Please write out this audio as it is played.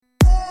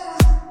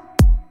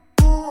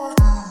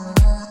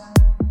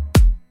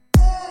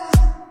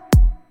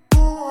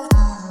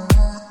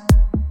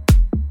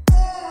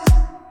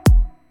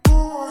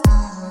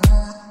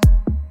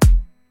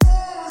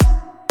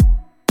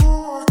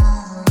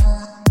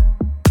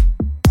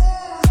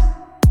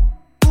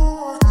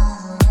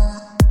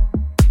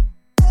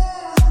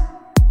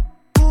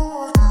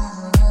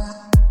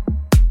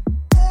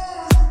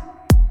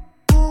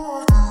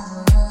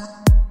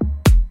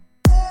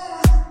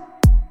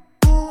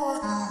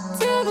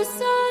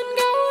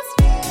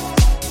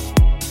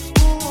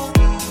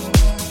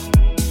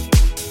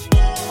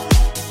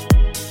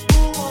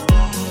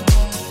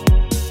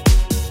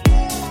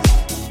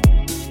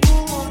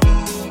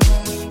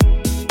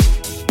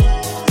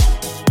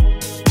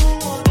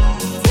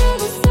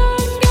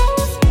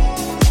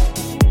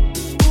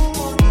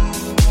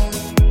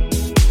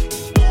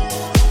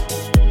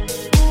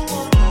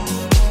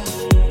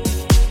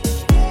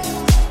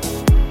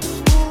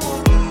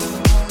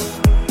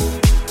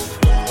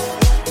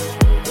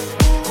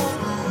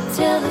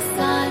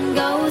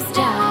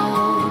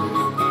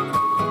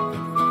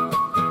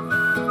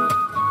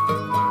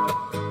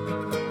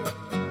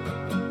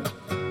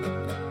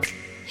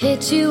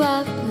Hit you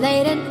up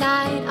late at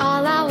night,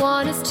 all I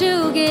want is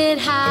to get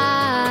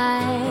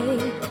high.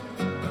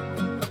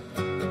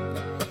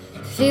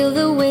 Feel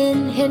the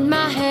wind hit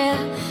my hair,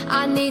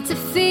 I need to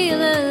feel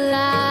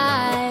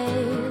alive.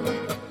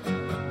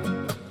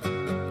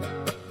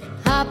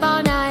 Up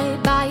all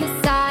night by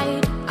your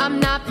side, I'm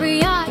not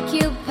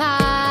preoccupied.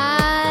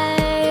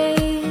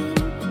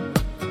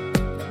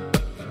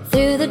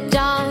 Through the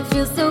dawn,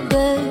 feels so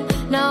good,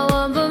 no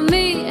one but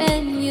me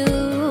and you.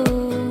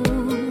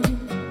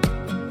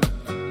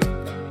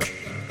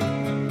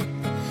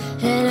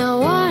 And I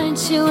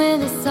want you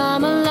in the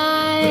summer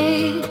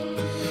light,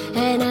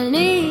 and I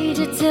need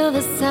you till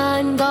the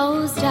sun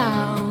goes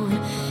down.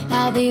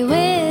 I'll be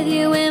with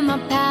you in my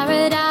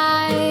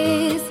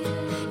paradise,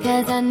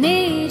 'cause I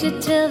need you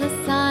till the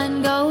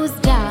sun goes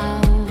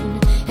down.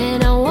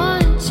 And I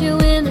want you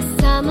in the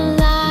summer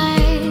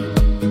light,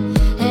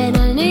 and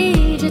I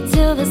need you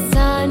till the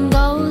sun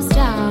goes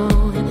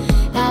down.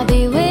 I'll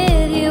be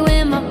with you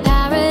in my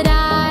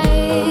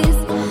paradise,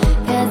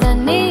 'cause I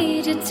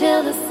need you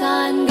till the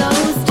sun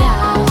goes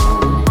down.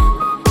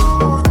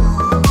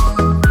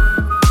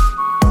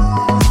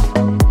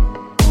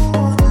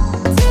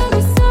 Till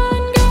the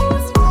sun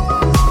goes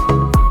down.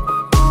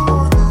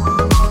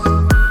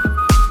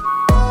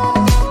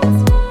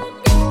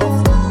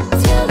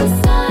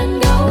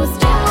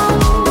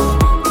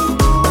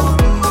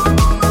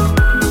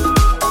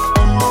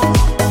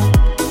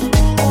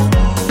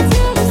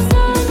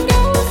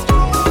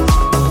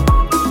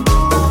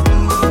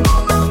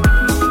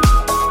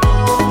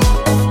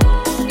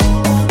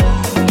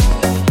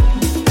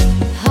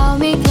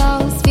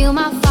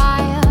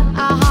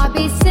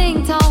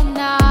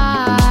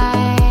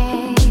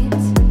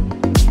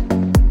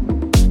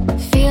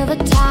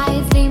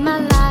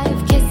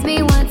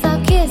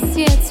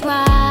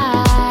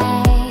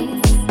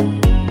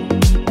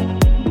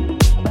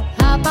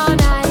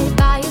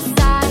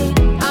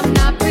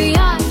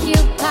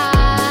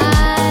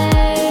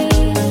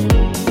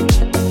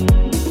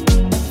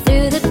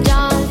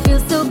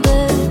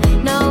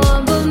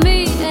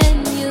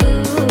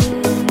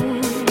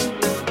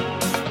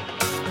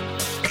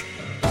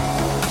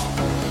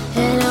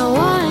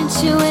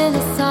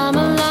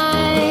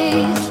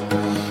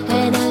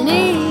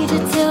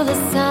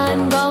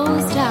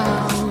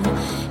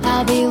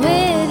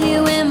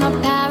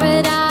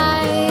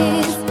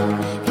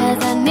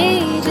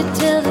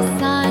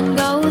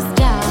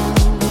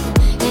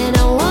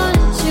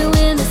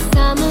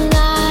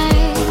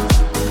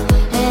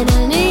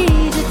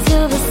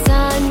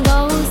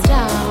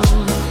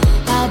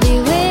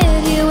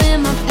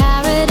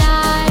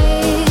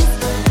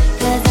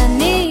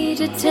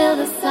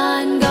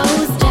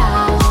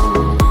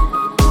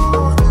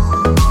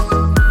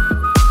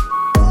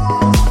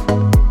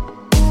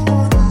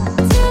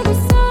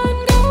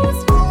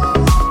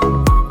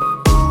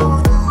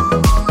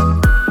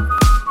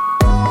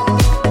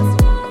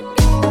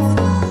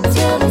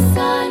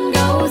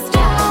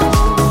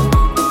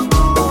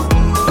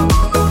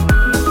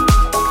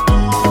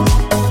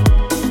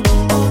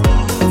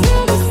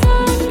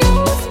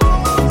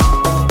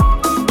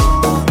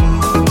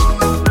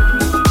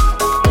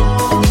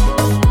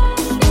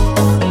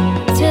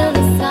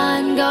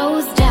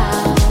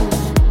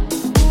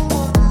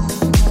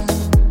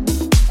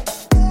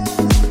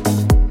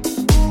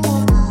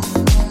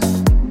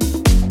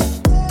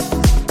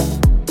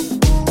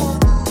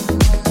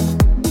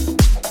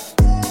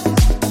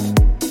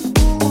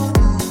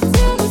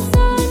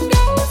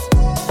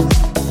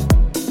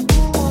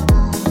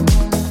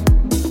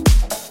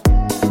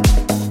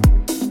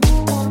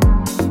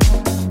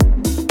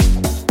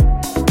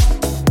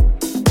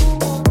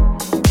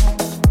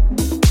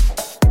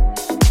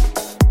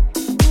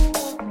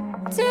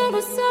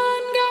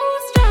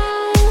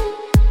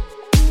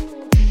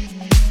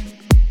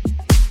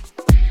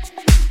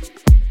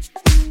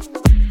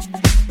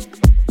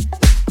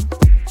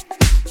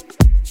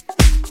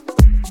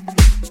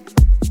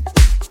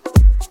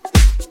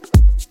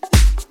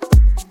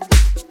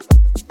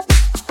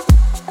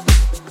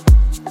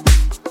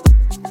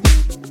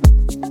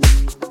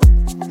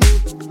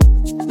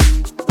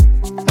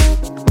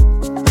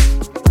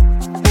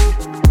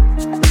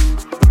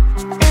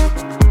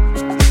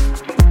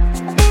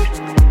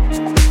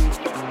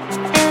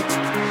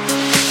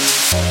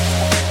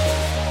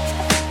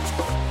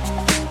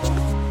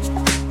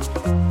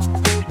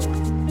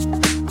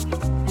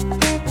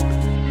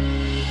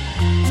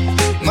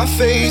 My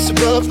face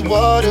above the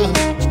water.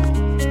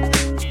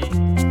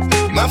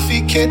 My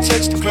feet can't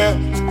touch the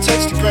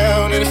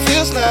ground, and it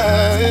feels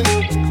like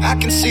I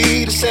can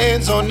see the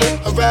sands on the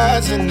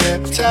horizon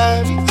every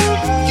time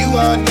you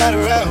are not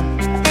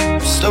around. I'm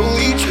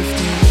slowly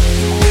drifting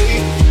away,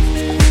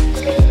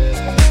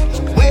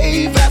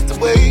 wave after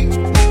wave,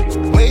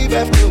 wave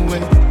after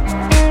wave.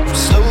 I'm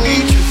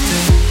slowly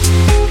drifting.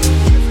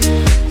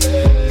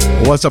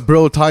 What's up,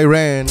 bro,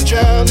 Tyran?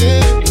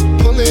 Drowning,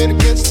 pulling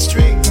against the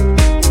stream,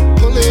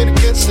 pulling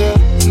against the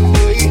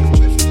wave.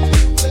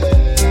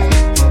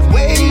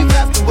 Wave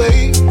after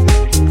wave,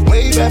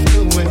 wave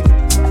after wave.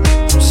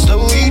 I'm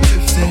slowly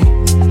drifting,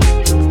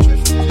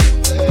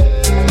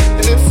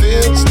 and it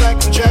feels like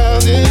I'm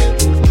drowning,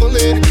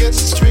 pulling against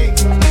the stream,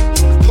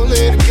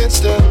 pulling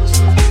against us.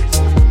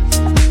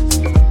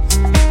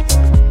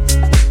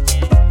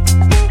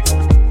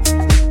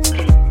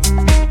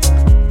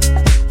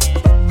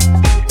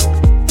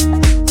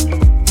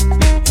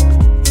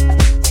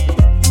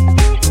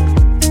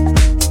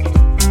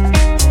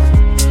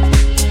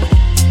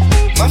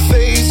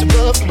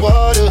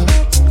 Water.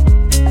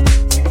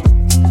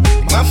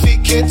 My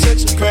feet can't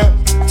touch the ground,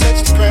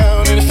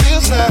 and it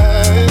feels like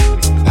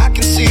I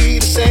can see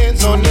the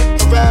sands on the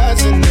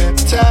horizon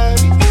every time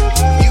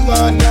you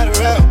are not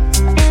around.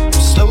 I'm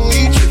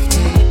slowly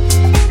drifting.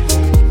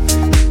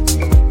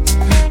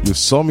 You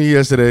saw me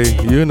yesterday,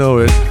 you know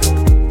it.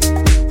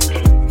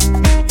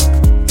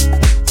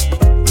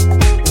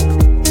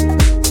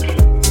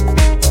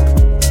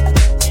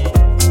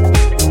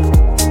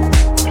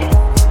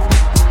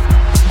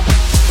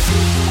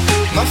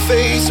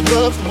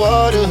 Above the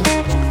water.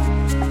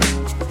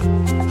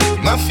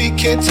 My feet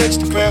can't touch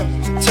the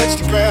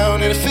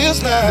ground, and it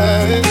feels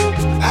like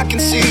I can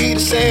see the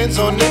sands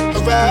on the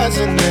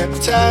horizon every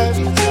time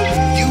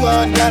you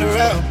are not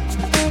around.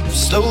 I'm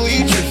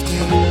slowly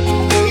drifting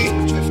away,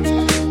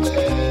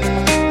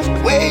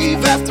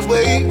 wave after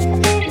wave,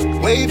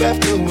 wave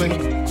after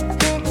wave.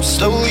 I'm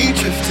slowly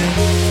drifting,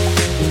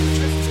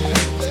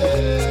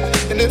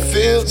 and it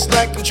feels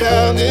like I'm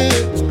drowning,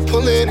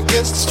 pulling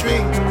against the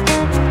stream,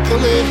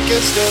 pulling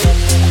against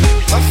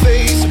my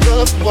face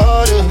above the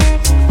water.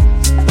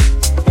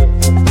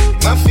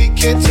 My feet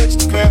can't touch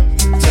the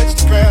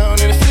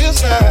ground, and it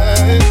feels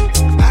like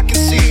I can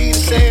see the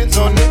sands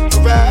on the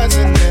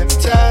horizon every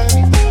time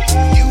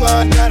you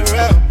are not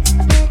around.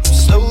 I'm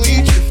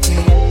slowly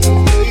drifting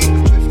away,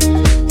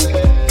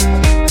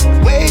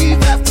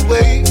 wave after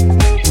wave,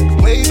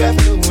 wave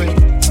after wave.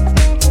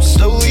 I'm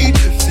slowly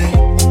drifting,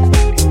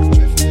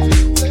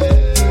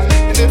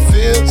 and it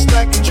feels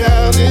like I'm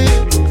drowning,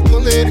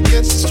 pulling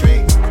against the stream.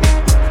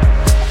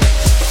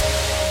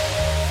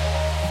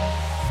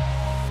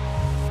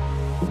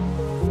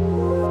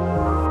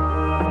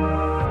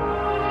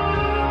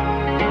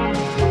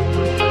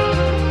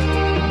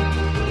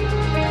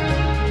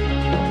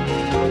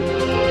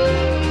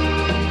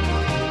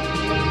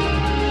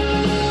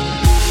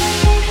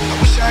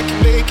 I can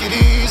make it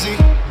easy,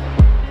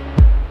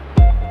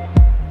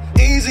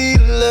 easy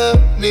to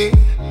love me.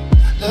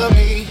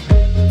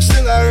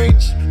 Still I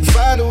reach and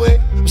find a way.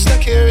 I'm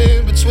stuck here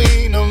in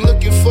between. I'm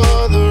looking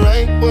for the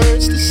right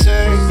words to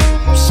say.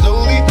 I'm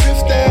slowly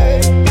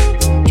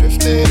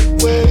drifting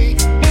away,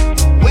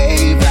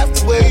 wave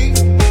after wave,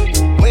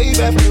 wave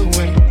after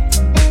wave.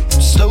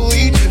 I'm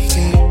slowly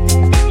drifting,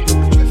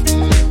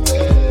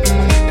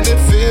 and it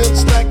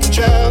feels like I'm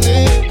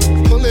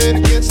drowning, pulling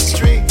against the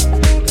stream,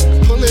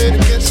 pulling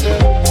against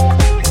the.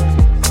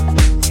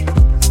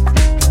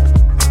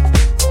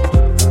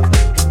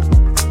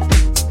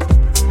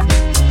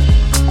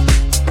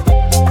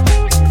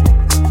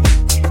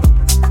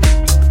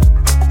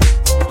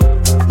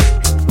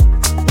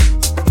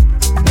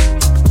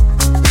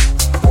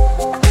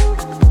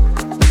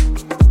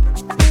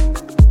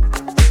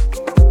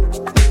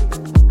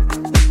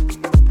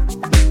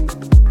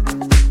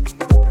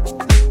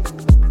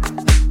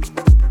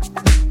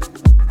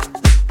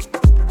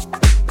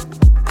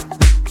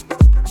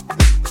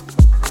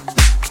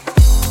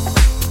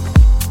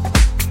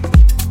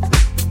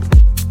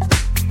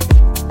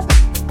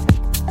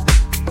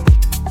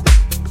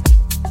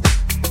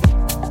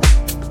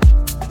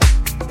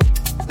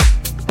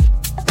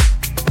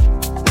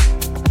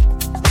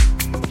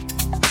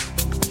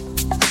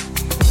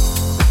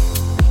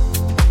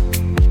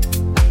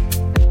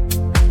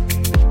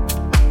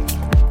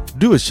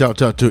 Do a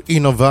shout out to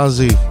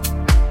Inovazi,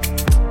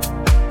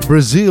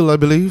 Brazil, I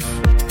believe,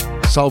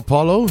 Sao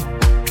Paulo.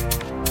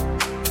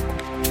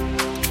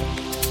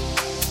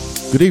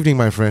 Good evening,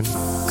 my friend.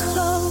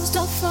 Closed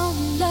off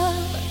from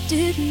love, I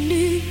didn't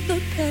need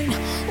the pain.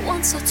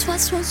 Once or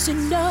twice was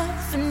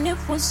enough, and it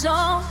was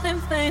all in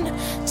vain.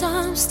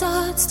 Time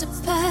starts to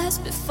pass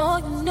before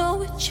you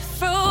know it, you're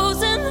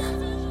frozen.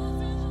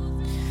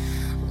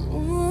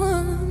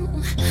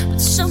 But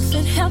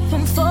something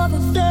happened for the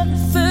very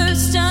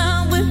first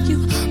time with you.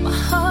 My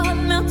heart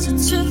melted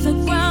to the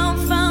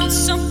ground, found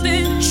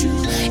something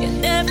true.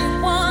 And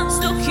everyone's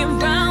looking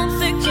round,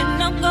 thinking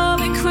I'm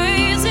going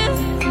crazy.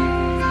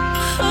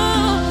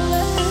 Oh,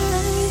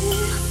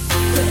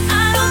 but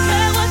I don't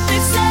care what they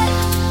say.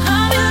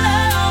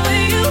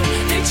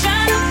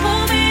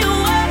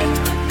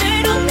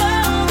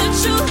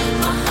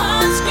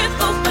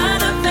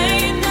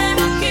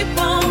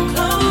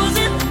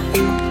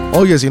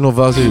 Oh yes,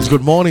 Innovasis.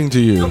 Good morning to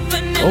you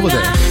over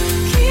there.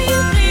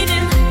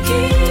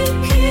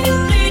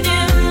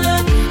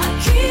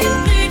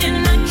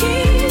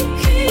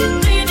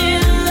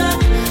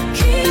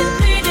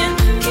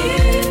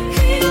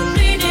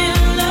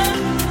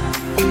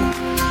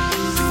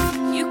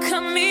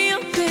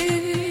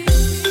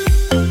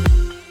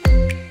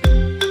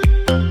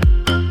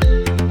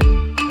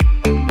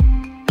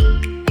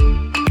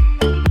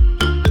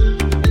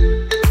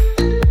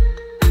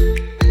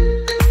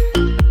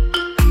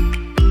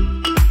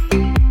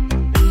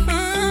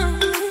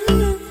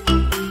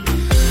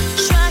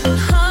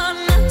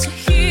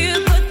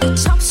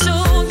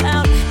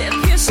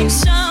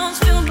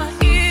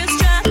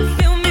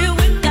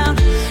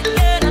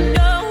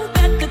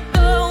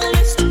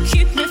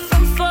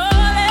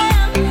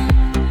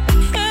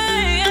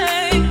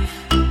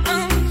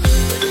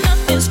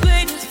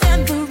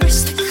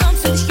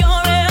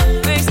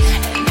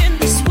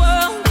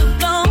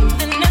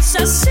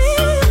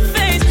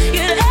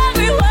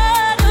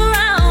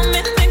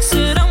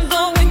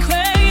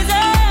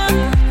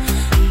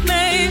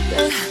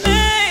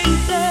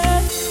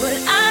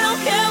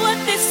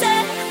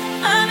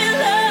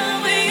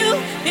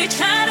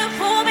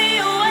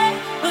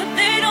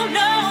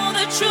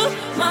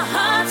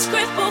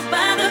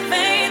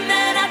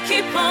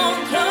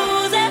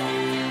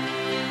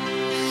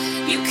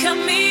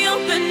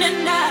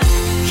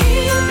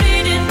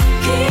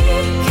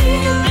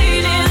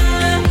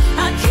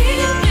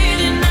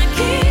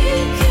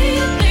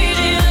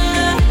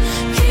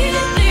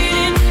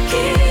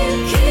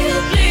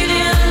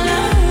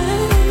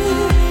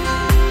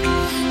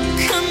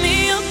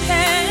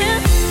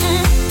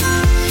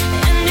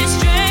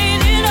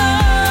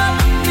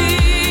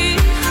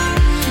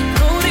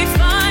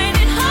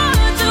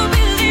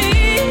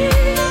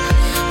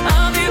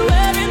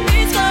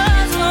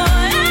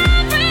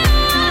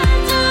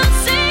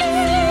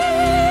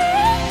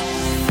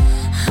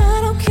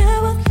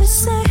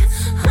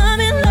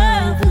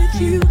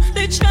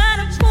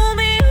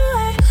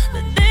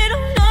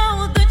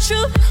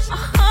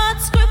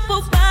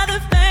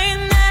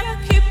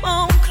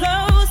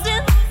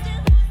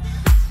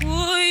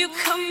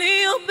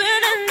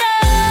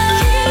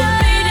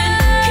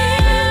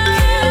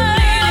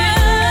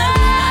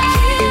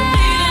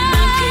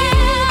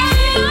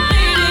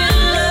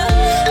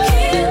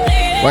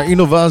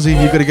 Innovazi,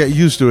 you gotta get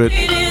used to it.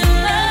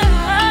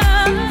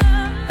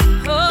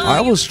 I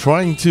was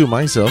trying to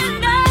myself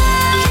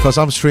because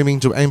I'm streaming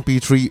to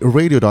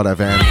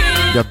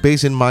mp3radio.fm. They're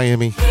based in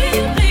Miami,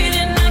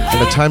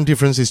 and the time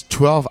difference is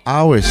 12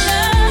 hours.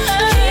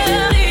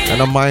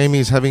 And Miami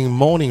is having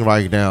morning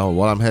right now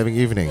while I'm having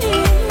evening.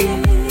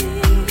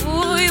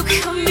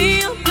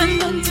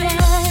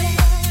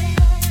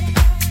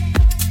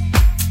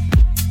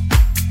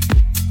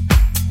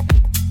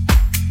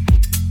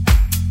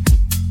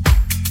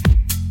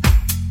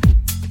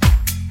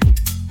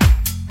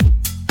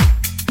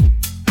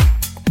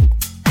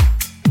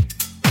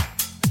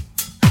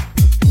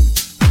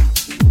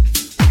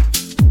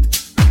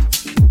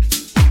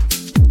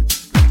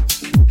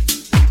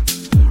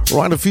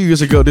 Right, a few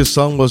years ago, this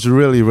song was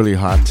really, really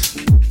hot.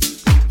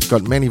 It's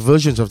got many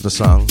versions of the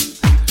song.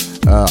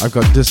 I've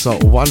got this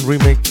one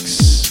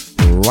remix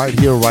right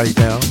here, right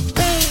now.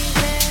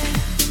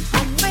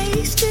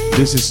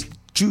 This is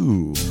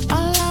Jew.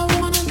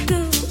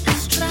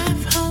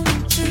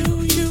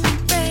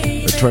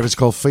 The track is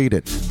called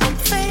Faded.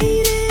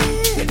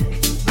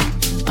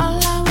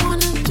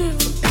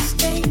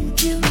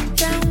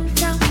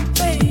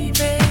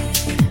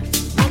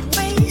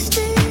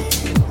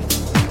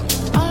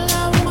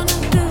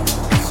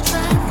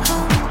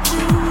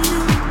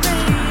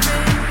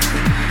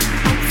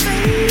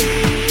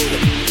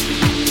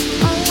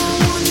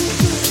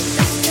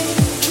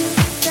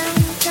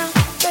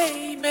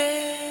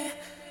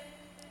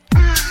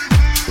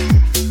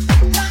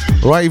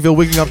 Right, if you're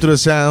waking up to the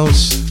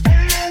sounds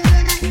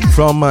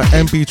from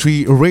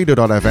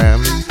mp3radio.fm,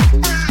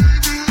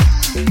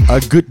 a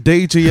good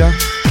day to you.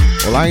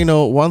 Well, I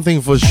know one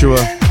thing for sure,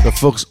 the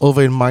folks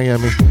over in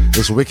Miami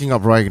is waking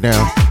up right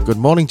now. Good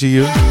morning to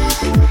you.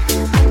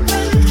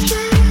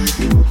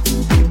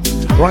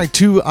 Right,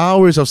 2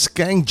 hours of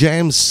Skank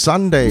Jam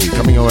Sunday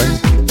coming away.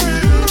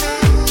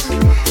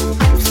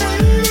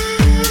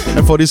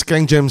 And for this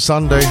Skank Jam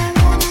Sunday,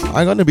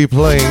 I'm going to be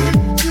playing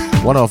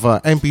one of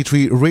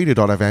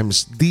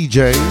mp3radio.fm's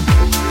DJ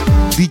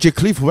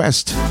Cliff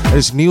West.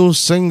 His new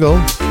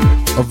single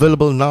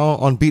available now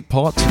on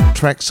Beatport,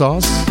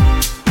 Traxsource,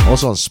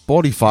 also on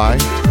Spotify.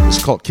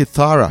 It's called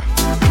Kithara.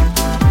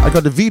 I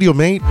got the video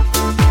made.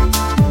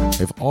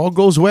 If all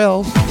goes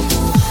well,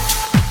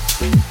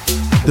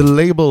 the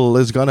label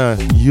is gonna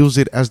use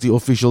it as the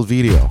official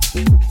video.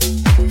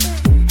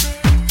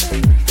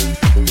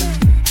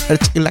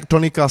 It's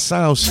electronica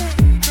sounds,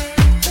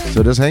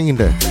 so just hang in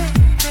there.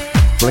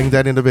 Playing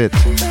that in a bit.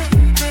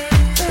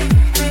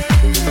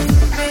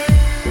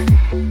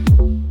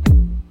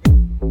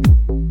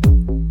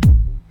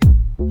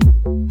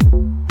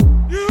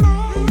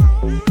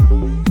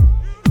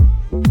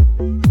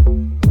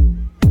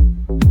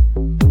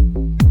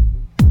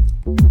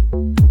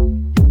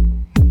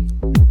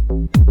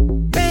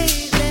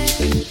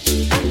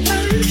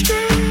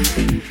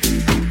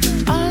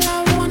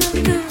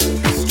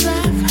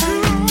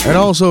 And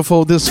also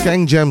for this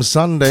Skank Jam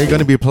Sunday,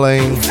 gonna be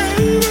playing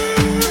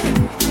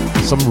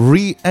some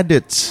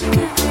re-edits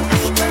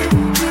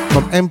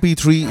from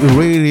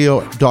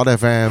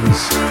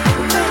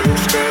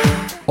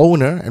mp3radio.fm's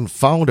owner and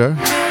founder,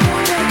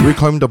 we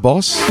call him the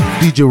boss,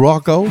 DJ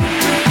Rocco.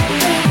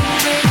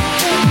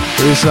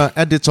 There's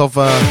edits of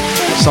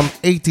some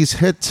 80s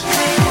hit,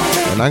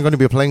 and I'm gonna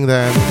be playing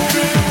them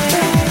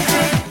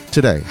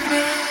today.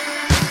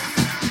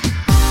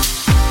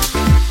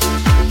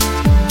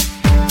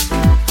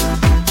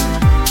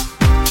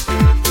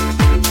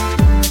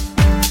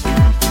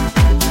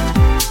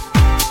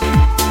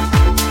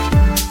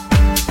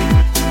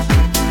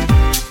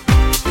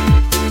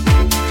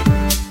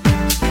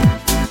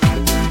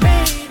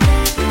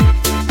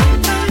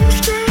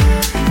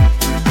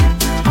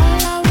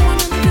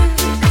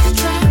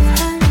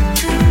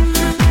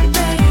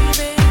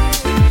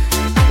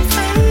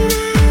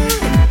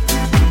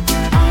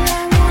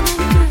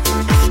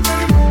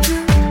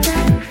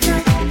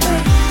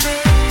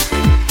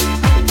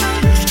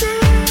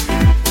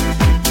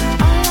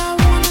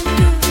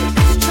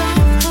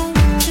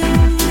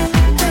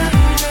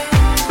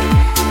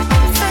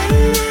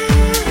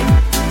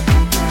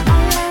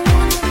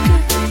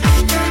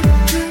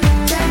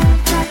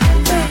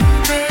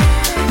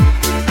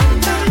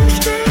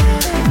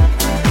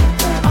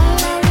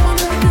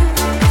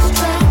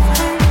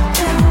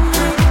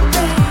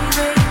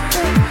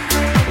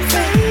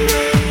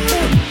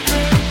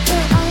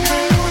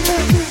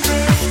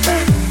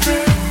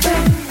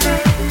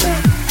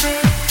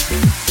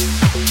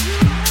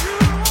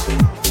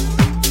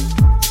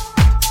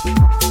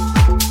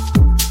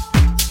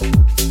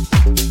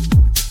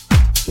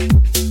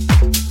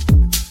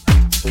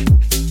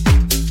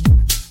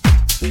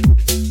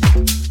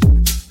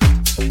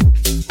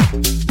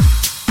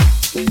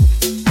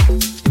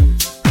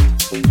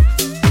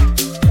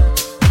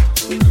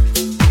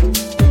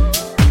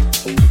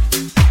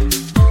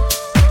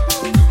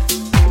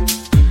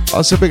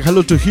 Also a big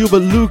hello to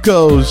Hubert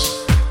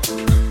Lucas.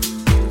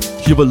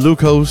 Hubert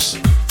Lucas.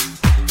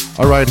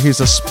 Alright, he's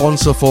a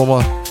sponsor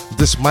for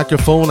this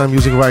microphone I'm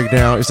using right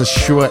now. It's a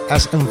Shure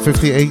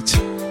SM58.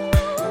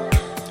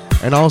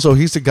 And also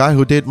he's the guy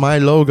who did my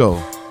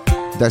logo.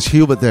 That's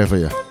Hubert there for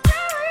you.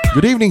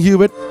 Good evening,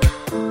 Hubert.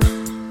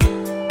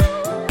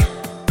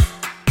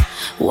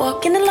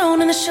 Walking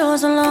alone on the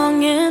shores of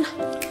longing.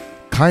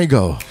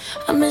 Kygo.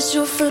 I miss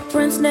your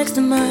footprints next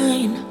to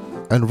mine.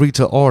 And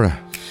Rita Ora.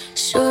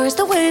 Sure as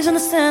the waves and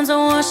the sands are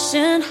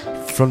washing.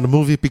 From the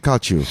movie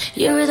Pikachu.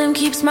 Your rhythm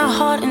keeps my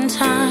heart in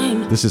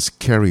time. This is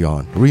Carry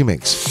On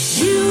Remix.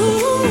 You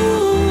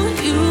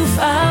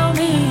found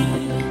me,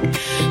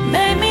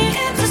 made me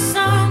into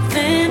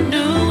something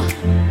new.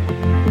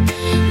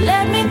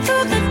 Led me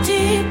through the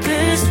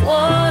deepest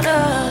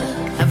water.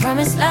 I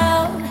promise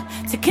loud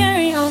to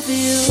carry on for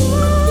you.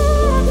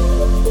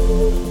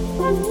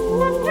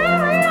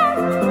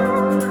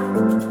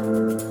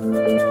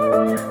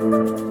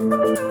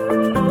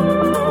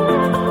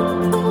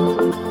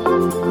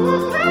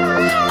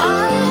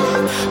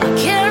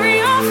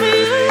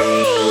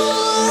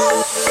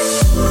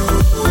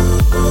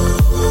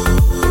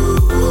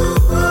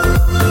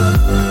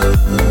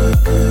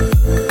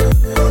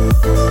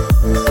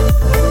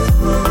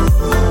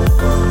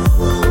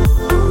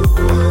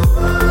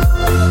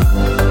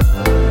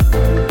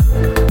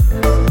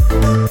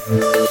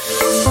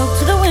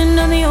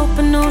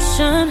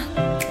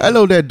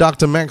 Hello there,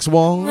 Dr. Max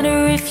Wong.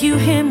 Wonder if you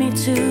hear me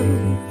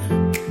too.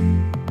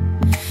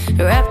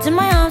 Wrapped in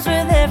my arms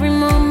with every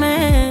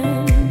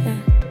moment.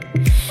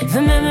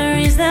 The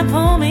memories that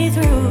pull me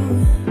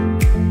through.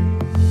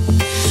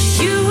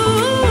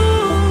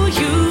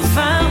 You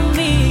found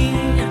me,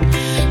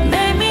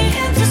 made me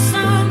into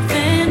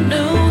something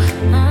new.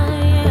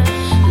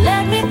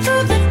 Led me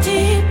through the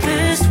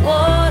deepest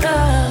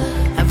water.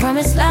 I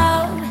promise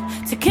loud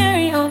to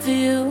carry on for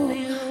you.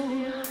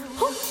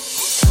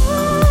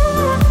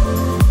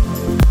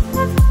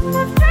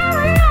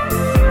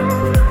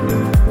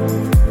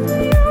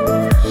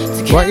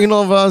 Right, you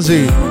know,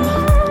 Vazi,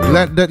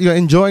 glad that you're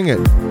enjoying it.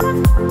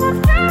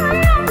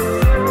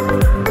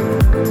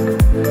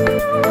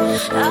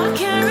 I'll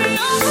carry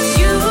on with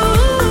you.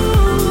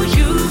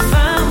 You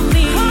found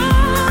me,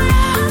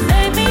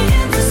 made me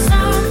into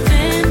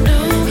something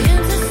new.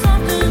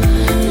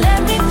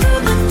 Led me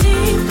through the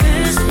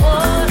deepest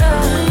water.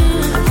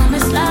 I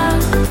promise loud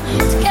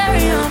to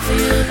carry on for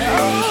you.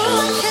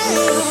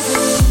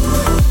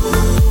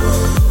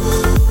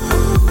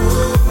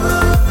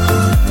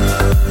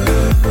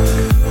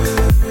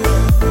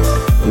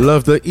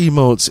 Love the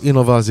emotes,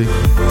 Inovazi.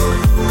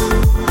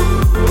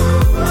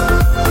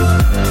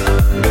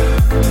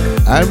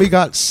 And we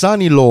got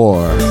Sunny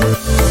Lore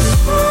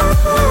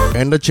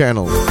in the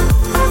channel.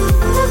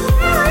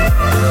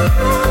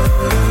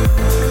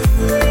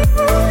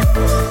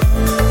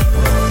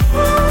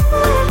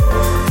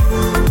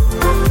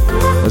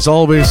 As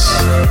always,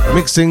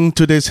 mixing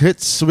today's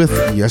hits with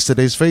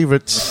yesterday's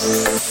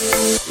favorites.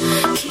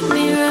 Keep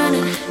me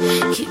running,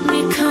 keep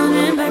me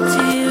coming back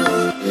to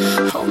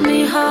you. Hold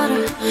me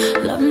harder,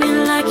 love me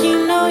like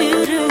you know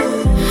you do.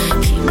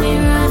 Keep me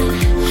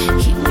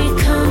running, keep me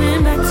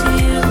coming back to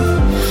you.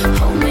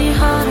 Hold me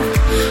harder,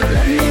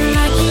 love me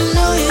like you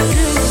know you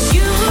do.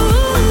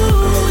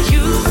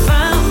 You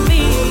found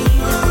me,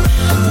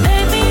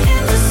 made me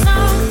into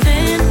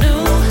something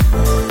new.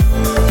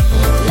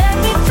 Let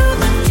me through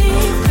the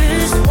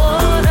deepest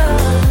water.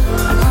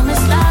 I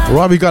promise life.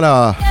 Right, we got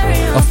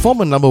a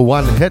former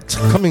 #1 hit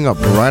coming up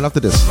right after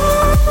this.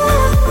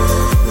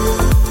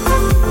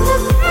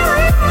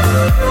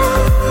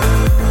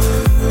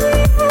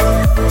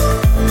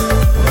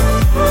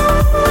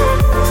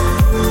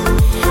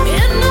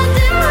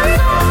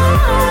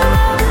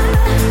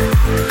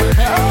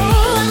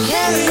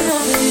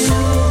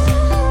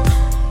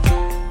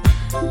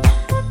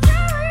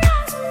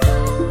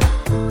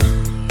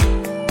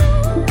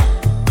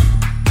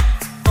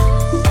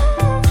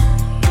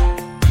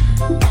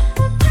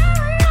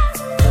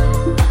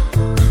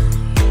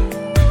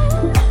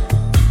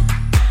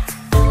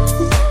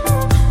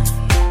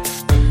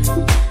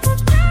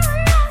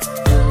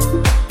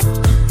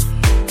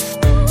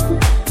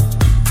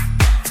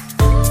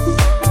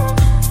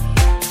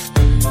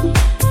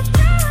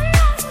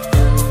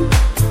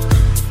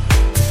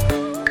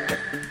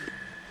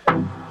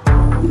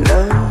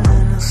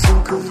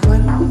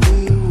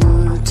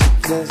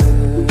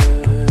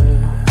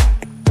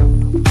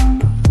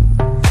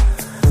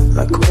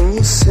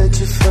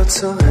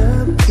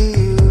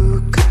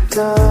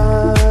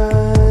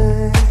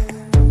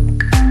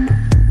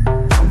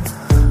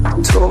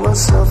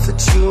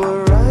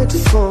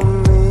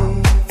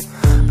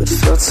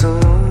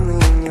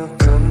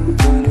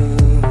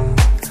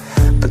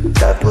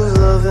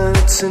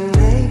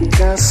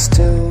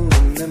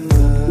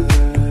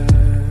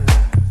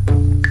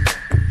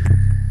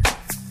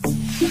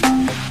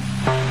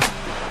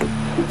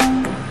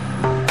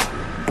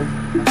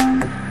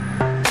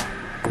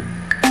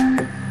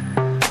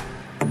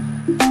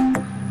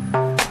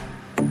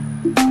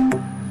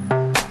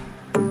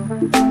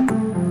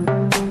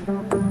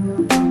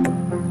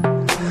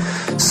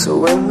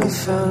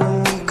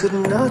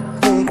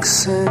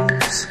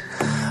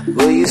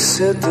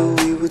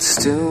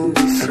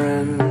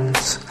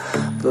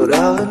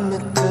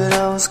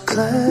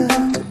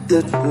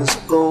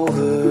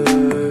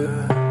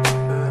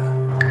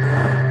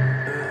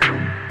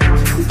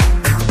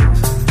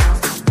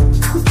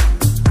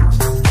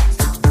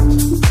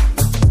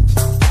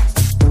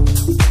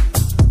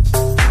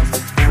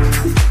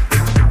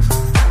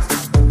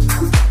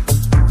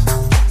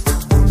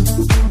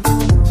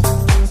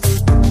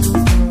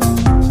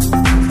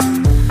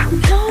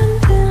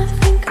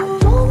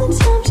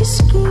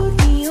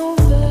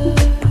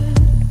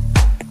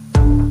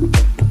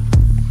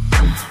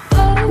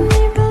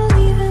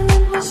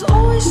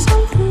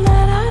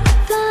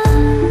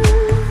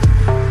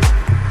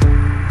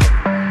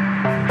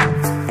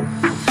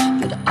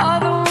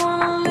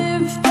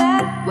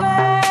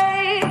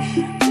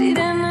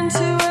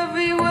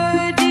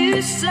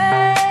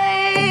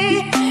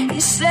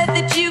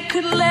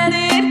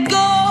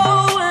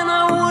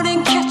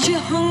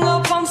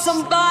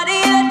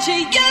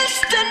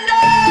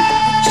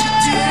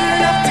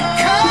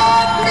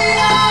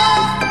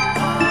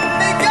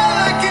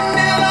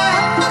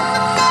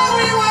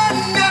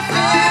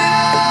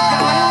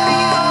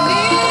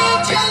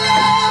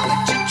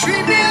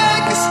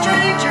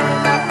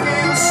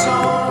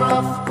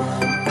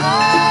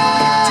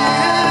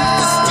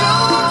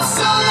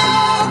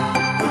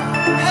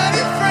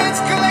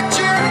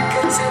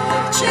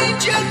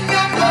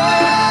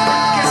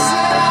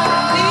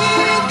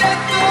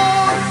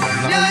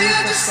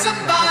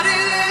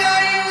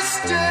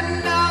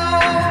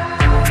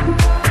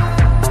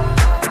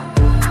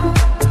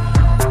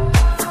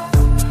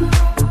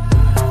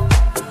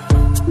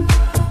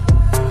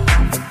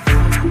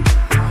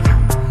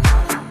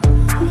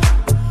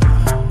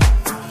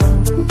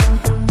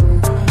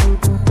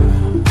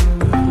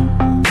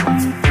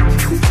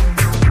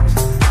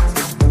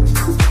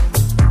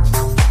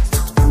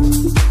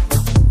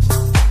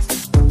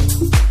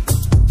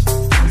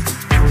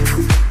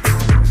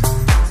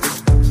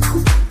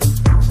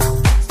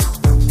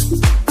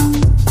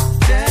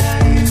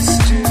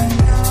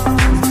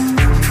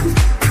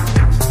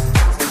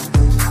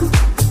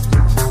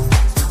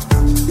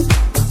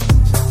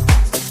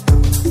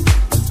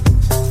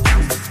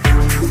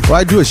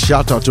 I do a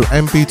shout out to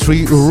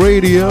MP3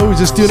 Radio.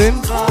 Just tune in.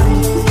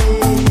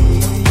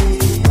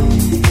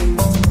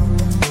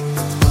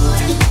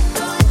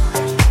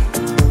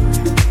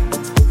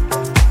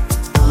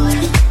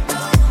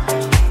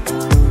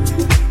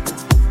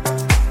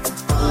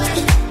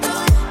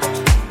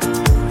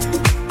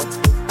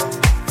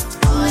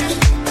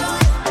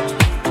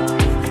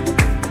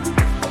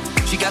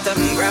 She got them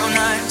brown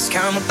eyes,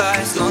 caramel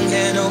thighs, long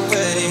hair, no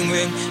wedding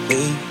ring.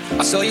 Hey.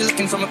 I saw you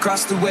looking from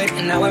across the way,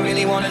 and now I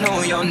really wanna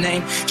know your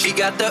name. She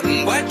got the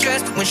white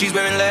dress, but when she's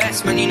wearing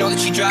less, man, you know that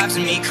she drives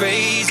me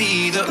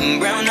crazy. The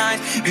brown eyes,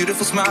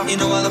 beautiful smile, you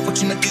know I love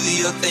watching her do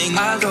your thing.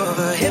 I love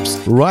her hips.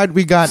 Right,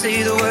 we got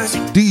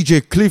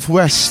DJ Cliff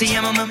West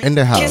in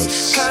the house.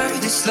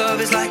 This love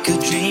is like a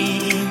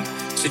dream.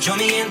 So join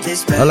me in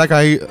this bed. Like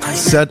I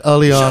said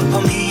early on,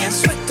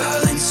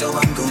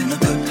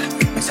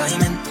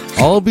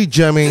 I'll be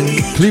jamming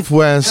Cliff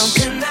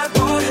West's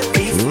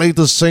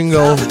latest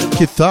single,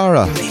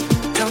 Kithara,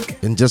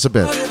 in just a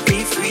bit.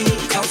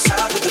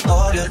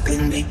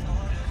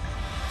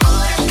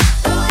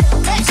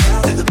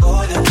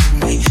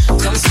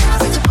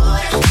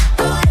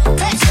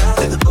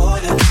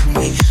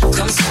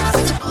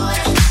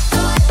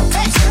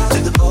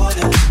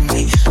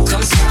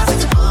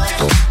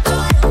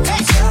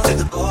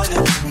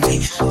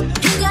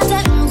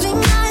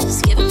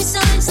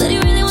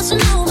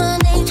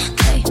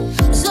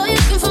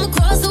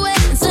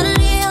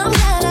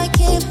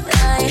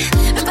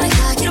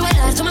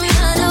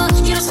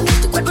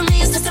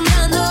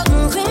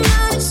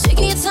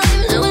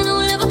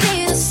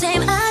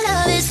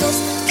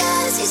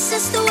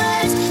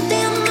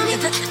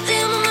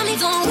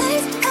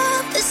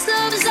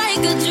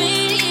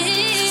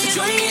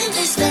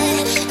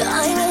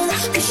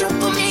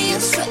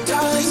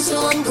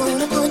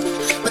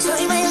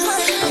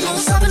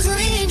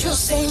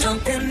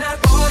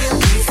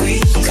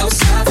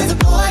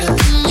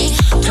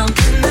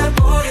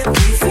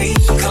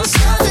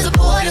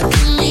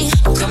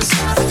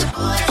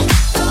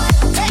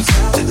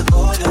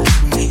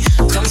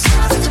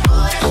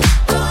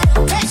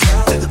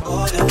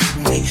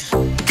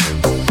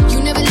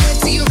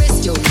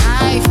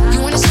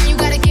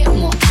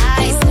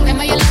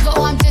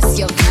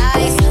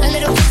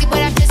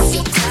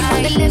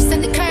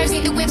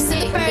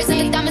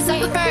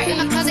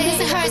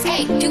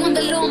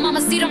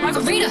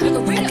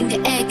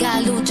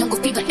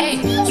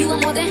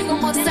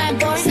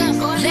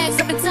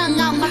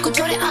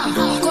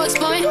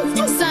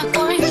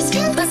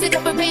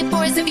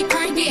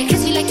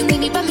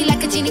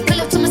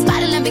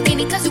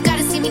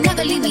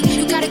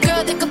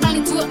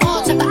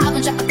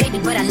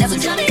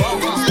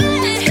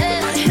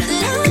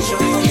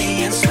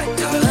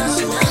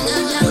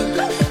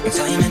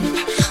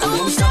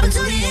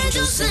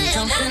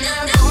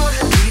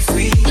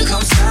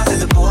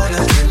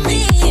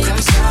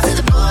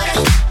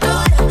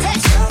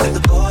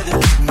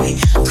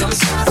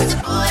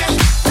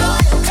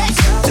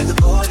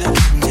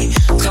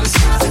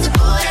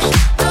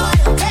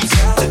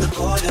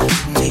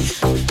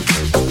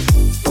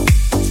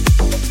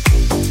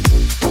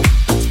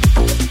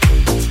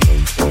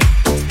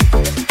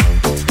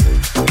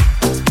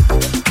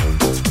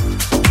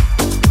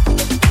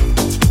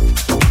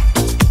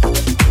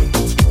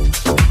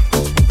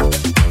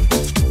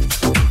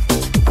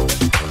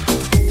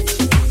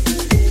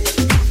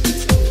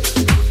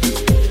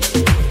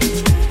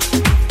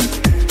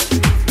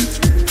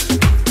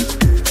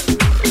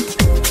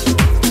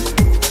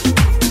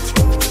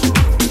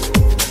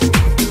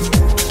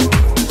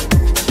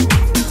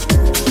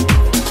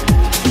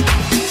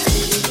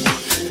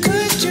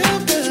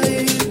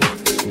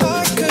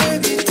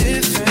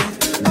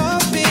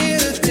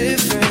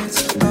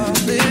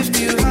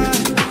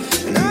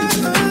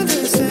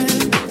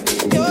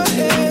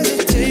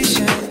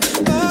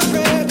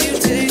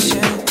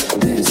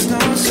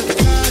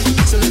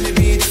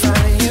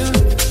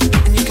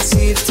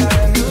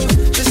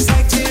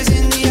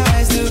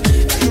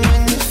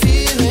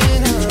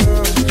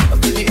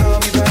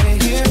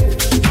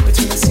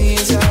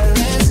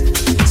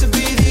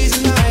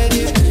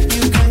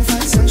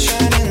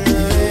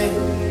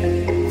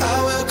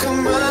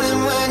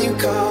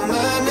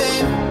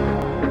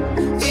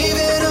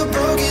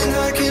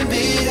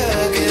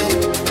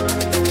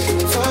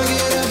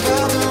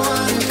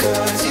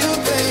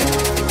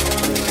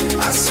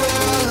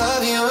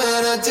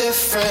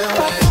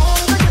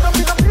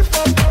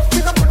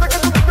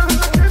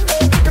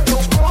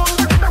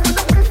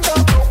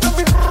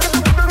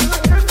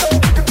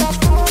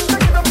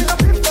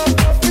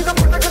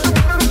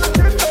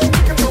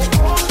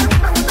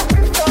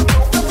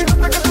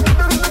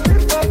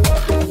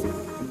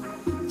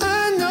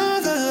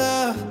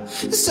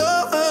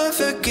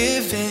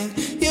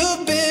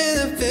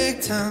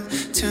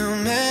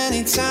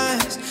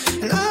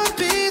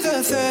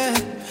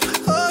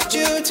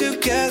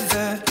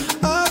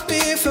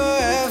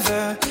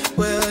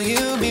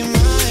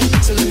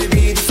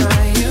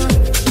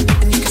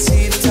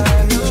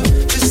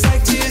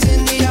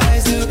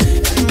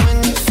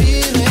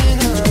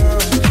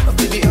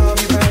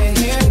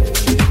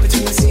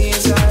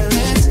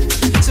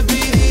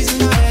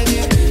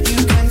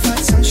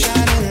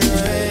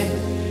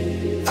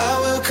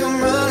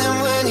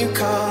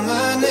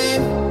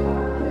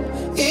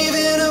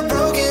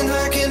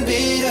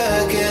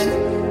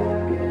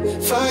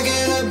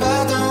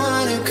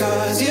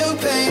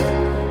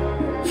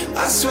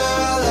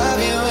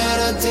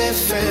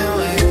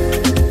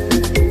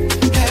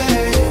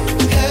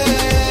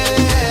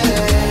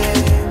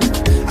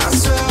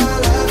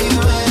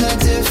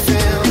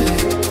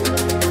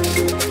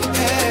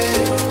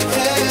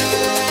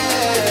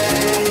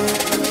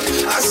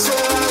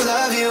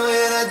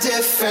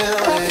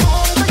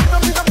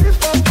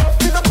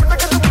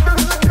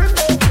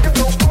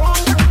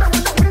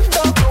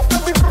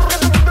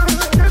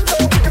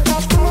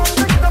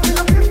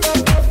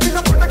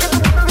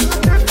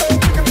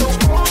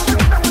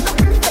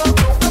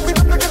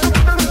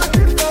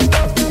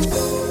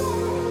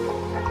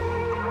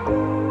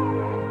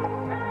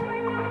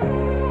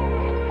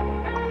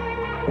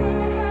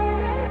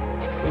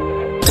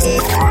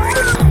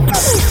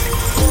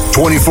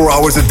 ...24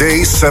 hours a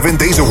day, 7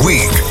 days a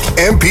week.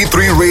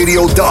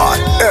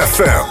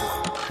 MP3Radio.fm.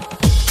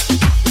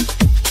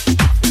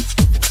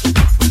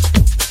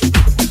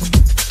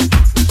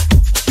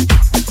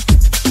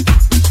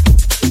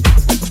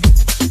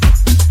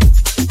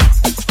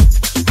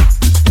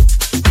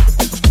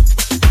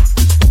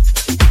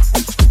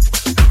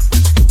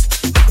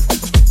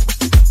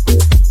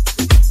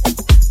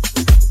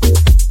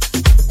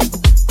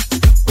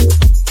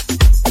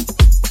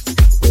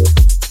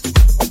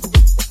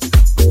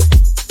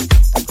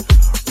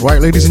 Right,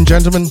 ladies and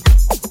gentlemen,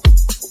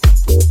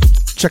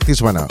 check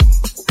this one out.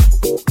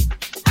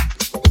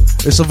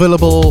 It's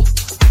available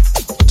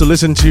to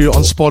listen to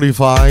on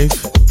Spotify,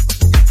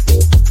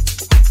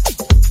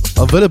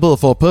 available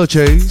for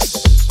purchase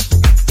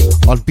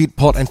on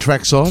Beatport and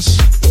Traxsource.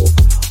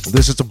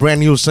 This is a brand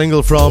new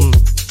single from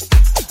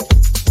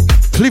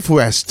Cliff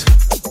West.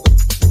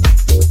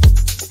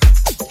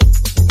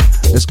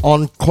 It's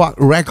on Quark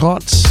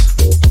Records.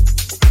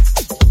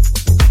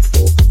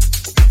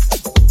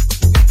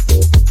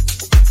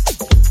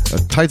 The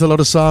title of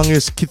the song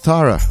is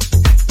Kitara.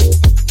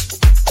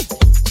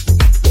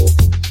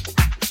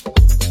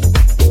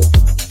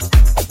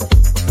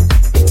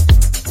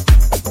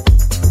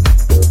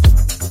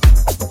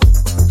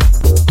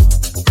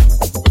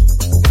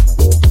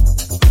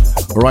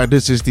 Alright,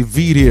 this is the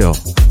video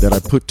that I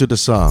put to the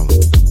song.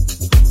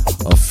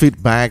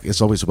 Feedback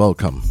is always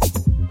welcome.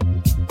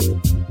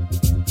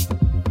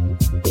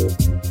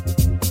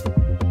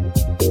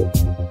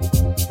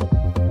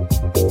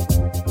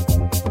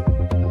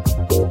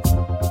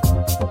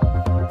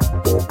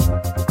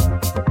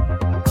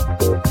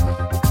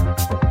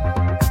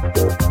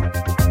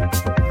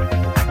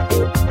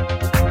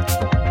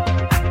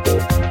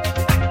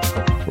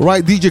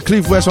 Right, DJ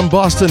Cliff West from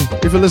Boston,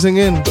 if you're listening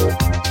in.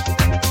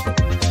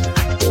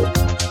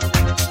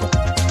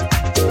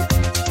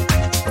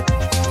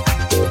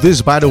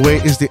 This, by the way,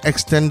 is the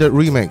extended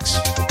remix.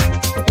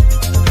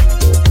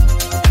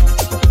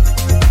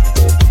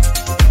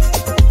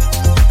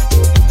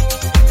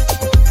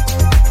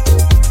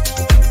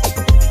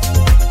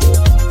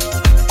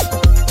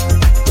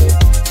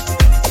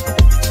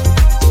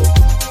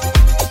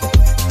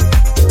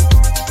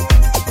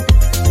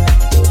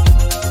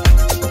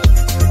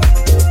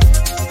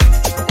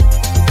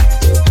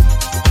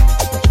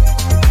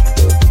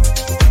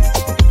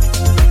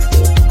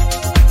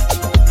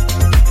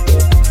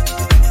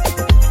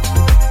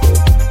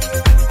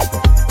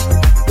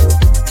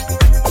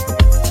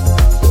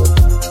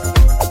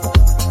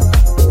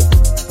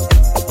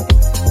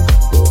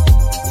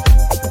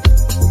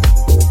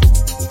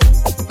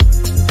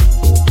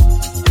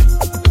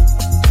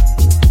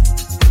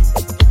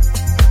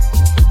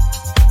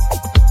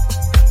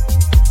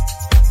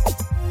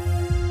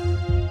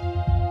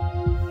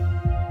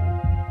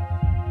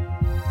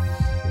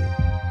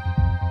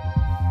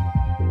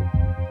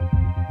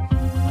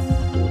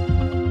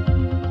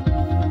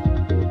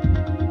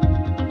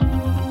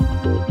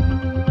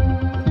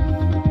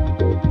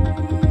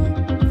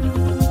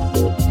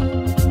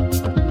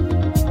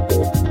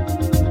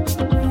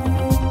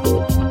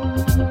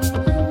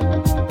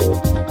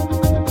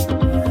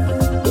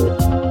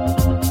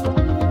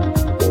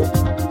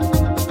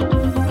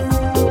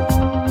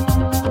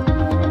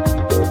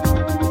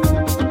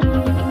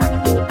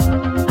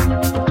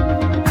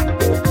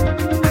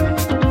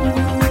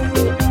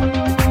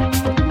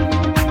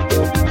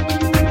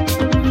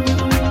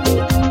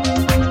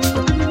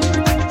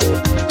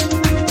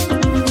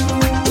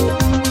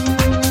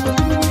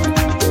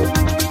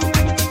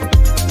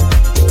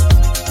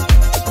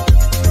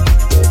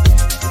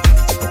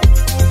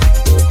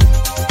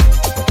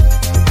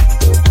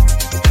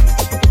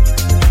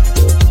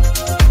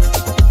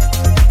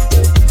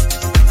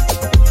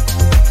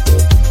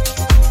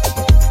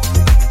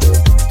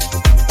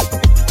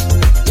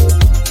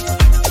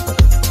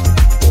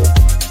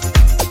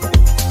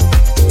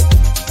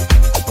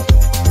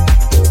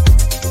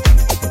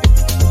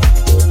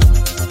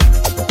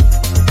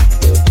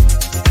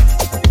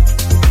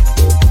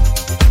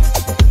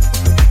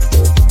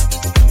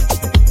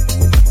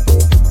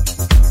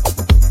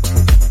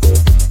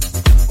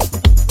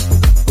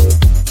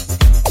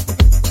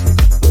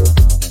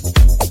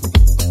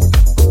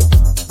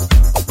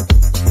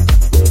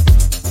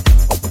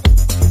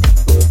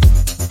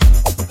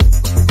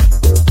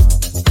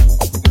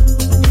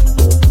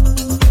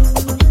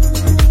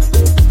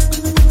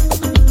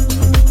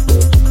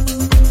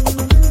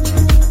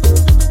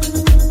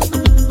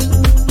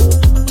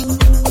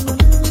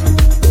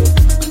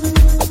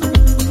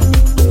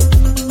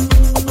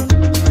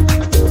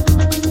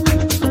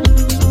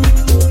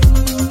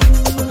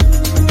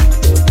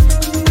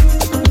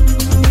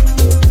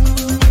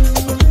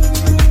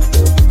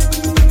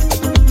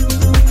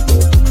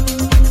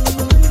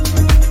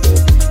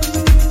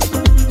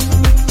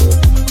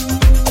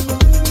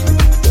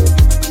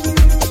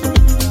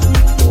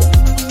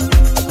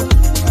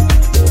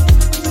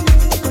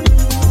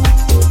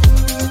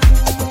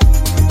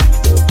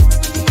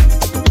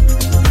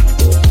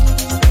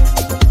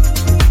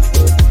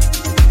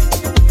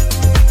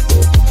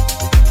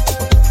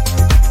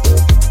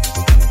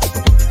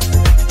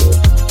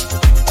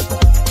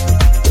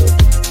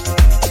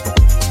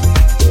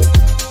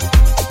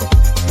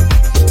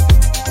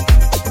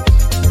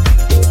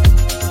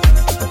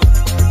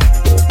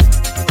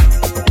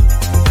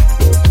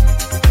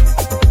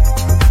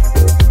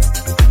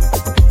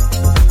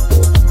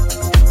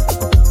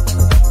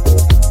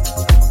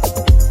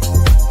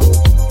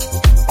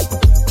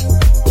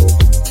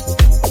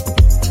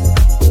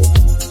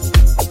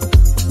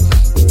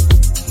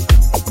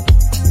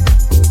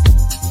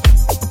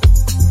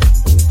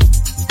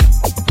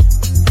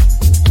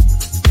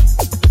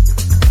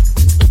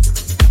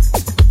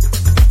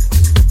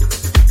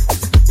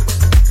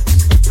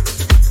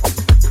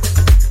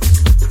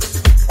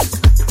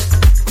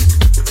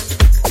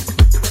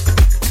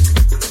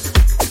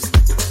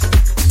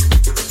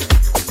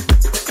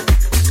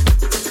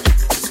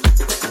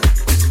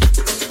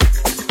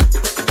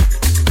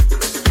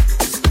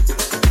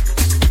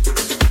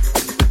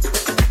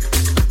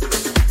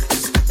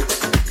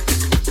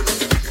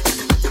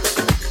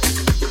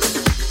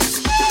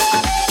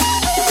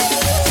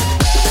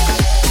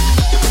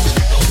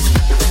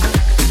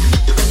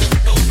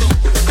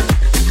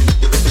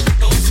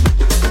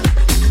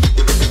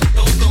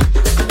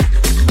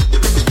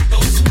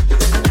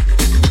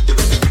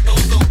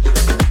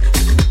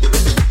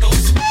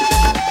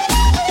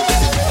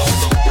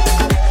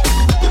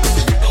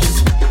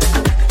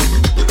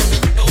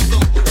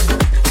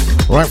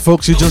 Right,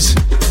 folks, you just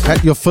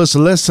had your first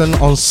lesson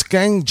on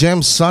Skank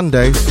Jam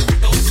Sunday.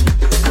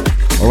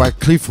 Alright,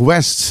 Cliff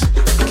West,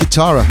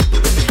 Kitara.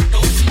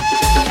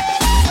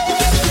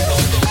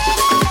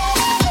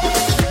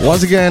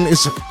 Once again,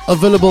 it's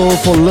available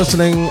for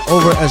listening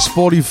over at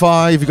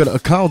Spotify if you got an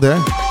account there.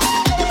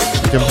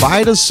 You can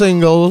buy the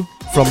single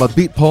from a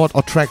Beatport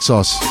or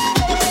Traxsource.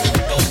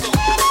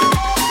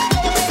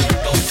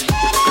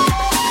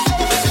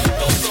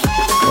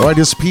 Alright,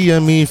 just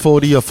PM me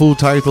for the full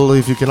title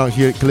if you cannot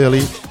hear it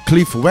clearly.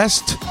 Cliff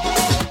West,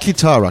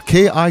 Kitara,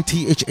 Kitara.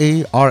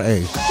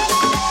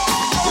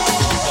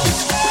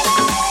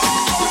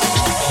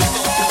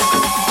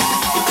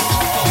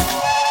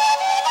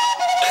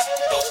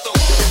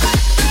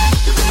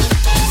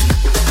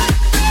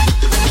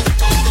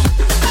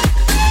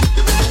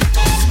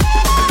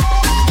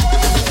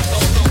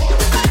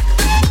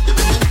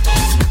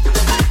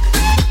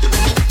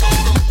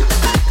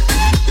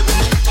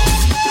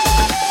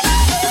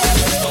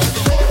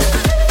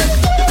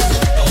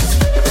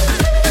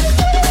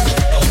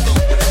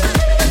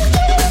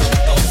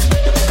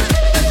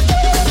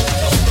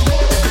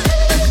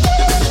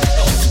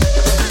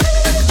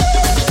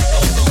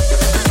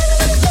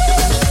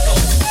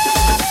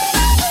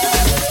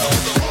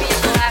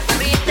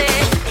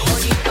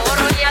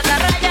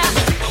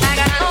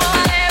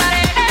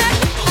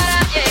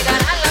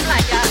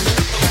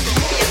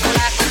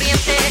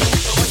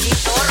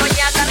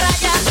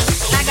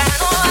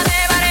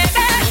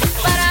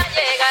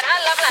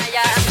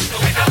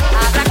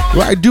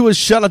 I do a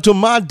shout out to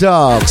my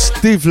dog,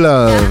 Steve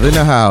Love, in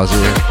the house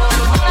here.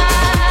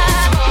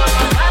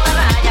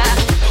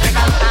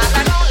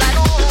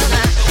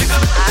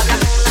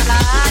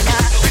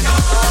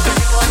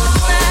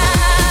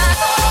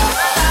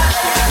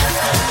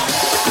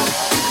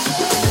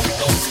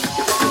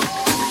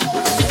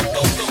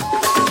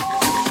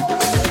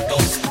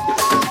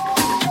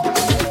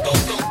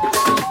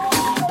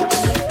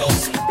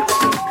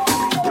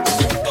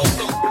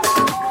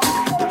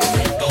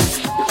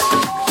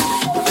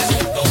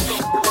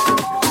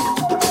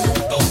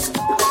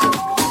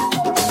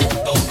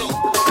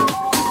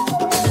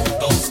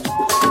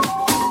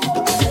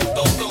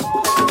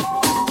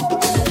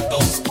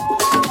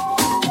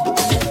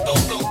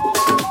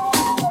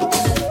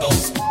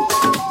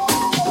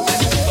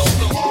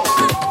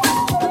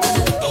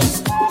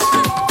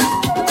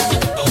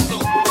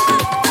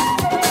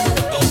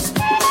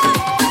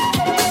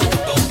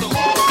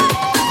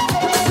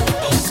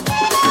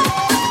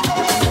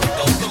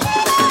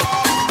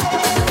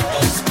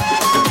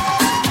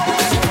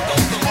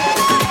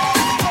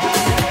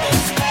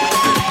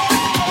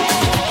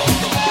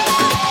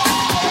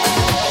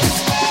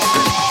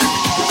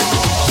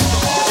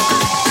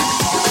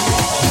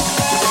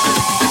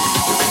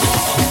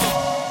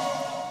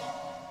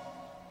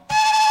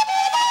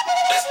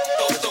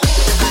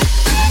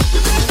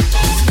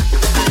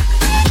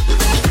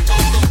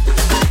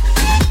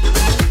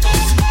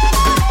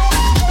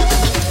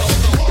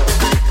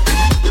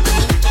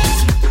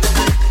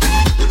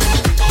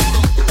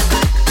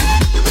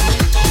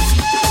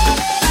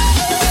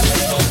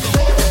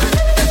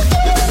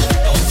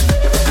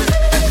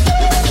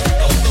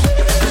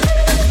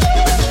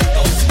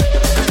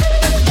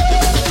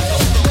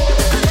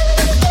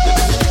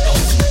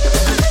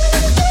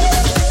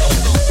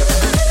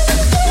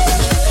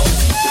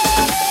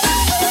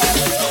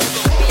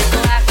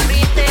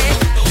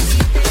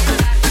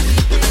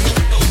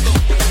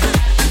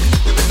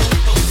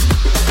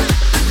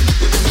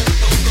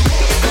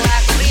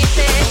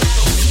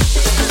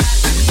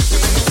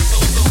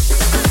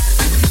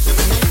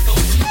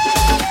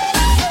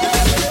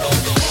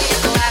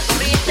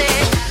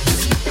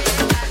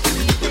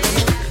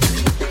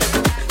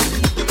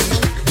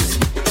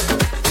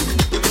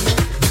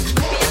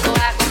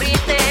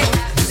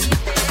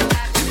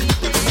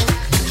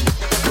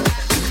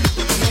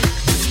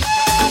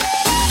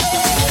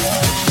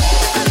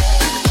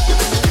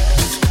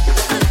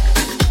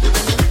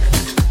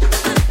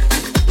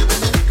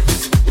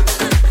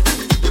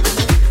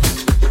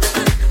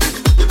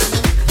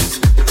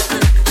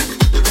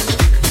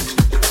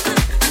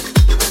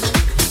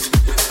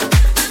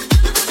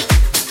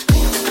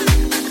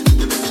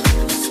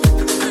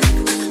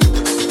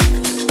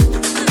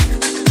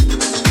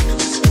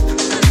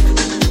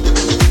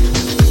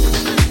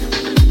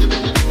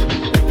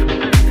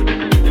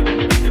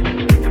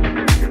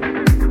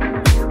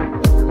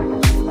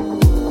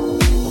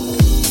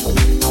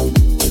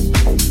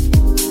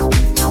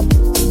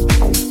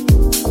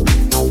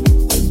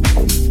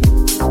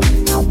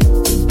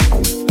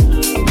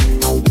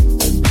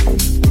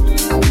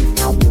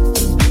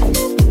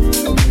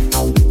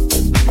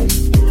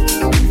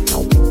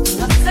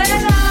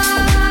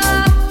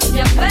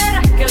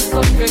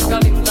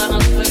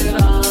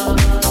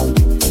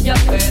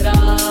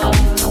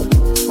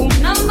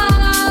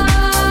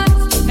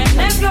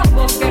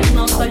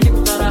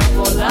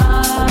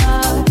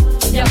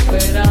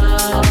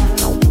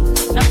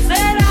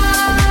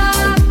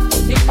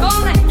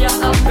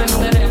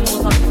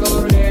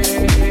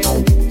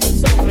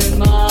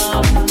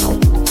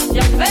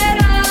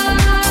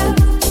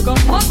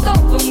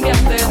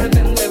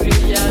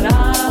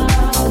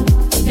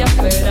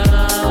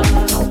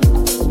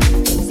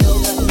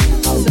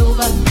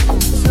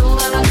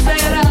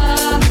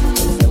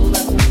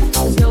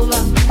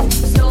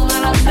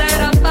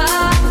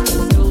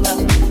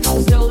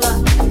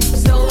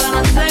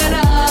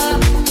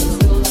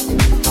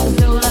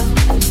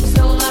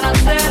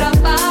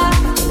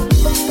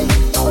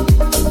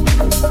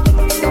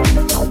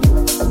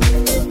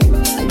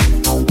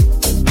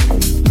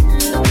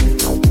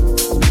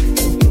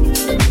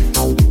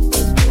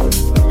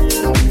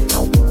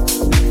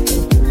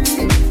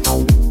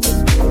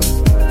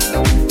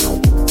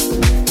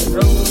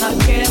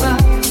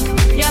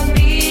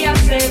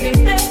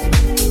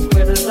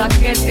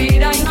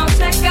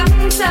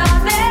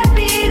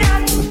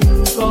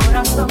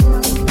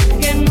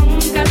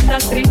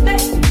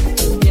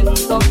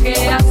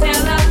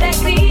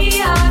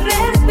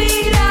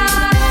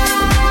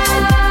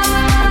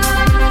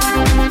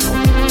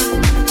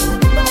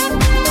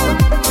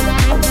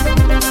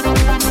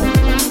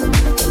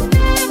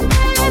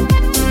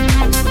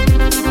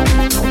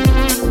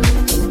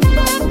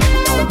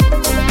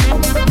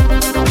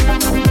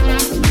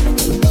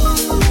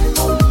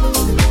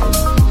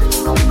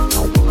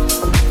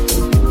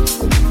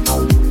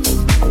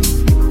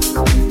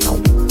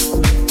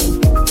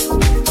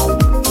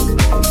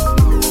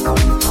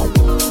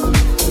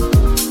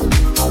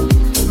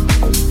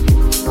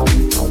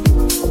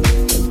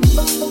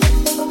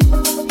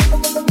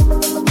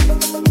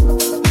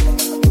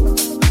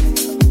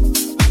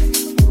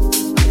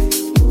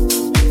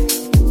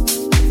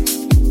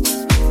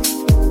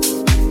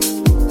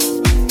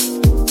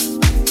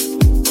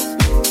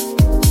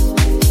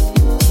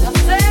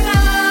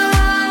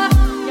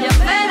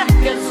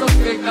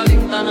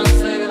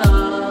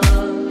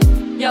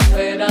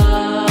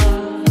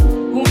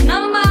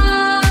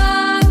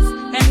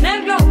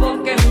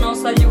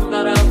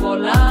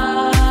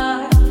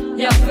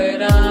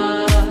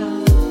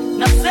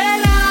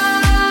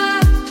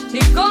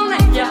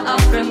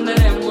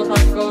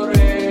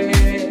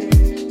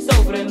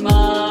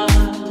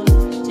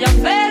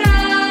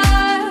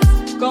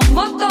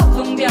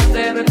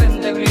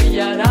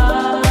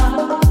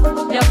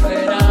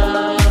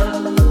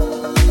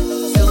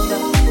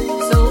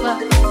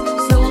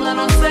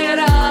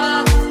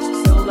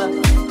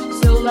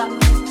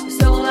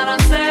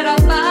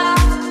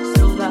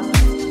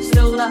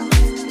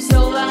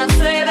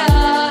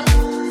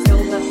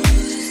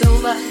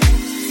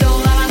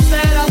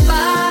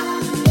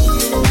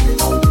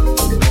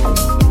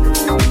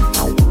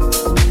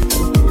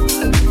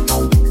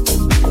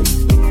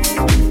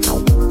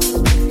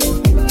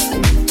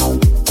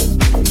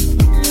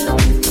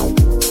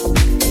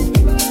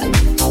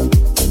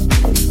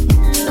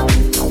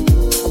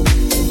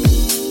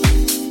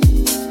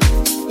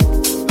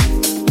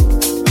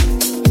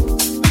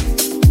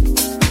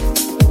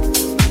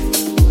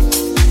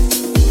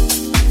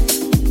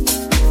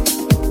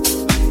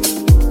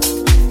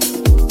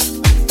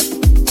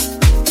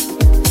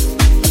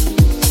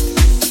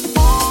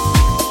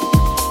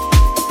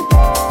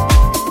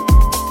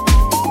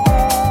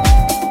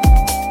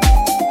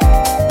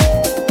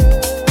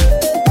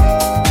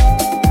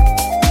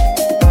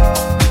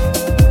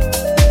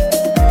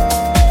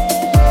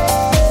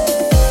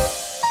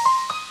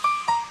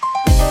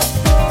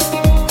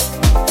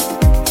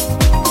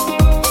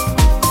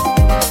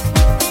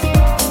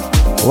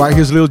 Right,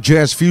 here's a little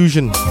jazz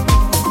fusion. The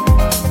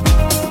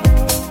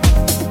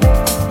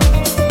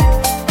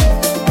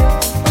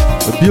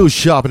Bill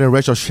Sharp and the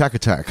Rachel Shack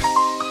Attack.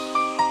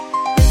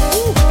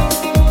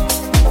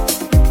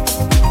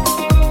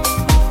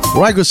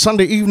 Right, good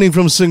Sunday evening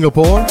from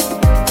Singapore.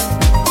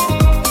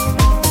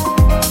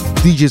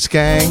 DJ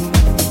Skang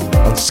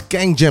on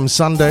Skang Jam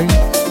Sunday.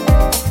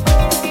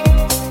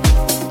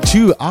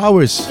 2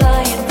 hours.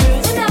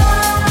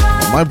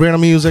 My brand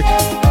of music.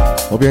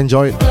 Hope you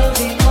enjoy it.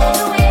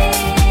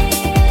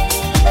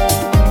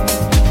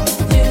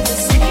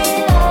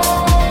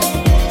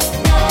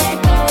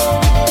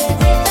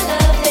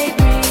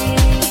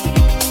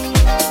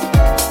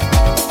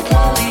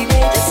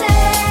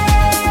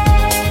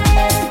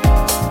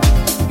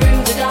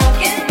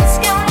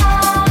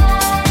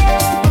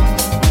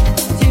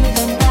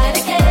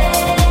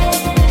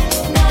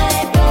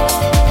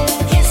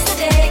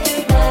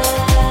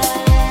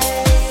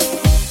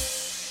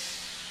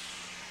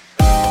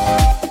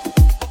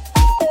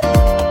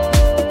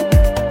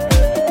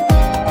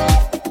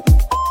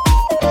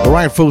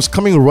 Alright, folks,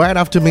 coming right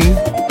after me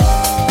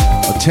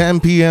at 10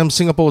 p.m.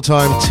 Singapore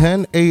time,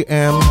 10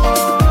 a.m.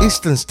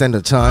 Eastern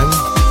Standard Time.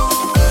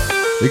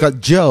 We got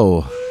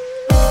Joe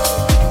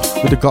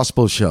with the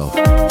Gospel Show.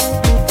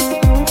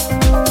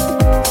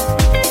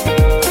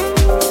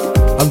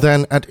 And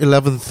then at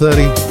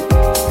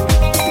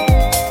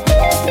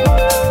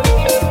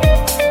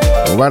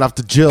 11:30, right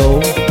after Joe,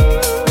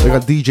 we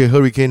got DJ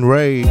Hurricane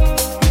Ray.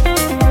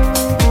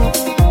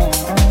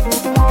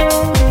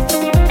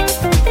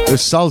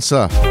 There's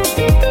salsa.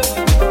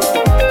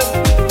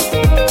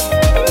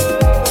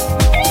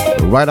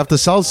 Right after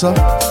salsa,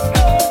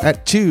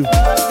 at 2,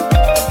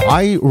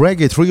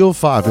 iReggae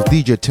 305 with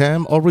DJ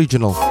Tam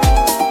Original.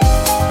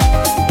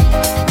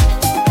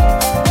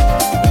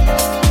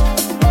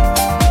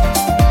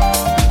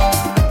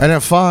 And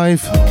at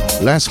 5,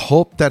 let's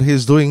hope that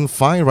he's doing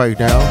fine right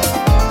now.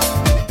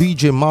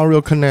 DJ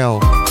Mario Canal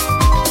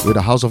with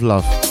the House of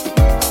Love.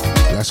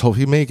 Let's hope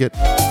he make it.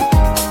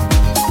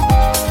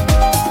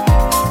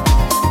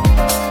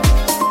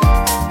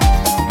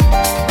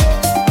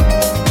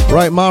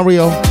 Right,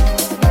 Mario,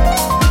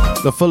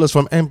 the fellas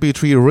from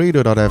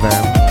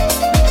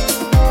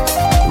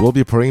mp3radio.fm will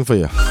be praying for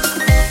you.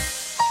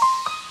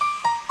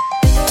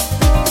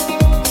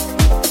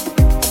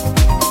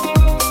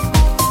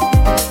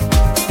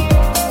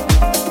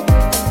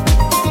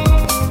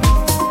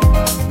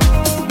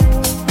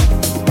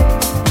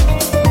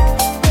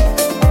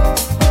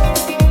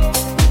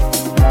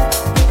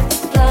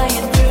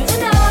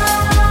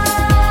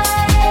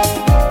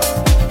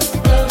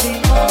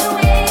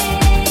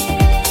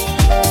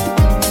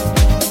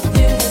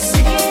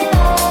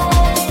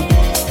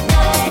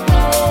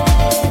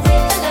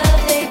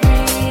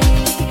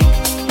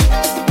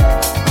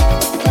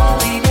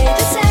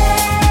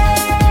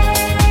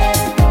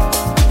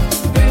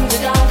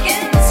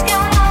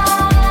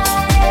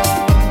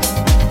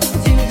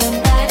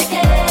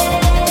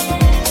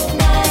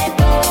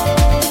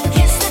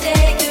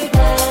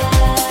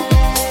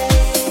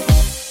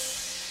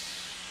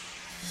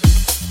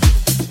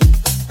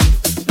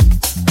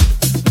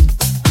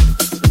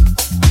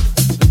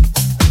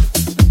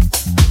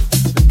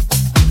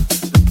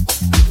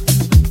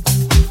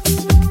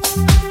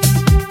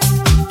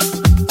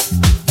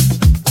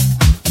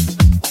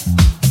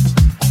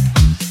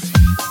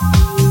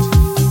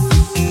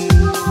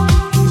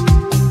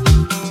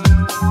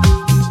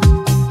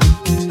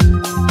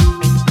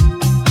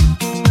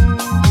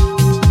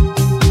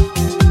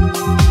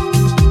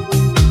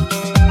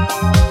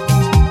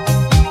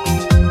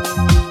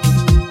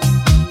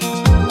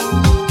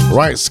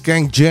 Right,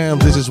 Skank Jam,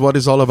 this is what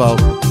it's all about.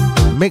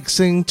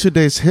 Mixing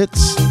today's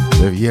hits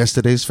with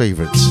yesterday's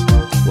favorites.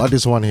 Like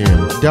this one here,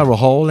 Daryl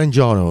Hall and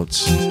John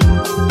Oates.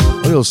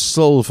 A little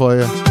soul for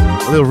you,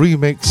 a little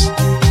remix,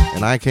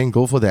 and I can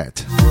go for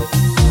that.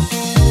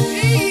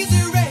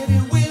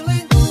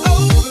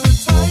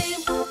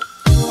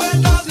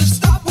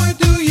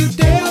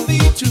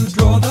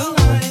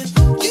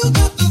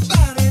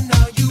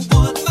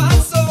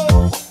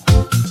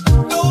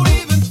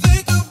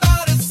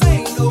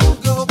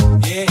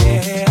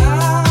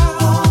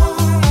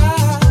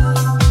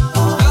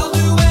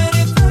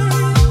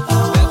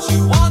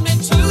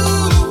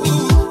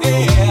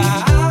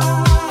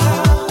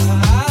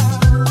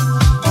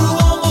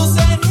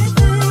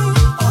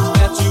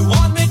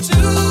 Want me to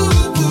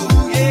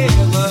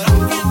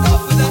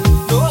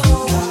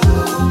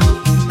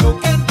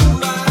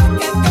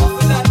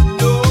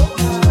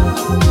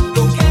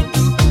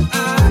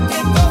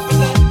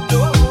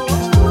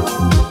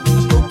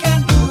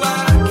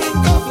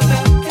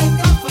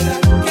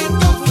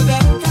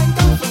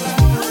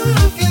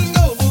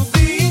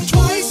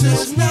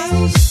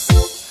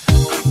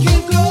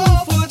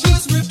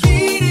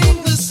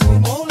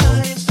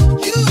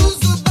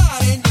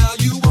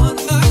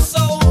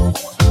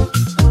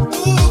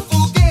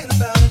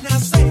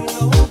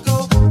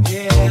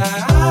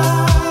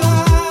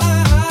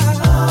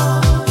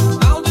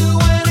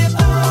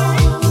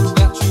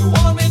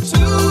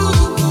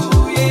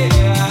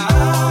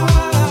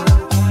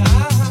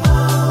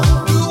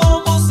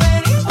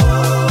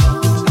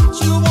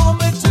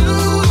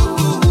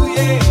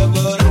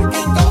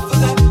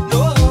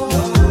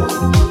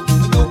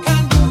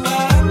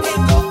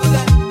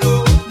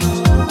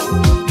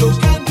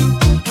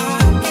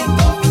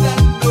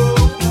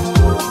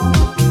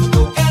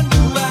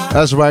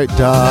That's right,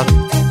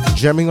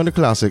 jamming on the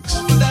classics.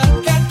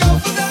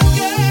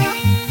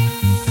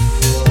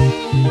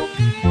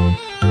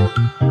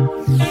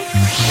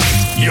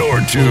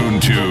 You're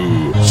tuned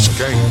to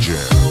Skank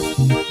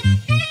Jam.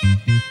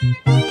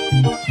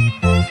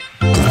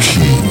 The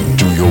key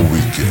to your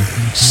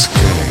weekend.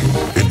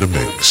 Skank in the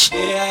mix.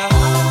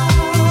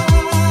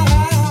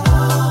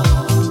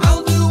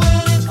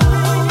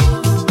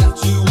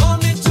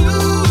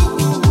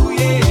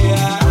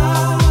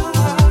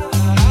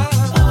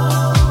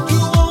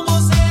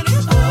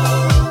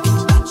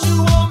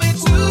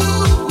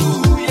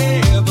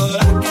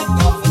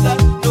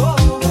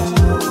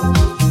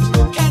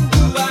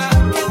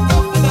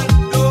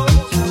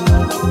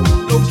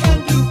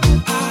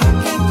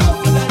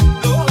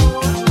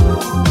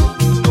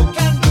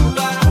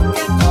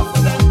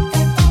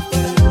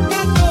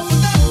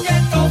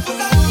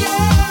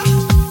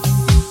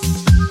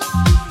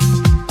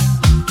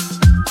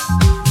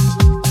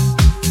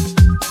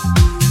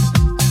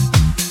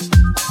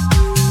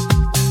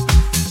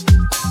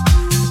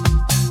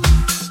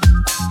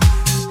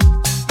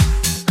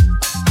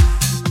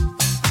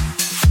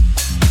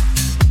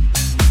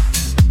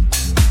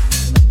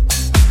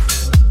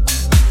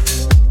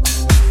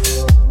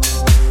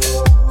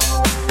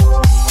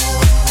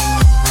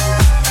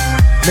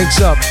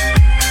 Mix up.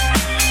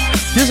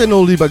 Here's an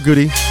oldie but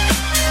goodie.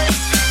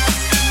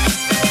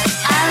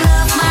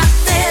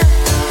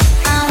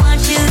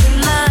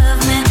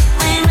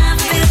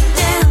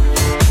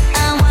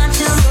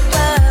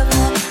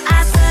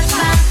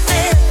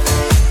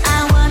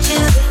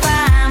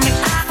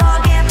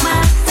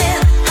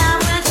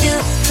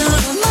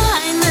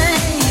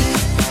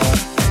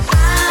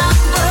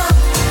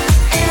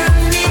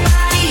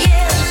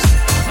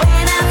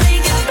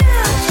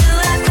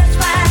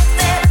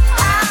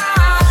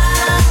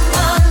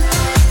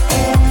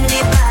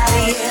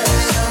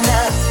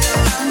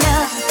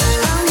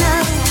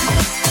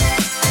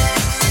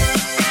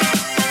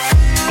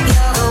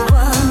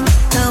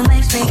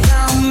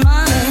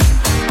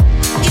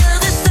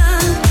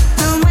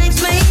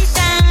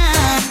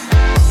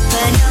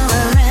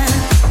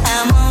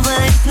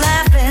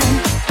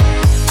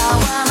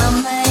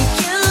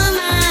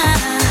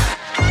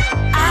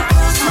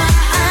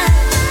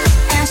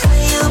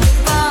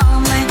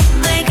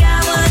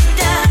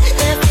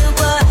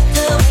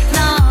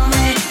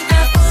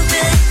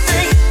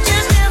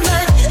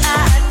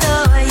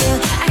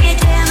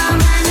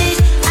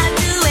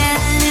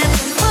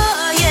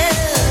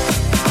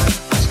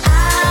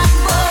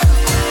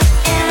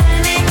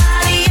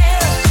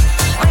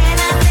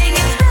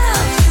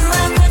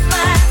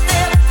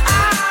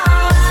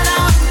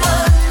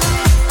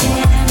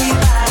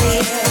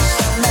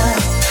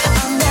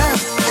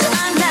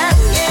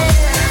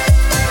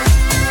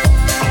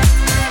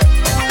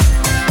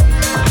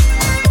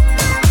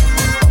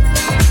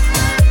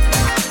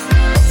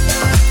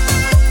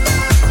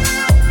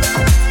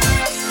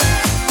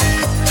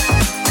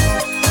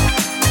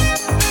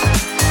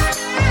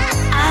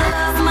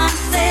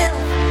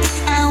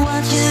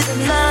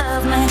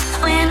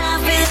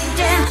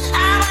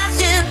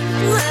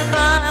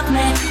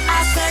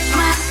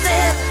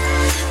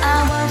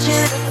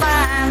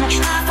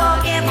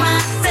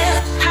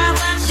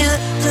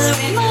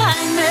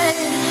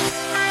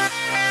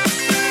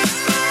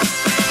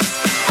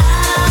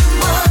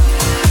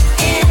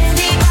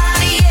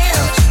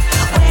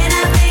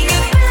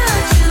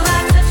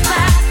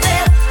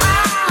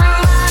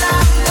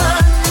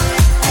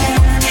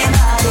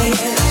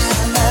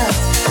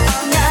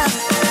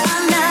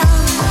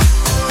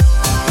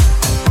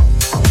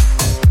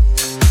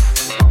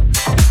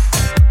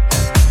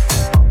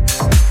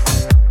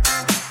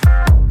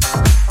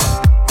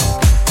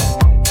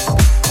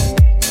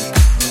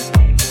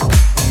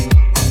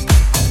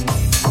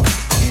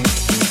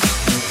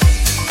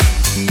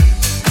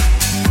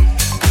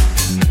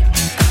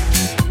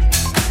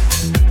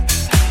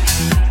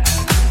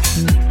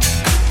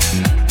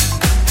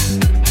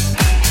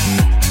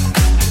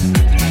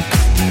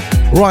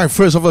 Right,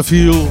 first of a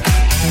few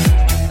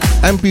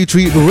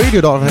MP3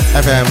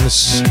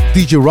 Radio.fm's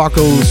DJ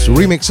Rocco's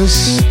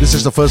remixes. This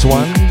is the first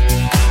one.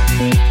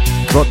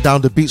 Brought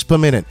down the beats per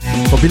minute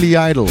for Billy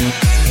Idol.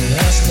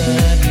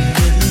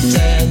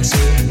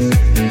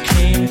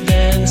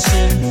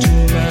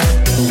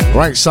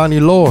 Right, Sunny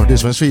Law,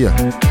 this one's for you.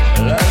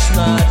 Last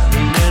night,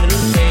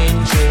 little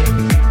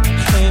angel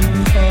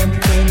came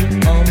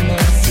pumping on my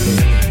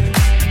floor.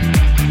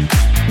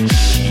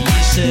 She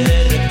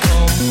said,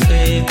 "Come,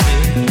 baby,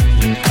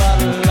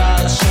 got a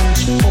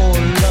license for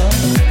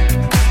love,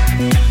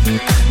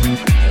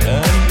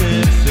 and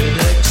if it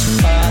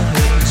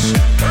expires,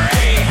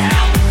 bring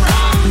help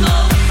from the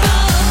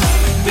above,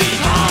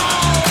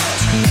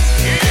 because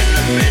in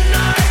the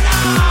midnight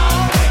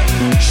hour,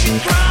 she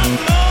cried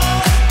more,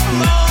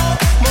 more,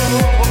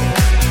 more."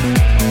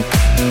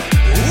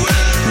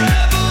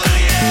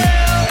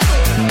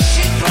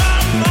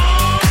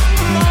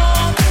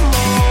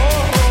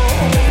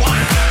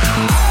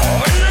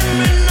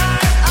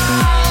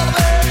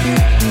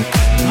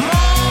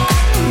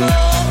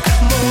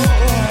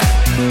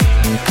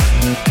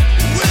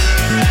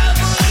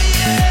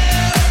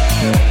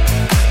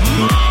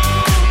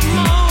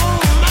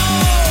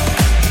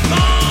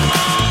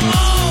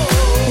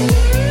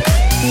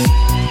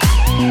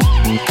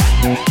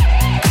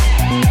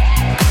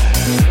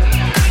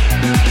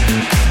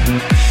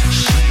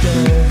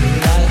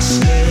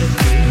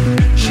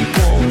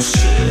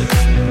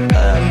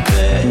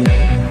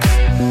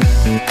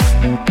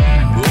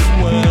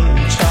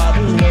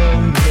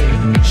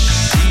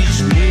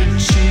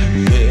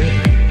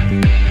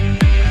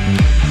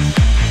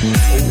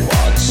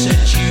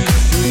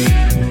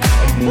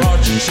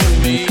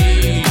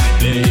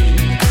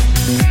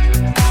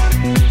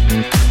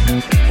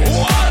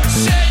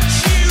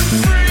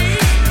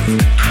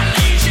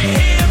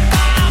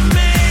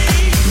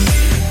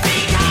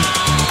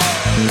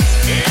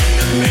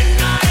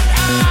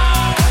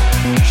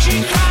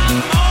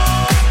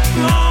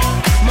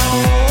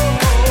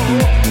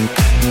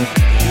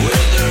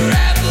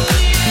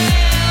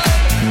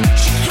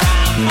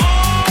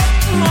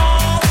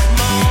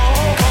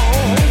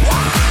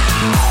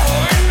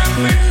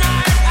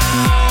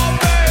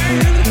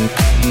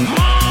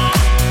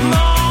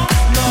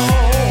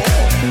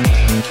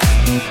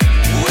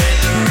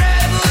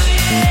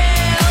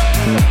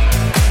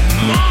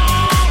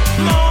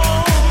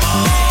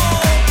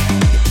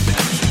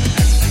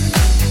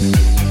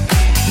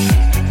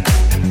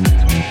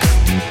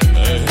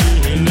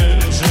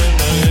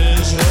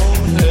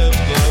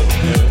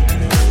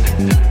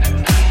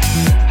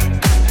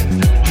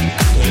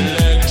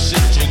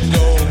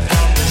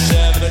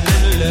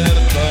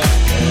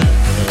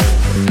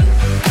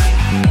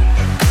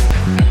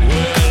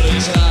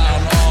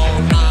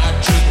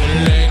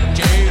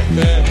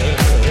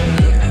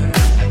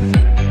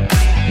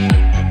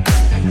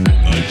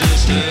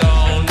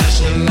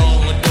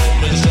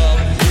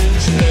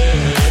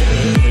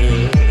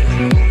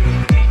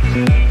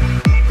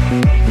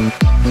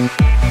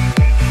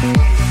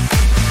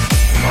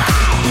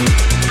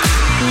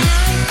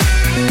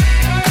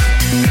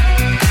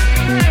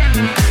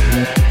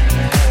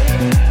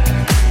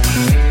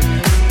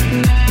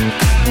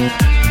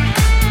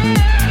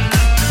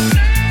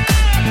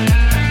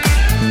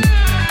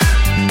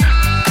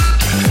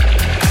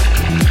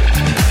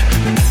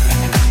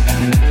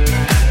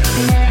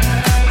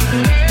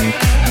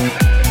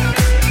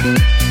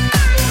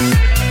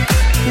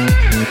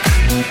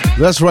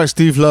 That's right,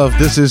 Steve Love.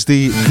 This is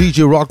the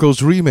DJ Rocco's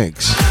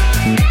remix.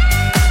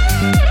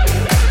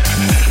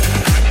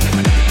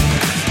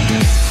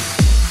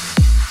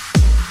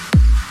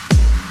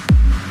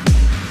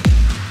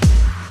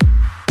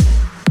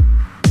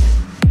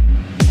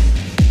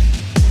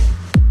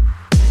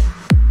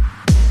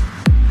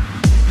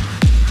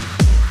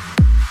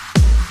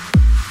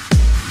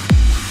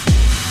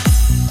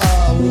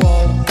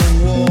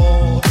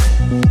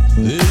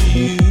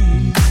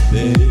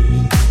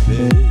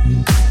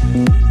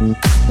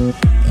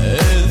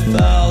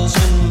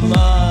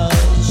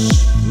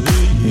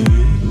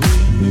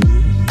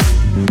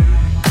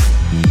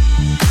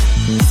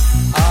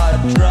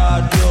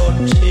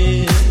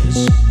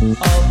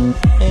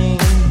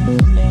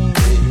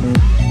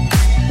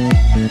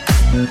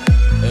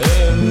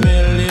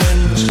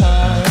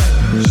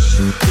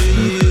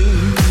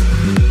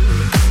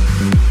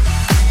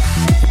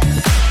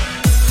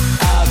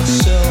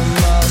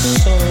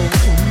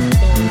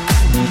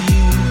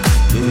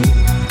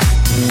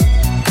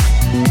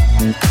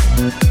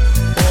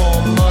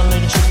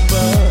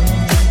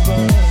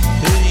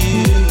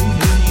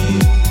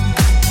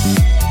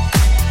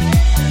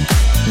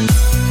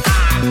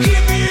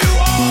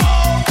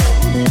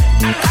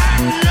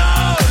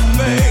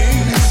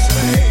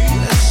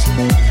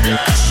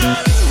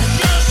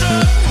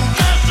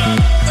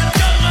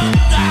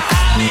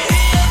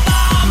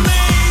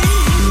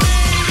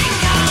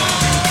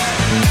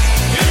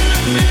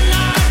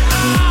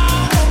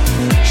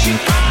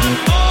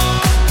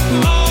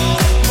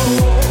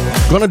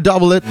 Gonna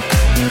double it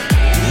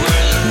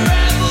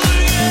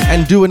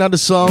and do another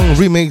song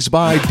remixed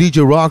by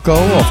DJ Rocco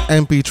of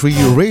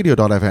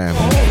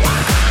mp3radio.fm.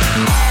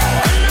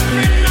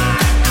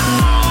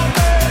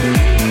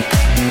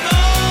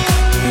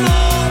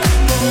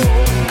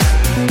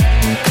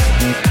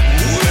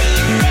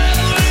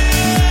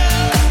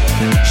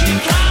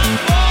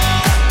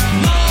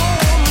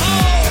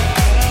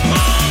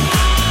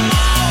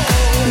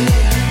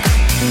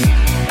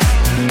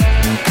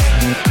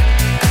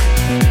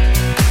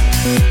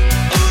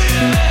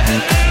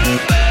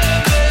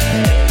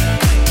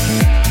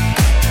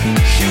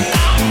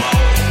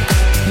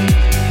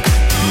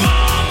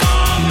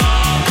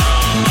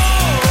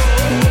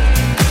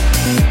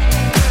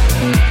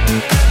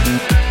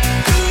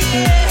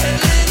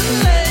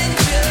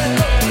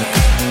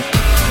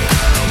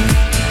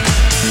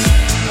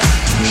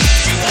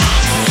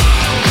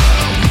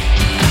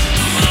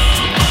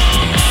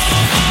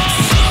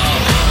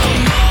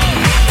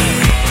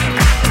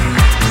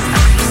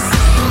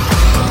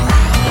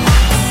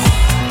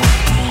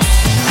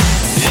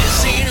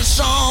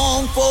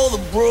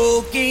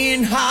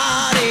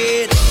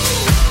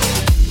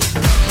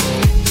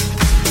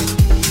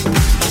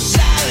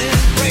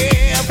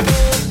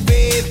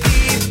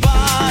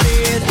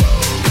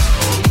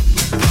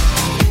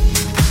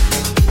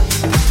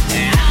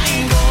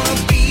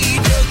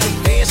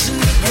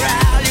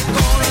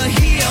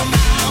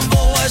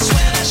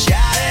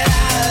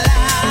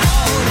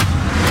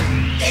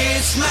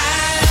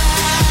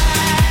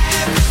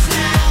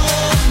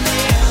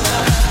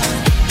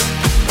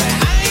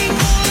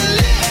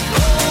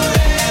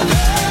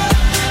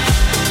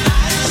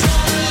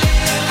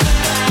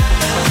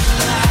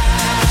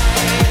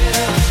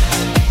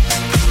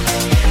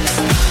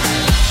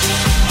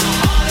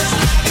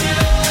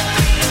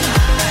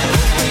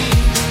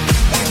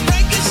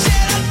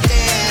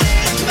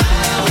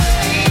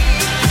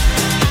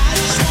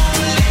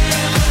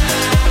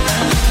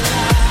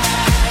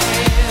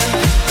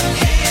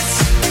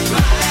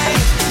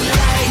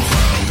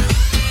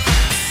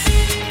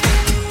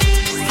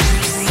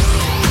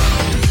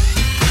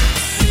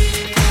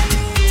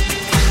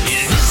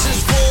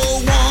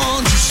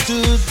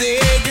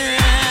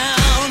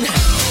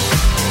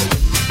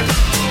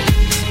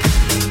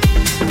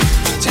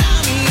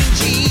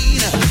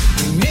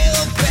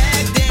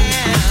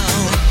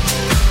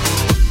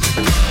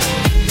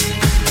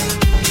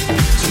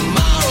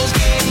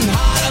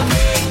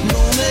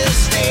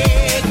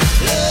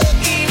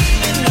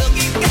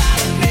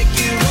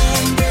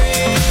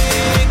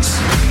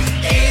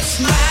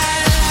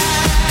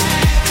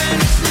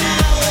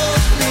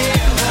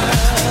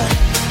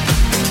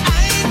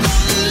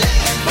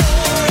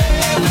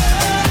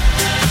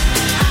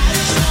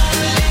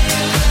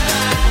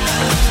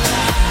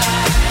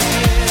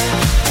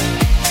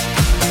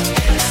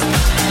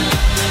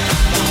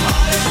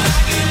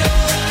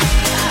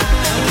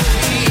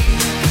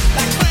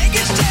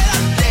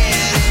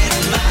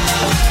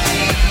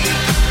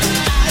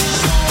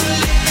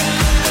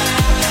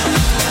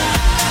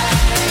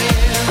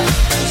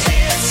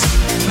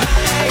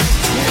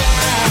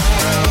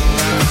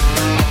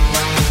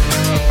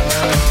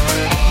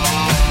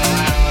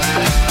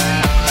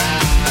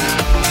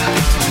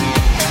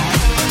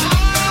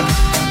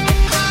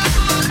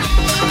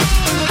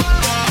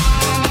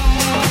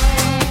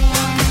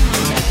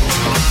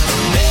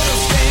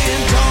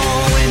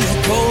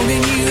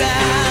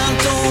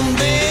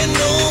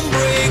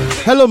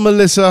 Hello,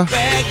 Melissa.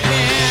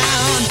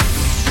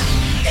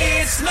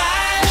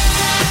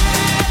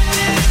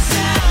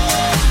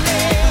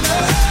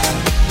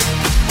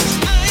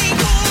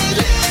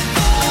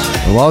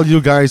 While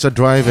you guys are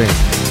driving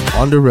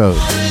on the road,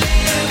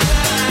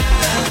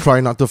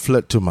 try not to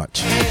flirt too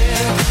much.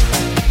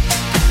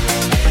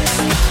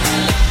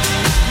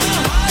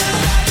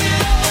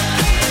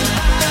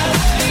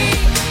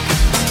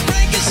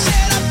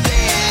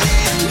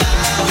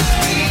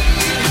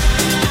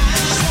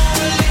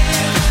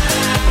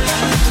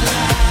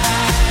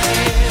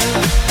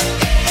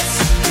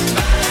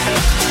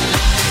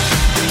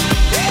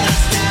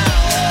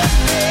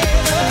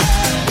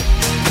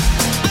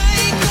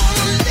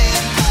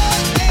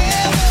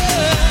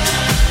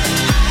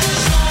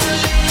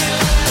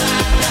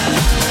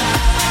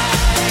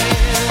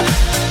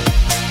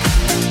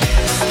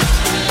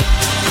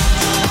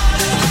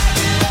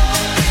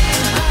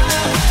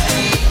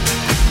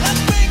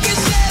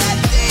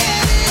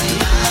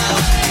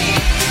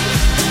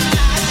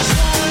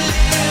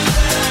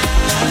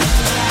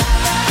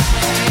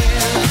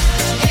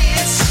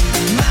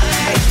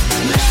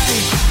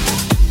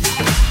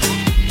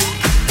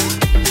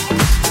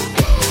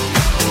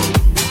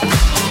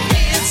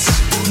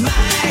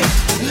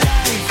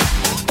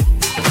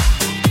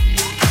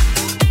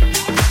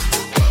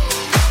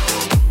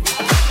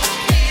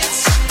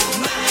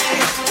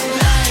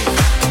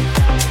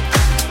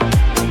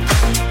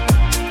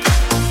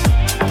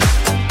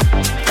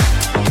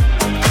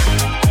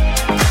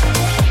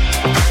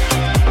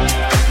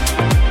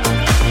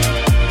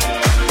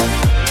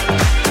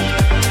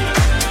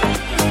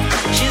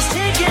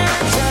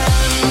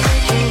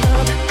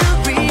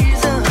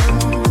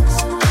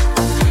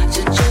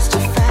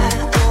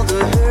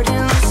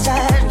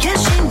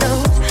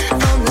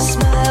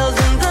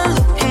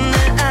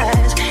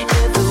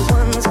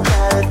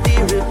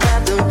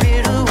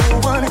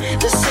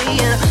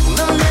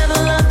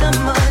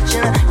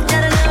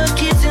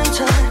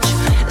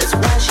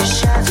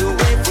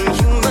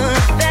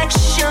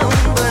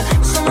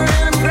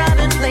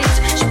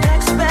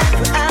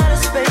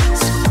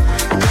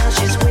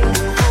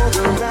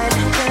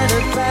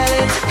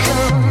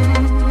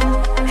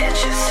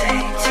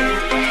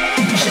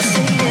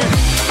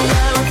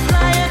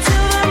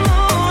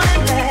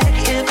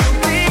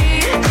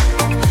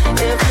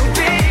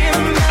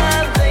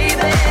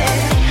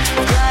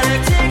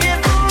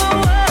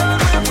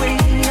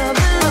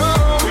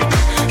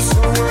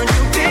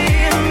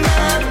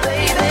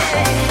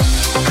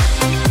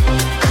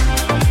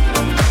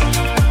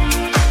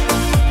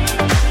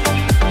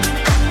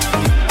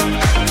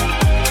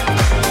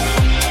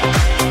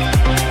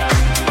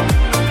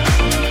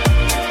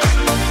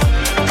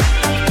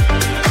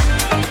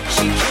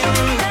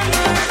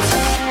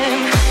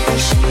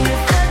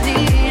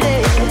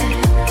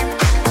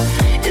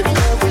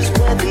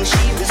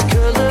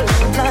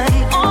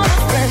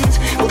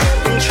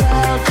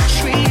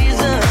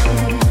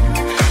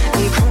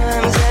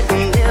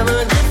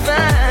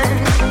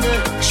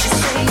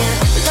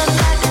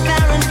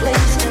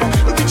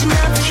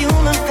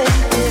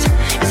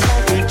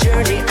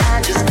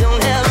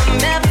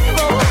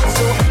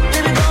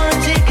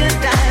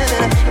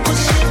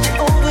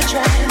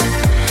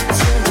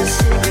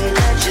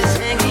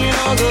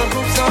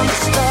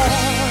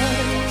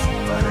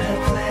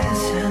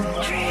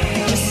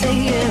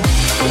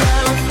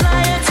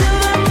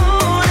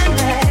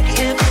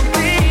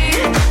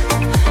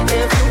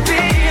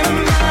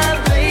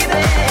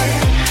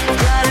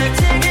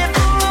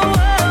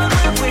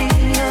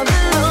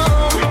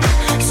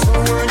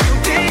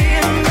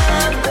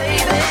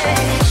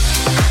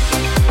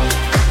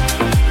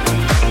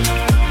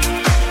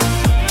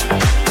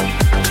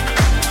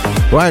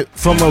 Right,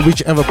 from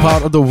whichever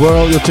part of the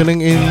world you're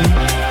tuning in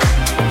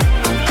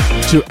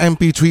to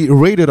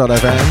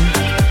mp3radio.fm.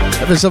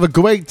 Have yourself a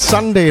great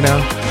Sunday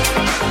now.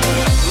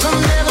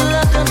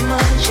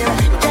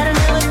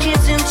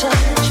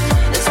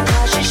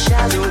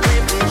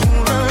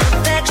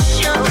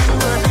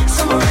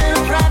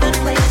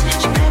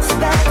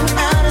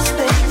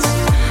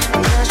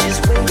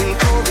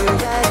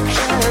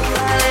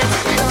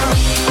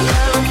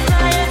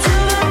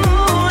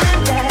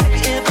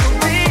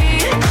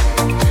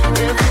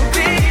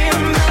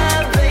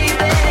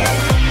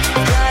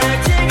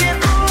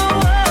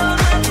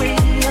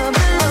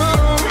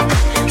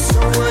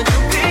 Would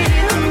you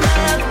be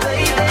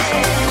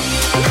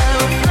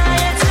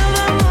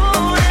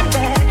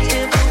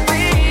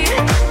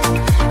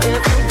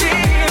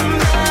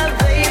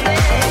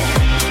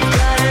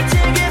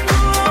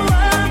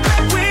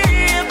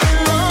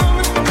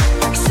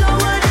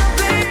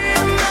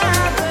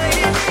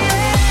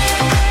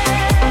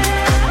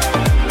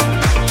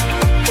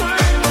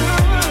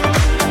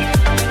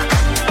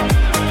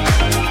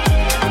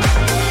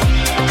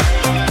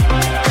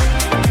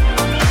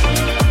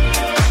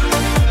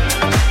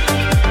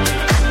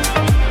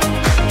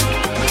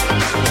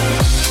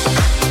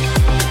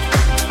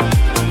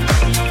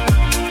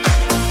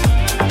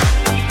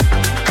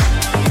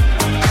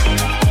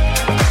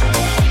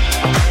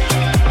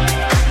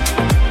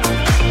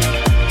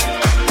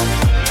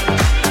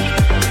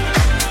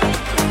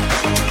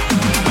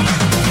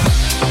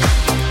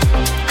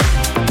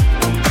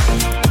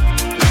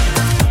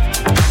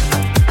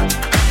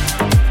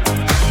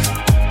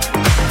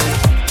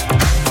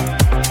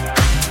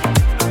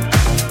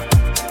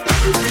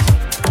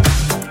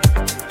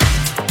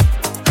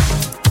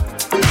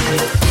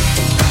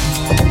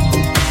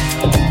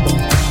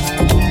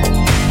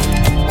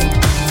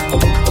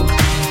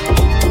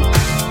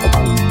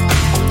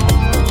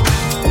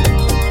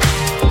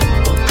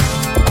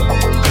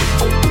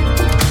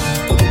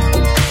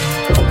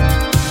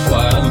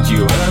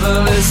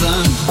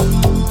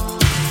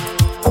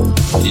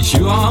It's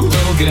you I'm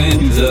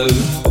talking to.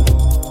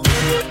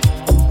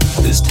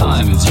 This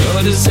time it's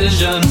your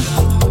decision.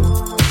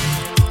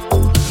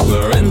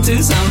 We're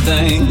into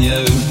something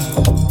new.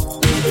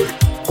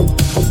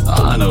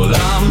 I know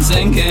that I'm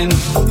sinking.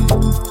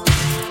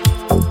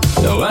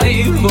 The way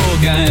you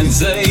walk and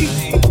say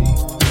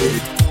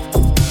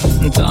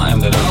the time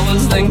that I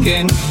was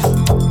thinking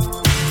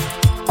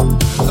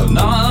of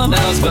no one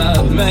else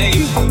but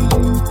me.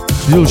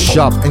 Bill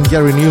Sharp and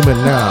Gary Newman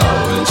now.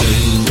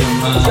 Change your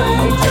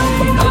mind.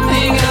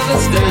 Nothing ever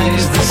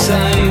stays the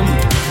same.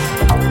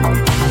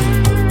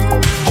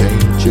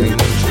 Change your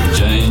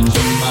mind.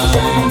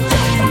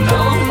 No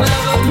one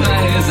ever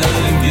plays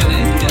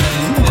again.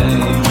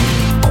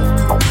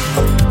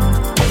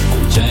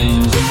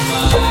 Change your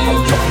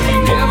mind.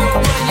 Give up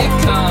what you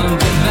can't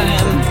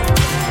defend.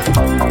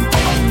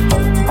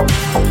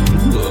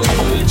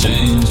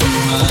 Change your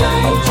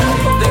mind.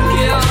 Think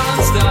you ought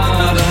to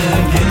start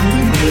again.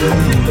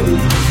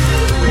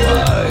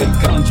 Why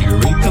can't you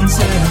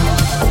reconsider?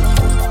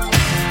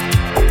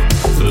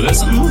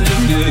 Listen if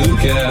you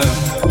care.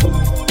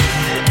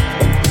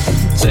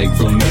 Take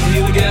from me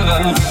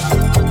together.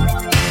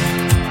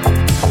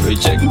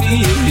 Reject me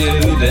if you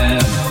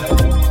dare.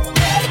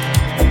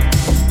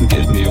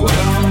 Give me what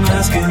I'm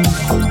asking.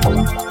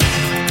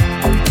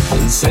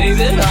 And save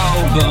it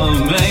all for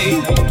me.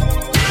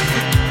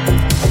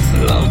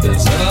 Love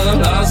that's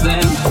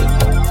everlasting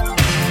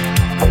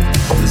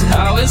is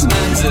how it's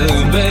meant to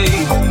be.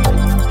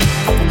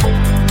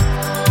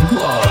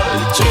 Why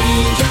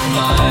change your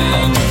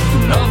mind?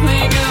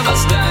 Nothing ever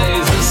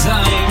stays the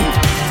same.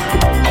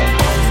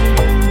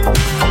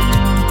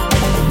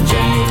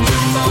 Change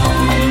your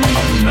mind.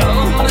 No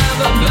one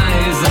ever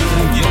plays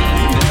again.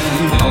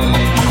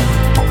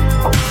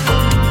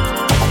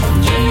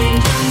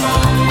 Change your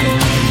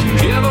mind.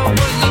 Give up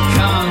what you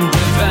can't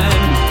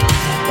defend.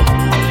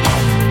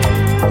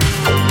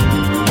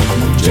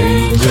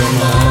 Change your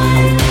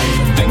mind.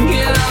 Think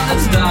it out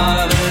and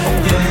start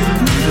again.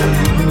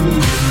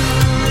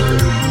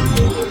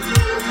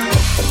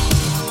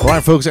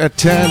 Alright, folks, at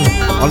 10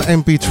 on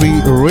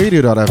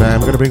mp3radio.fm, we're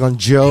going to bring on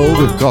Joe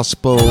with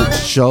Gospel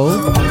Show.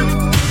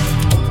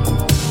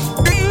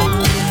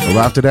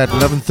 Right after that,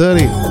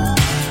 11:30,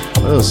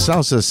 little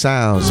Salsa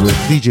Sounds with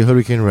DJ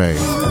Hurricane Ray.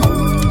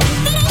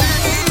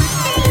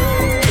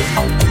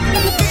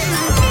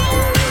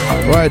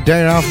 Right,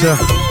 day after,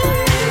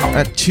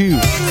 at 2,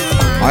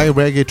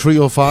 iReggae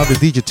 305 with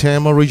DJ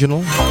Tam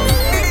Original.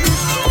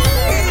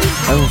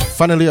 And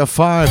finally at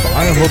 5,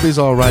 I hope it's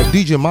alright,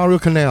 DJ Mario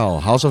Canal,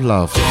 House of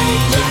Love.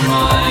 Change your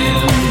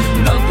mind.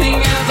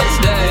 Nothing ever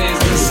stays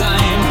the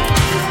same.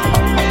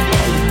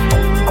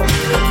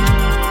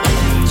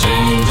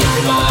 Change your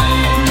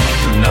mind.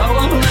 No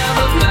one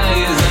ever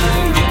plays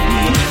again.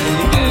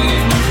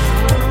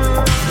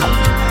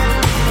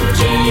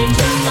 Change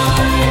your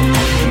mind.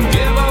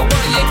 Give up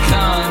what you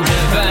can't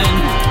defend.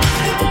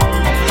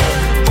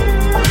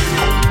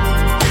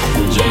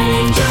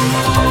 Change your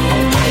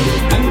mind.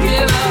 Think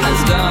it out and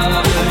start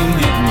again.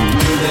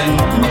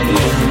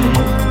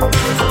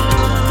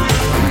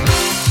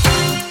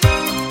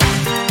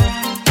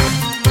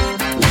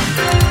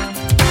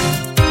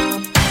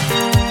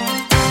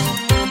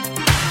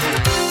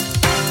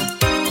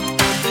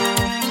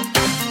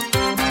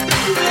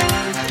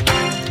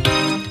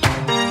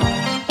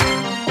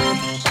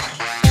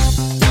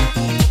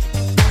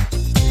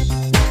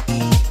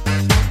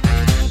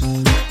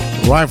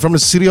 Right from the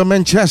city of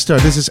Manchester,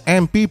 this is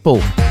M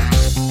People.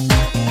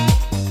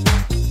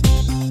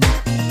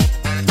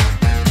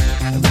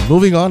 And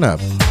moving on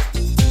up.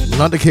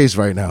 Not the case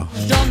right now.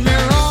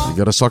 You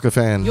got a soccer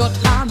fan. Your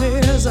time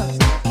is up.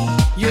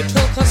 You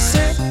took a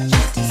sip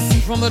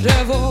from the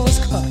devil's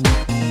cup.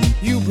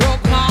 You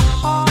broke my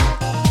heart.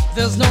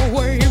 There's no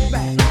way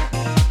back.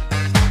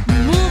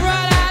 Move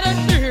right out of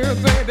here,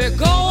 baby.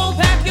 Go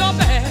pack your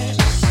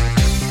bags.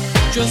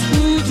 Just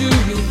who do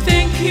you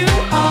think you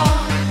are?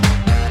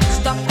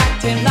 Stop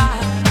acting like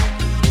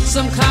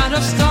some kind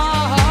of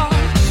star.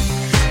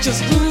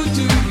 Just who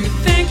do you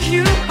think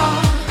you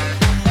are?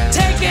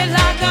 Take it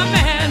like a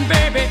man,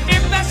 baby,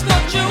 if that's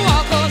what you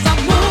are. 'Cause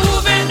I'm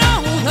moving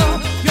on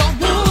up. You're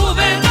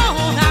moving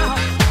on out.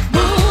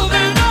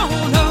 Moving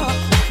on up.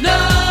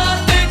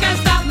 Nothing can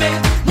stop me.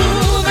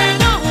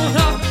 Moving on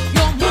up.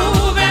 You're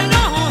moving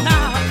on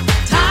out.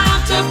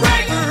 Time to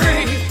break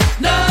free.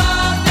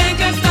 Nothing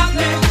can stop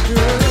me.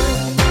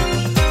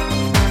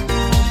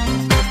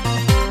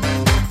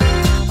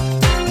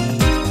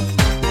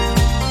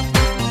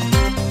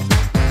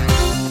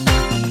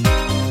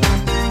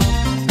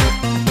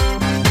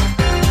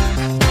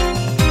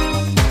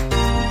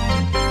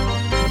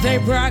 They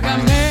brag a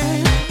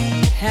man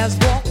has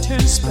walked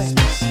in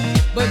space,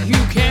 but you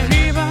can't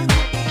even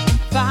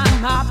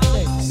find my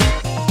place.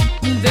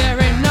 There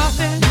ain't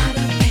nothing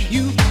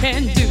you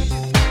can do,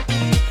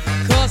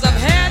 'cause I've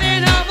had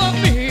enough of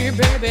me,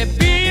 baby,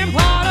 being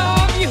part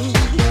of you.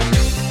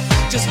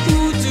 Just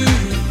who do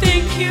you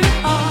think you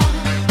are?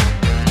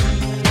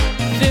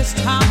 This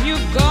time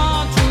you've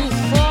gone too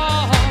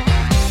far.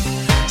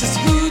 Just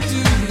who do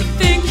you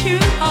think you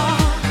are?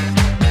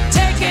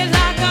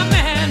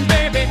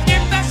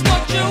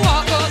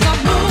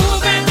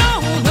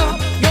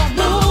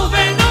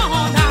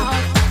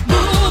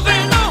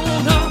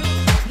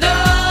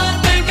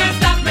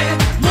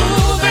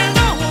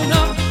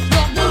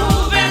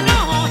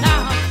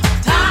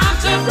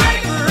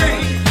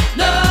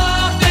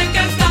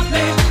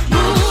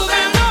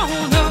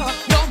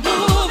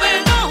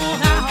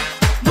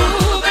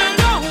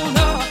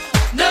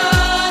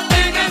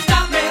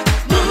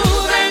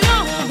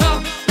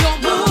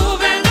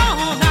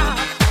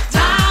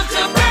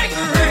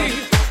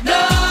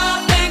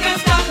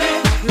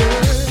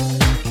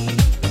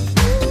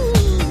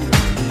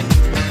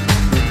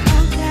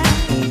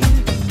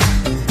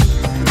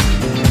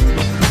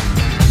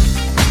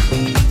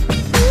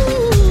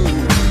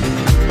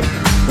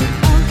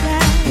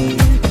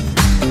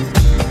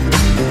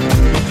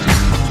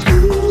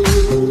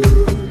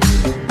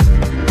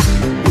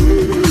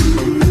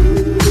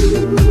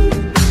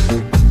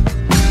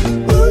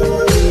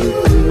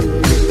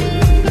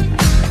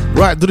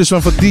 Right, do this one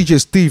for DJ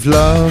Steve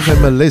Love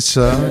and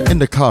Melissa in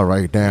the car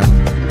right now.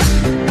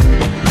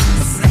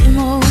 Same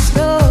old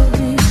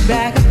story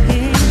back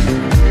again.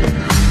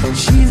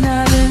 She's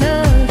not a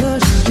lover,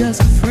 she's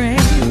just a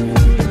friend.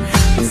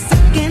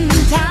 Second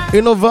time.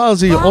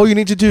 Inovazi, all you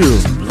need to do,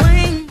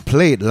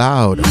 play it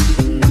loud.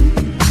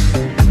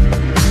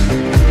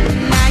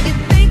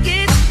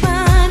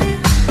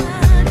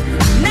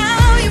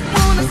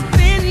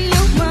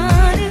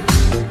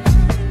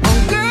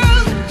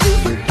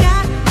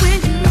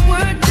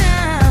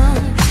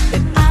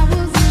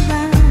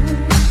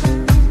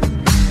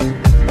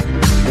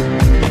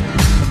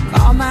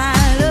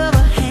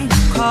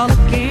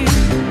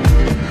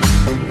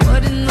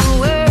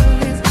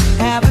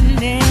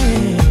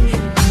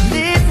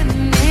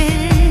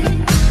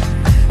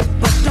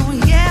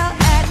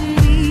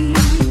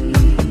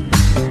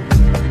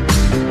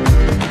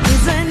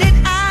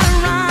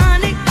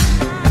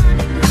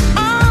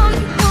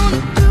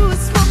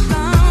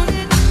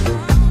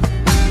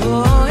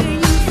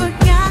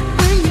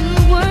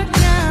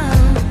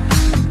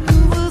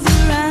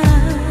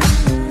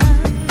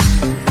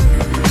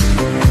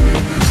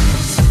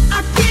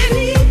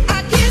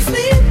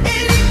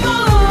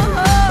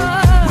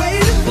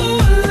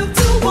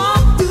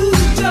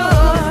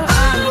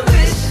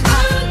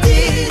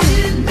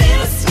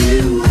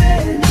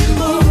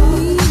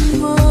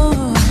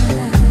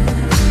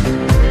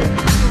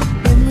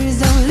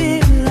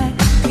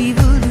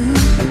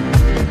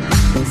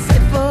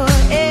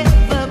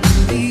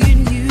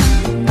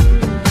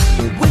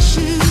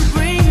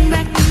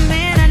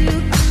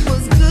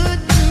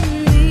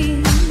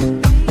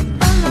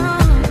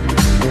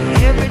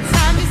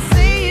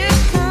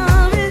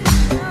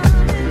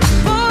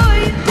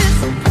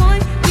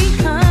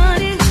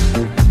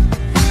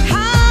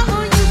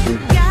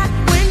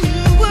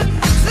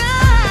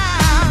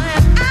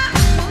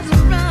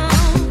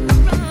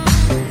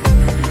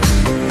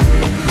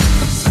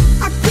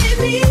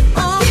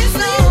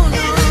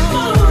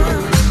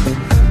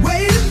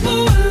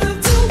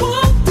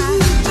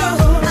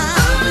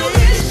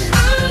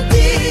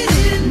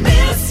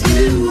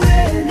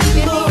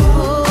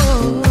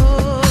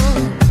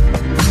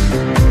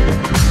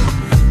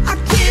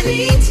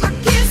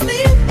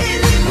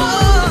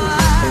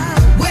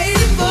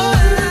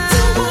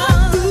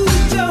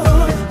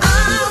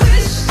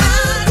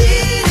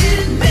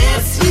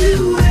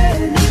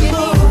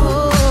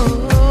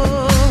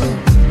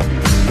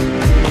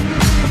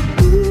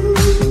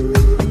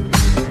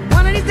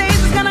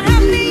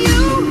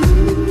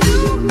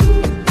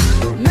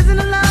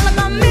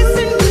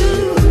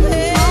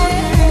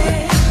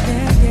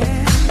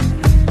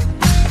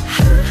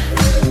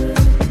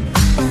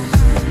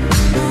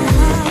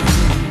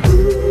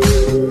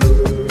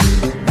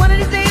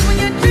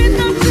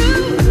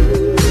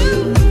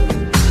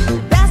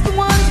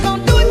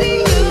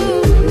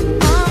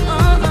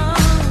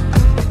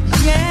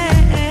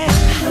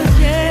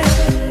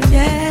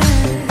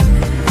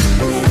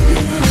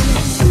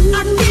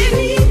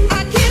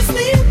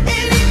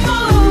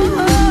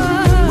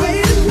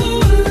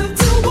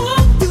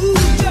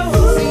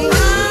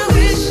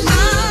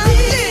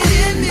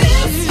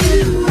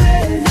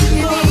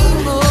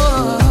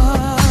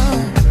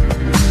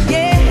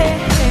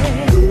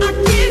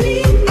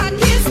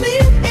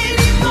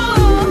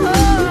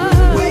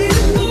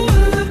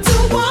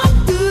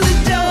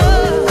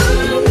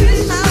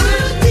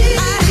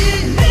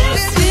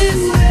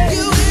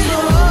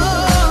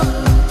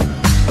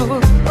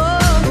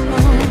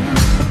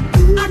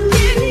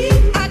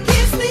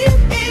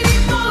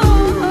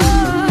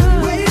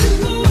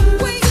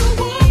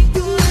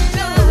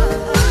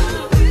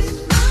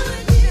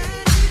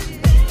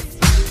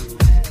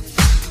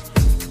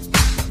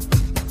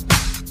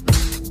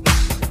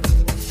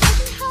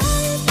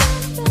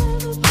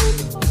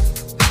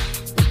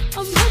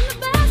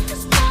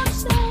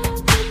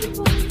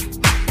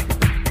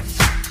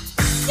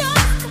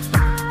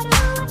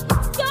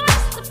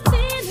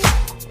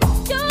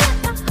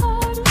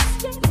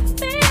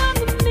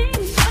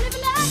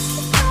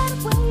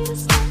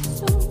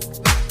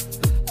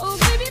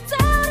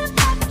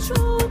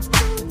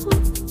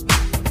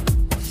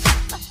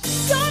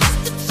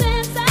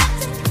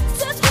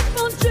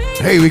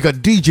 Hey, we got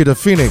DJ The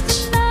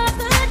Phoenix.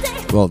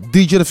 Well,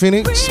 DJ The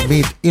Phoenix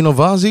meet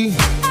Inovazi.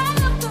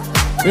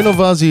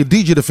 Inovazi,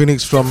 DJ The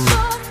Phoenix from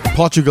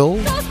Portugal.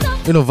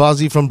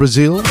 Inovazi from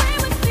Brazil.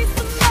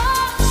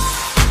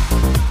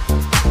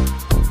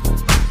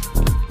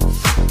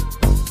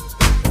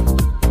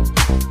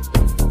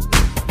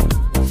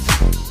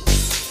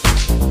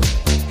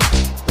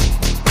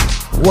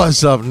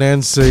 What's up,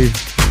 Nancy?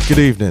 Good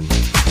evening.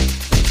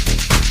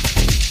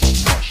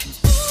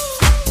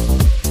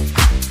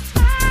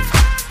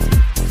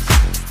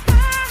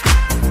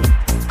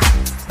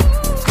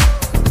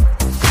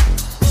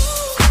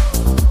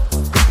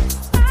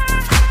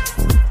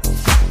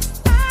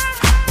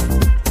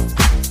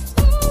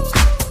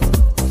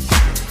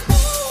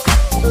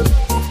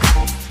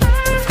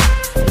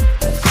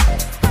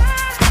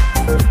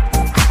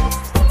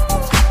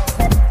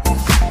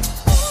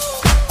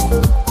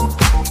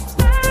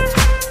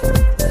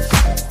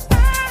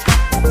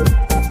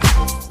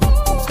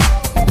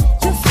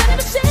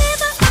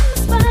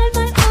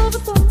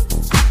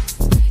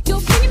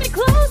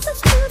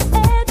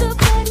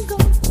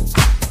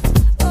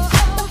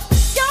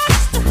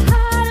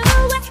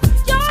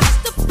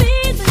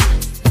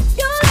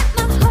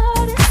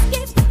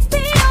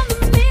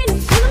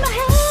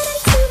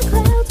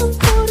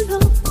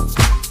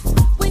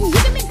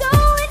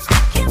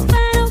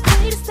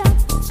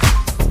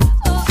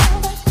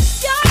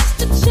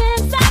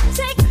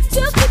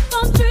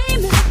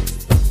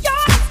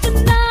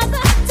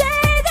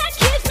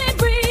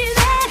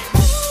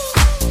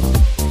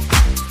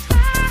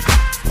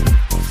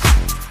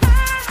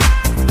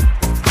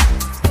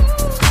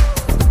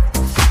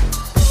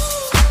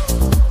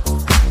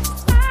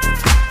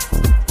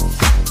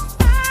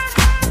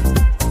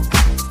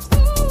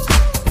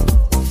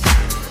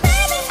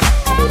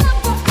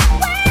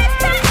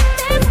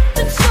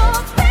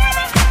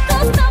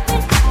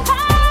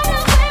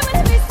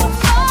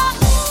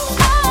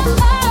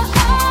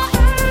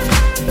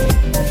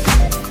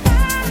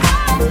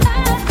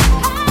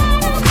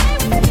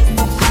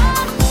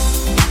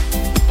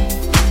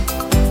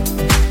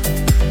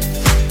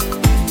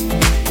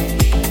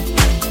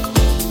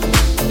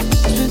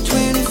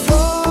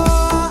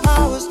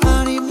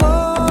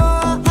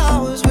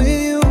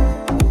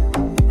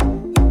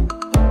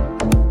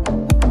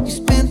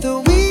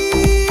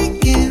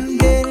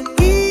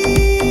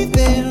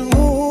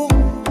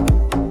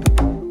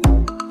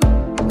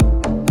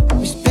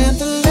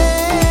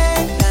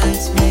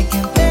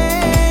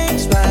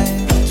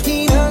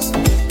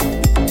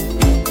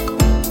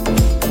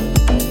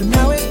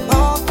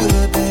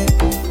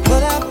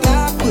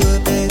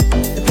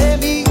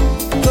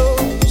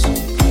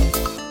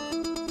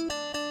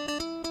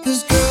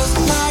 Cause girls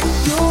like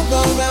you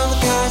go around the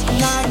guys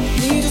like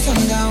me till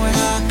sundown. When I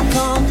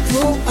come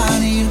through, I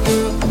need a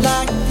girl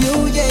like you,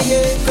 yeah,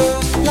 yeah.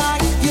 Girls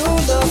like you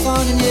love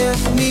fun and yeah,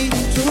 me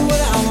do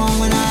what I want.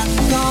 When I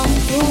come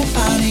through,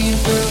 I need a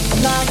girl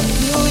like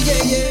you,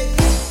 yeah, yeah.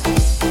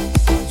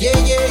 Yeah,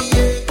 yeah,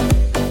 yeah.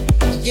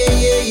 Yeah,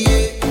 yeah,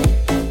 yeah.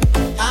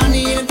 I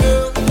need a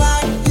girl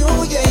like you,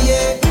 yeah,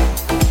 yeah.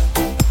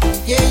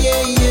 Yeah,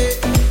 yeah, yeah.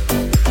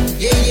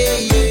 Yeah, yeah,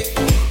 yeah.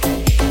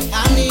 I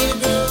need a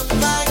girl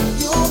like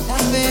you.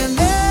 That's been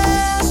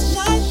last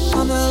night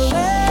on the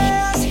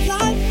last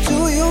flight to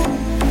you.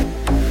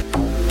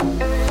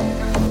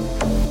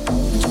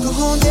 But you go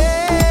home,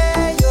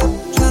 yeah, up,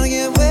 trying to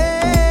get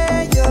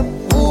way up.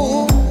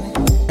 Ooh.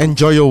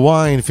 Enjoy your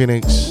wine,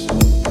 Phoenix.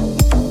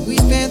 We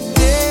spent the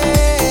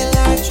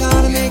daylight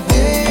trying to make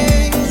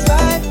things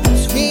right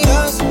between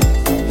us.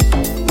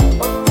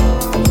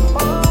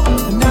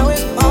 And now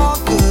it's all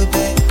good,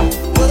 babe.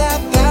 Well,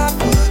 that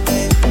backward,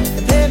 babe.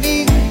 And let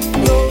me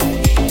go.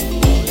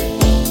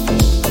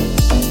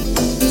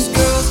 Cause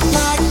girls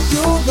like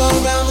you go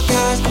around the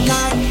guys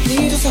like me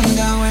till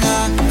sundown. When I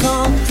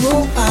come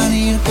through, I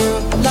need a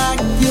girl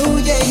like you,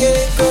 yeah,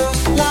 yeah.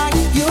 Girls like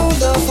you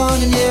love fun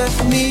and yeah,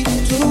 me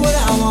do what I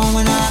want.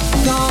 When I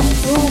come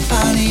through,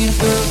 I need a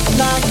girl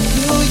like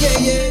you, yeah,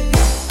 yeah.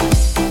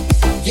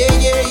 Yeah,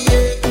 yeah,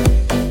 yeah.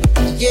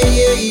 Yeah,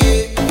 yeah,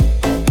 yeah.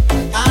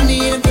 I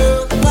need a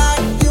girl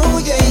like you,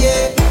 yeah,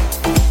 yeah.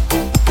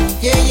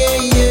 Yeah, yeah,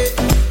 yeah.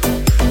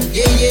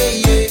 Yeah, yeah,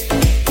 yeah.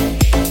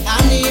 I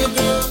need a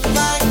girl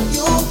like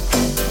you.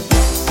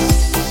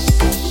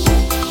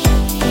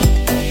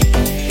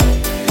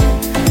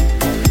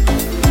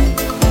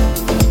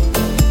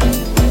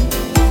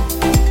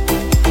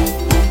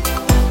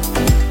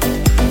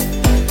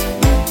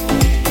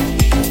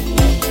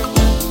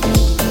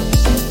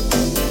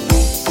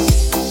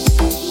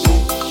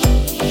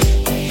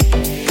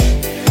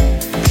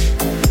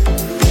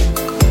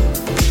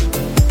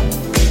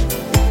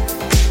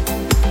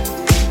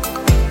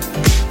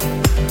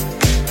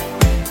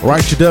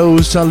 Right to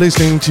those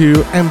listening to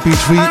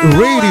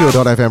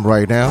mp3radio.fm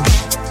right now,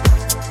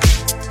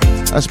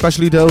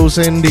 especially those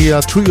in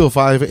the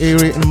 305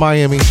 area in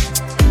Miami.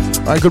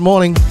 Right, good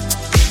morning.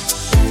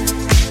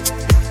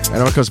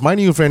 And of course, my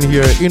new friend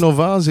here,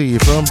 Inovazi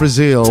from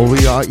Brazil,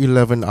 we are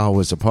 11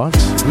 hours apart.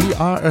 We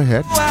are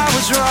ahead.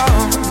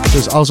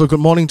 There's also good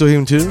morning to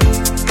him too.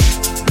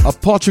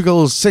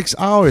 Portugal, 6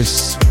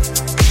 hours,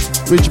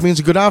 which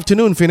means good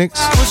afternoon, Phoenix.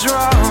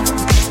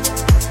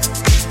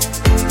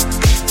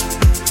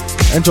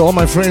 And to all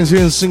my friends here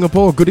in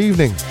Singapore, good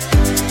evening.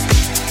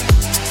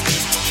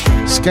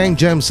 Skank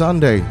Jam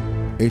Sunday,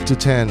 8 to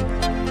 10.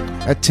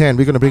 At 10,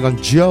 we're going to bring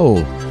on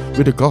Joe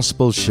with the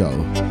Gospel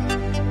Show.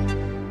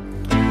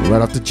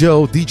 Right after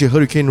Joe, DJ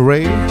Hurricane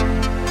Ray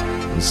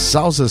and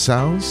Salsa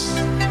Sounds.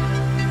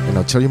 And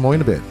I'll tell you more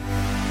in a bit.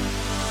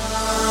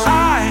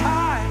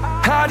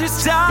 I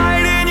just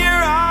died in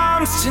your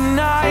arms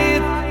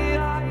tonight.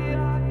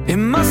 It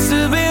must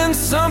have been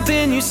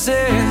something you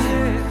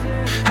said.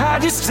 I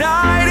just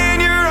died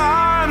in your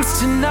arms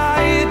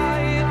tonight.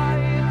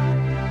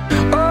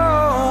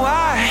 Oh,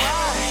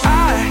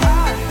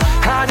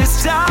 I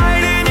just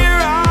died in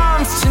your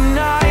arms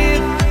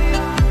tonight.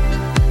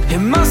 It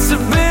must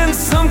have been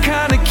some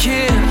kind of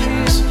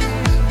kiss.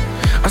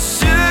 I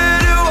should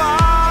have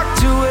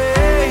walked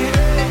away.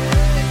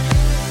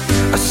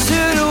 I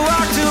should have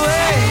walked away.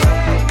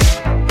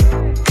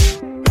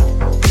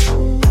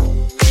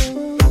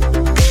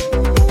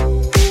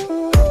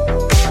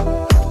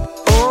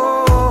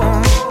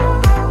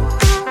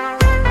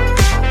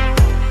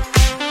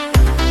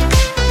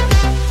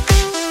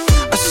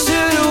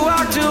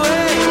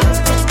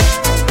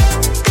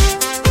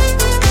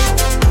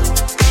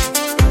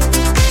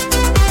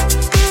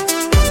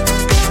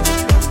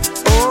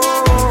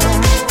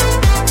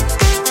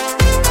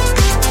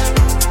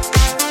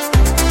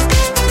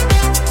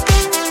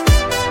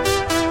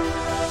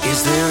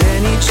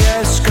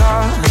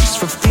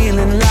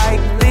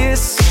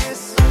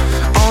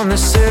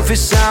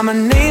 I'm a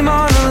name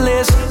on the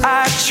list.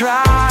 I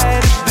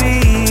try to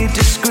be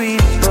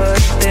discreet, but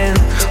then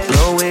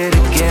blow it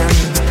again.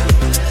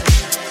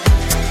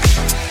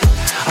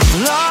 I've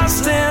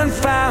lost and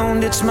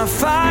found, it's my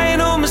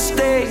final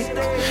mistake.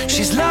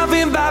 She's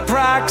loving by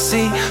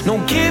proxy, no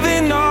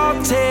giving or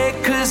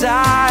take. Cause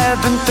I've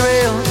been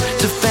thrilled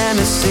to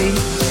fantasy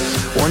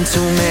one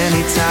too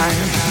many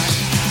times.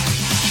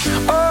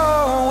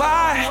 Oh,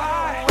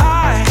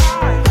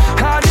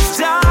 I just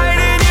died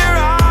in your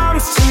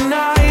arms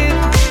tonight.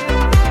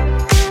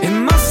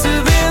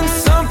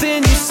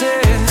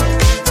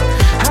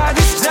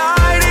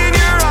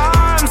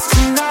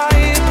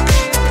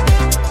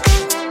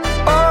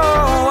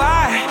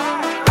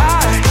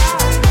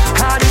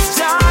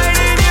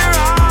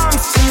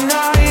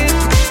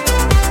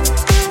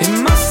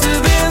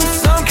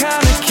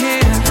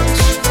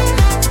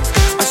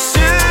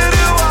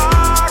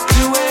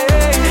 Away.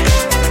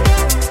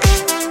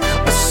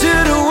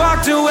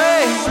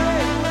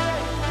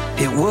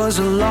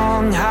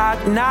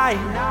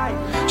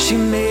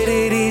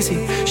 easy.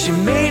 She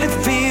made it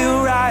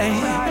feel right,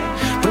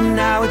 but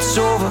now it's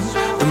over.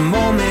 The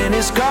moment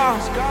is gone.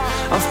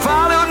 I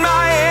followed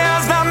my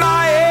hands, not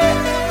my head.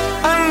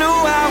 I knew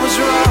I was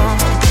wrong.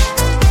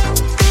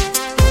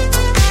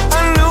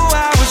 I knew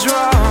I was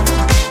wrong.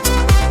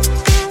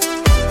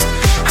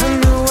 I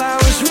knew I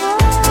was wrong.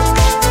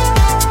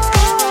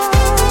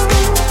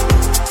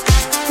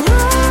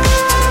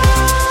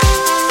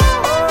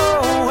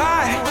 Oh,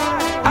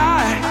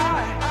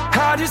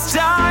 I just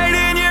died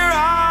in your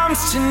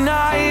arms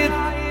tonight.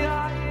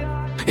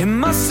 It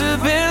must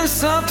have been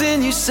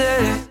something you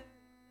said.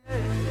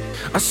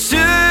 I should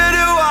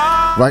have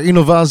walked. Right,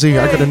 Inovazi,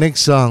 I got the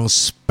next song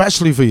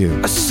specially for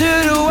you. I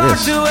should have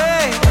walked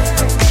away.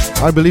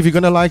 I believe you're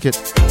gonna like it.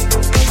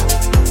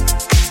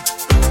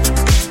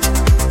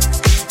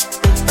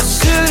 I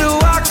should have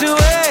walked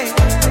away.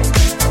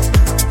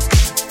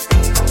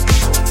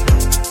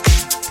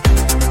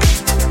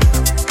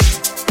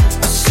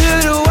 I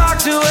should have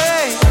walked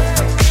away.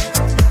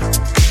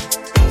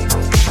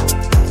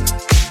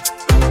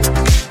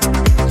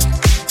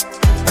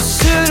 I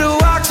should have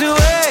walked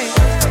away.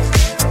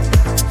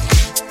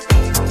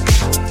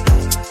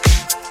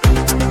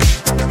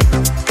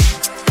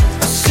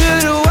 I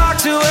should have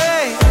walked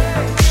away.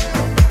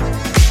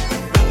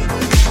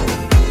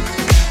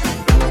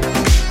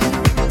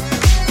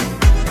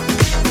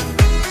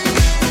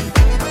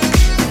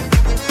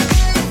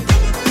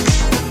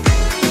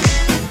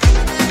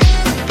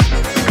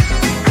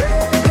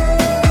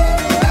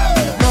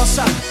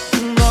 Nossa,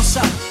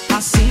 nossa,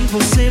 assim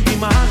você me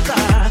mata.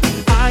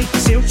 Ai,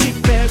 se eu te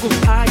pego,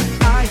 ai,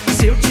 ai,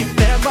 se eu te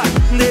pego, ai,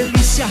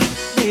 delícia,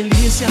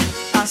 delícia,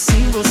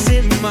 assim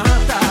você me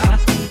mata.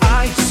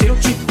 Ai, se eu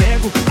te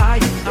pego, ai,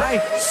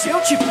 ai, se eu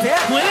te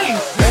pego, hein?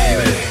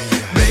 Baby,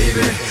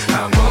 baby,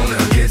 I wanna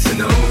get to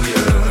know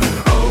you.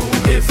 Oh,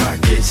 if I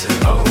get you,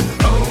 oh,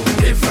 oh,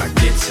 if I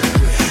get you.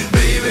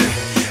 Baby,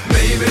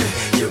 baby,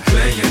 you're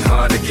playing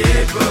hard to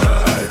get,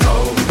 but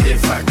oh,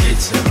 if I get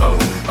you, oh,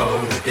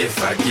 oh,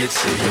 if I get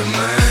you, you're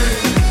mine.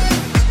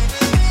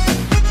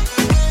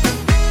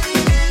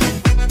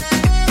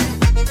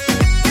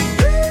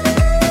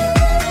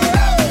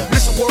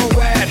 Mr.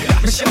 Worldwide,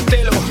 Michelle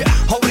Telo,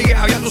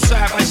 obligado, ya tú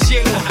sabes, al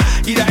cielo.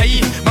 Y de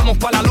ahí vamos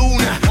pa' la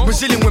luna.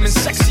 Brazilian women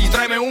sexy,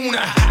 tráeme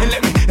una. And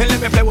let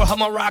me play with her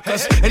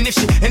maracas. And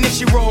if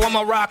she roll, I'm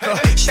a rocker.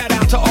 Shout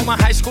out to all my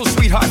high school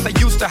sweethearts that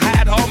used to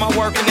hide all my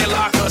work in their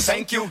lockers.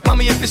 Thank you,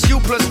 mommy. If it's you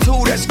plus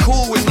two, that's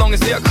cool as long as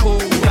they're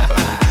cool.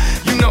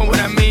 You know what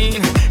I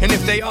mean. And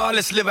if they are,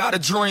 let's live out a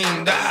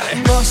dream,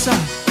 darling. Nossa,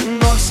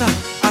 nossa,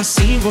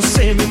 assim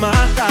você me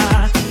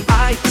mata.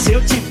 Ai, se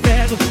eu te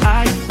pego,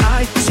 ai,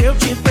 ai, se eu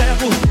te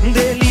pego,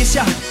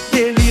 delícia,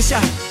 delícia,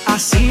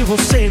 assim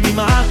você me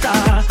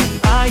mata.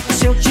 Ai,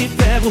 se eu te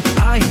pego,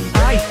 ai,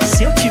 ai,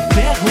 se eu te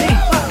pego, hein?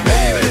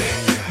 Baby,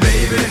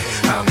 baby,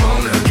 I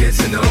wanna get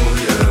to know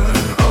you.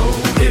 Oh,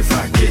 if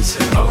I get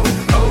you, oh,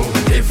 oh,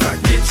 if I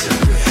get you.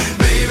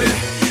 Baby,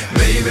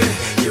 baby,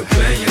 you're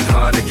playing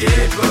hard to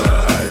get,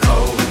 but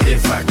oh,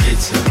 if I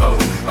get you, oh,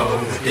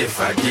 oh, if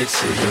I get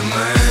you, you're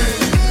mine.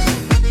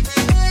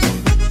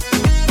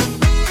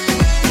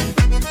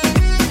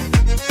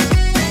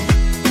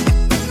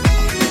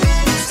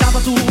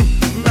 Sábado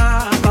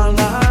na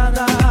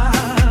balada,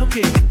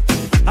 ok.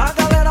 A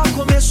galera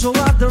começou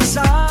a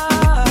dançar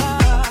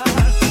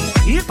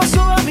e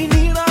passou a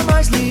menina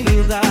mais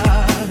linda.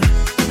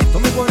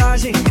 Tomei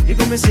coragem e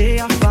comecei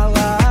a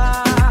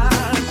falar.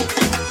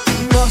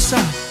 Nossa,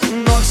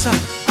 nossa,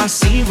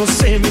 assim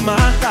você me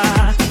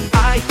mata.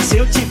 Ai, se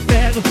eu te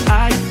pego,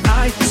 ai,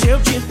 ai, se eu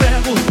te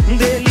pego,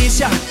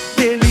 delícia,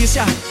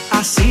 delícia,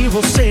 assim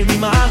você me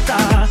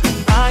mata.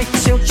 Ai,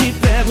 se eu te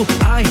pego,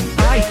 ai,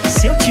 ai,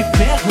 se eu te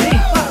pego, hein?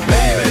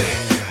 Baby,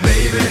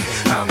 baby,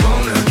 I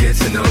wanna get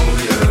to know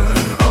you.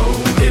 Oh,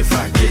 if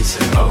I get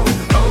you, oh,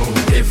 oh,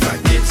 if I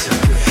get you.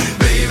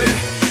 Baby,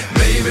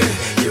 baby,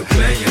 you're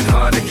playing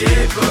hard to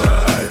get,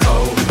 but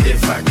oh,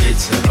 if I get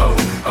you, oh,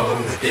 oh,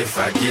 if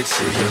I get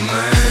you, you're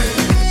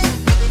mine.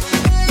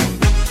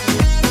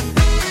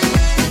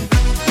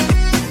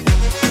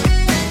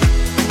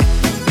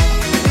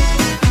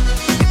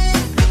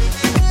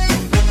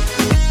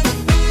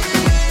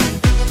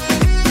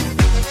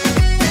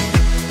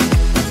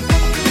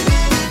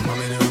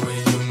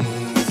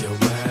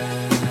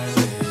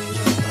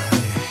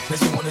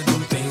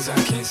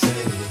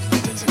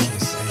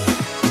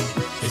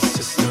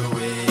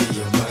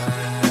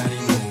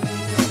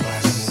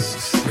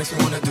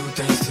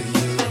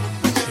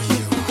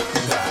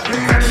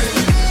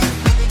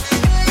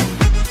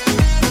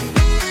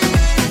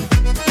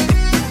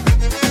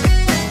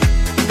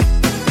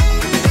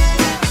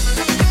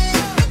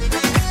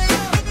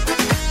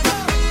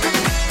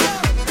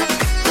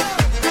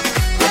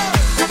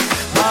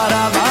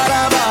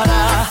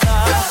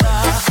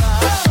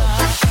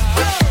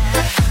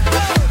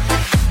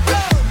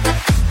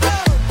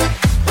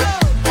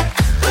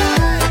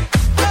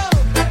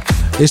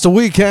 It's the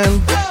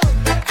weekend.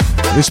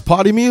 It's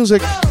party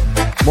music.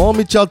 More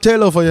Michelle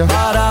Taylor for you.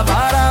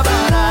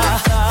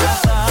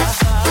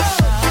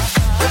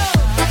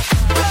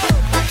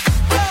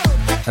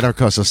 And of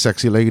course, the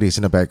sexy ladies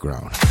in the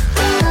background.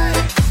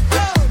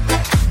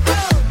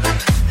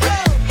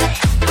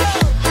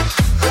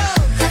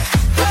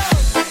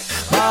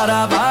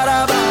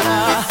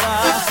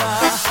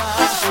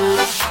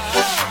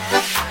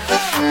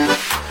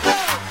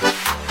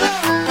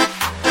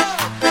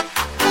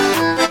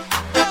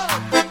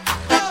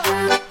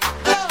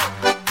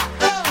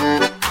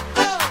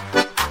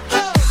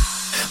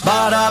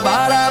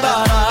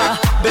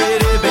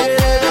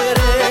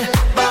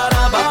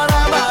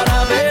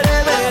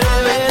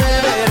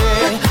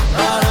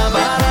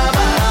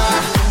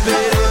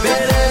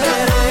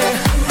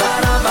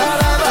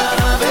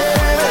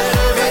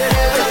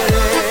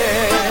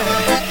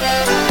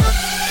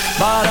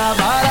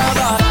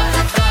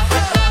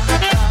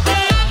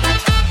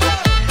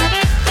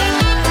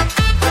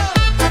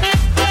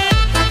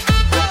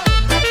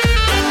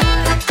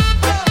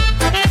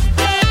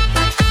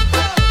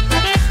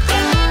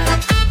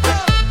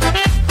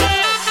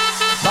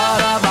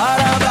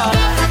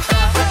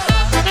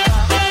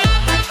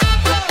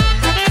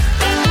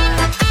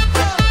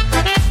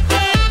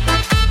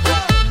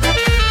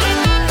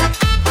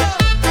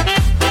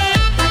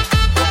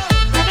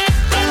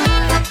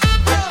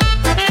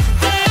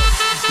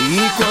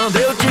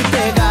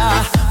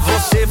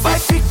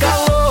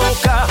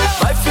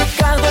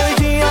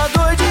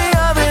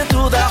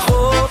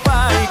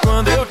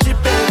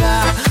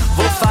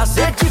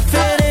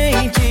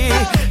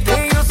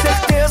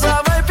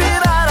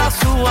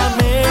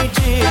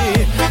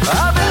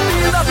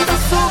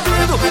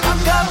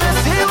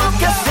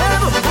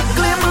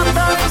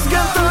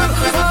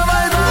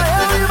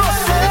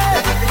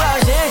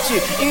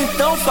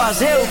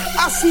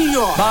 Assim,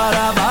 ó.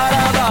 Bara,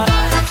 bara,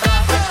 bara.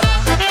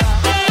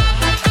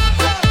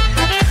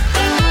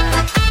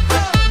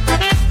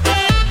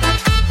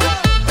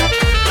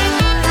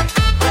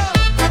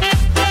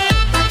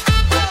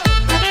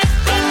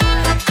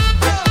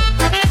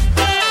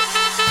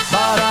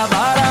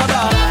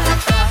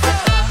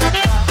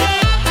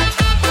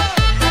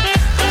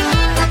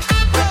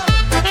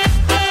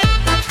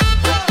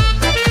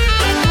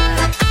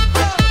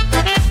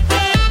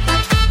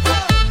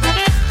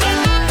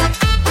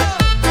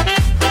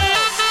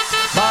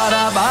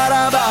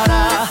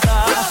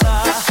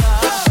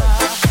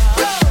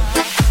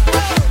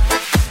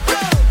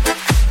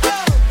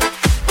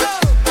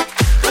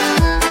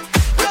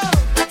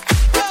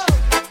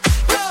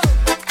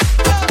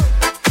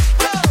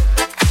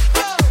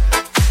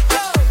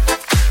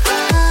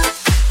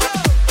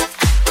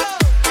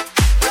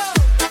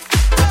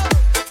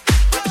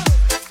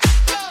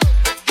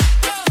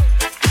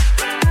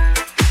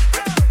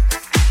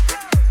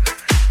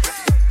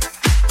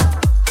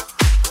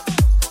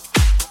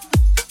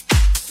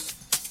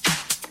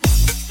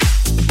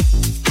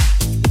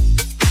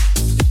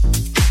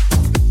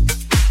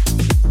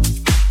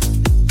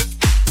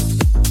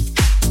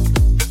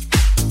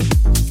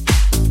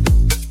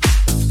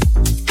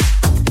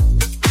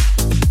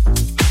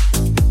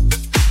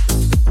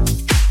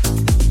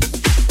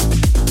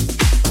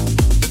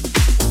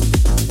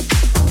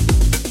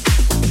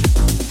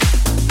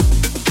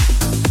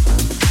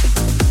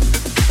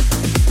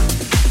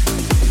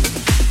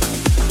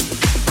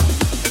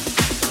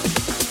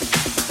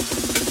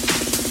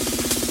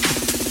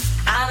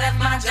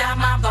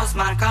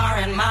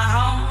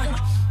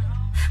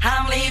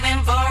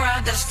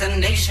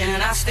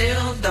 I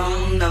still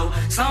don't know.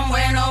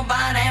 Somewhere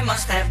nobody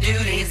must have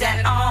duties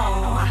at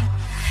all.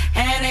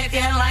 And if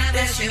you like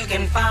this, you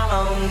can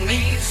follow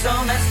me. So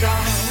let's go.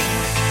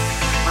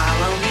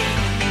 Follow me.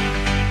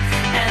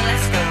 And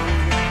let's go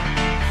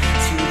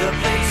to the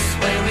place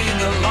where we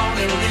belong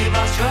and leave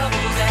our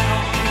troubles at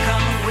home.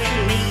 Come with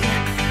me.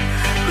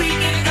 We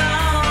can go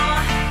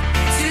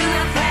to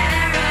the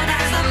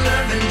paradise of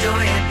love and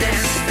joy, a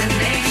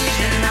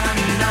destination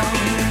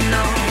unknown.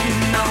 No,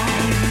 no,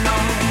 no,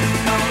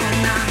 no,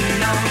 no,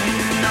 no,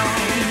 no, no,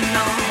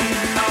 no,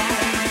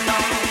 no, no,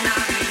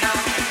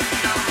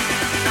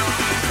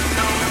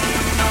 no,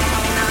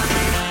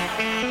 no,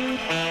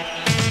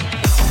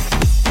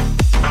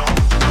 no.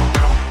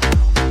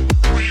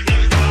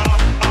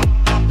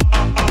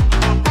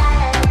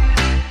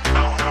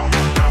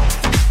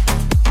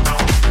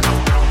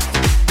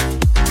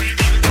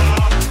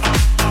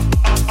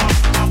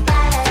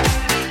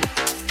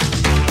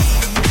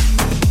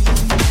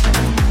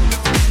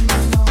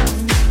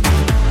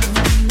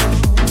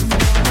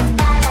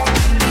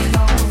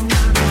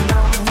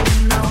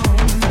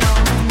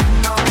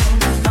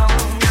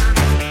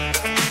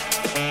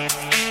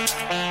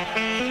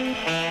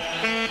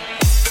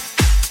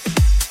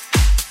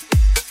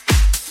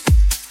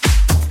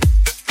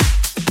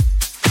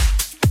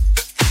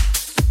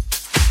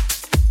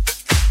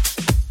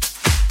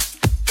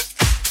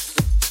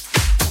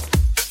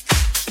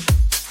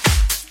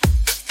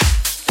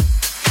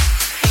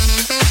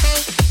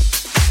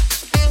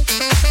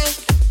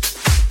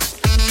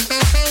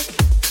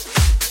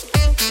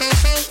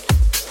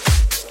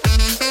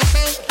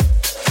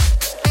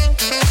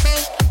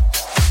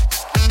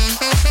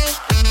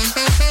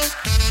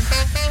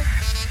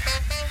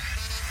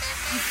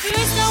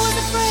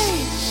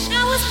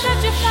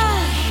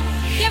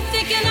 kept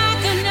thinking I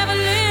could never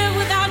live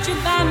without you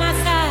by my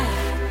side.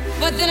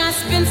 But then I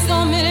spent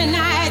so many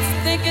nights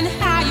thinking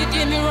how you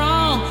did me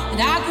wrong.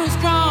 And I grew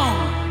strong,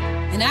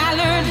 and I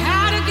learned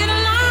how to get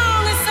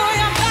along. And so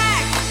you're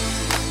back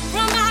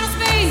from outer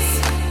space.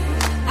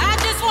 I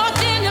just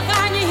walked in to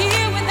find you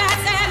here with that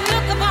sad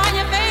look upon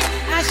your face.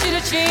 I should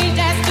have changed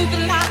that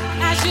stupid lock.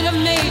 I should have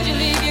made you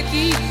leave your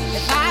key.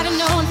 If I'd have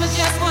known for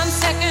just 1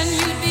 second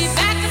you'd be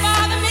back to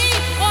bother me.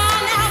 Oh,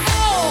 now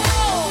go.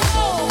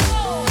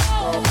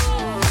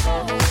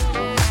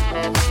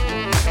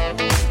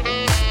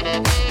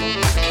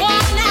 Oh,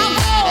 now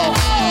go.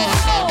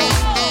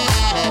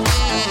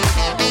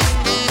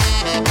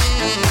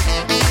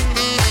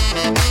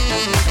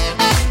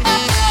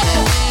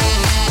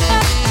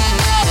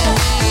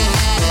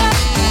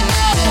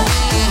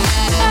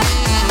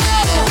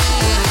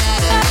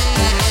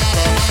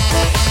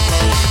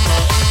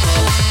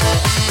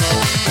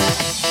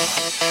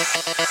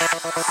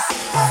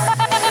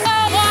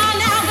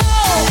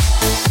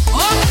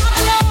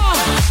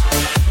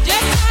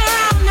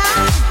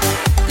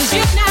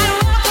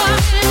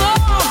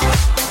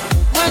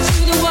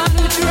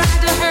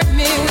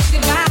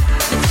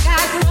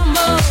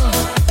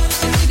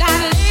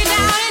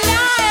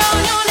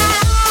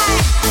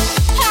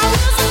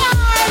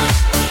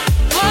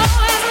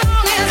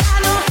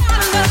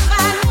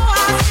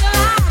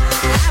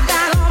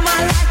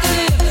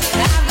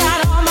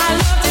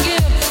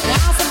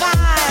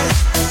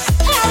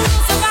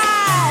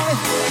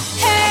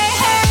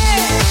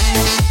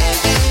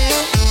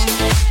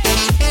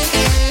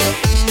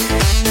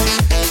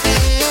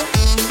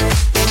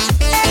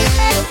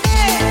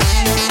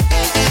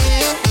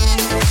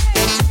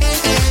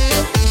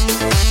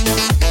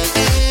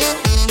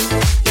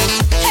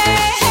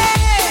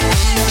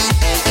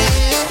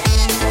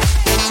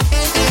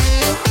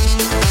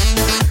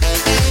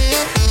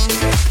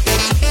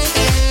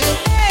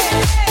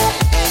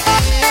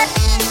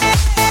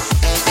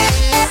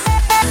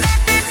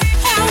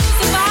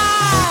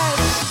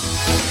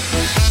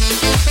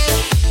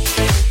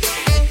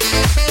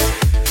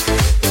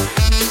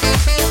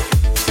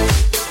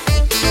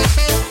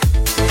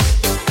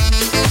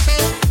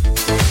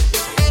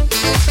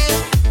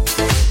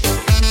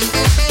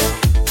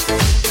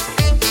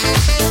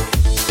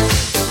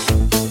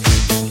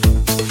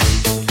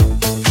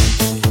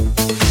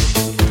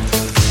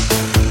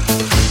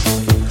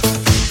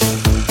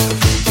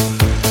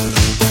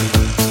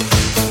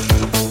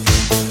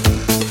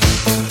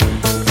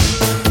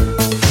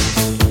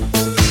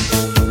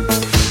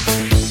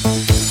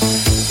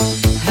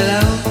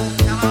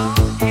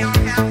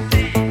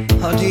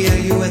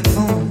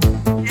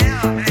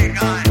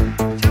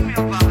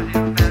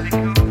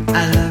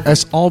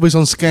 As always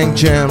on Skank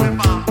Jam,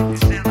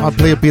 I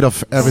play a bit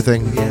of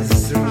everything.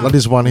 Like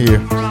this one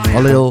here,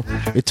 a little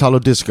Italo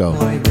disco.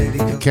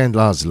 Ken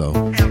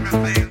Laszlo.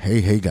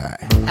 Hey, hey, guy.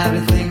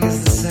 Everything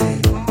is the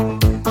same.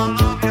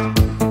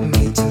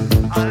 Me too.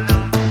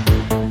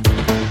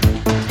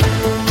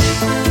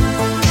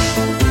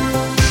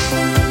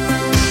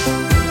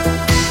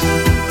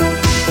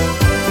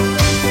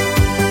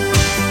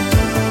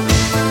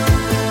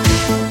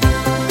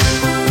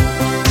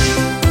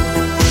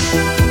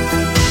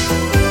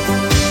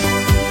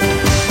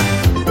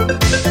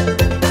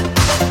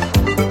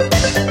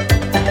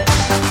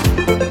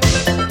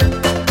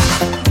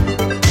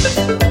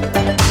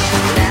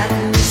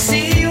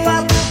 See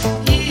what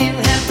you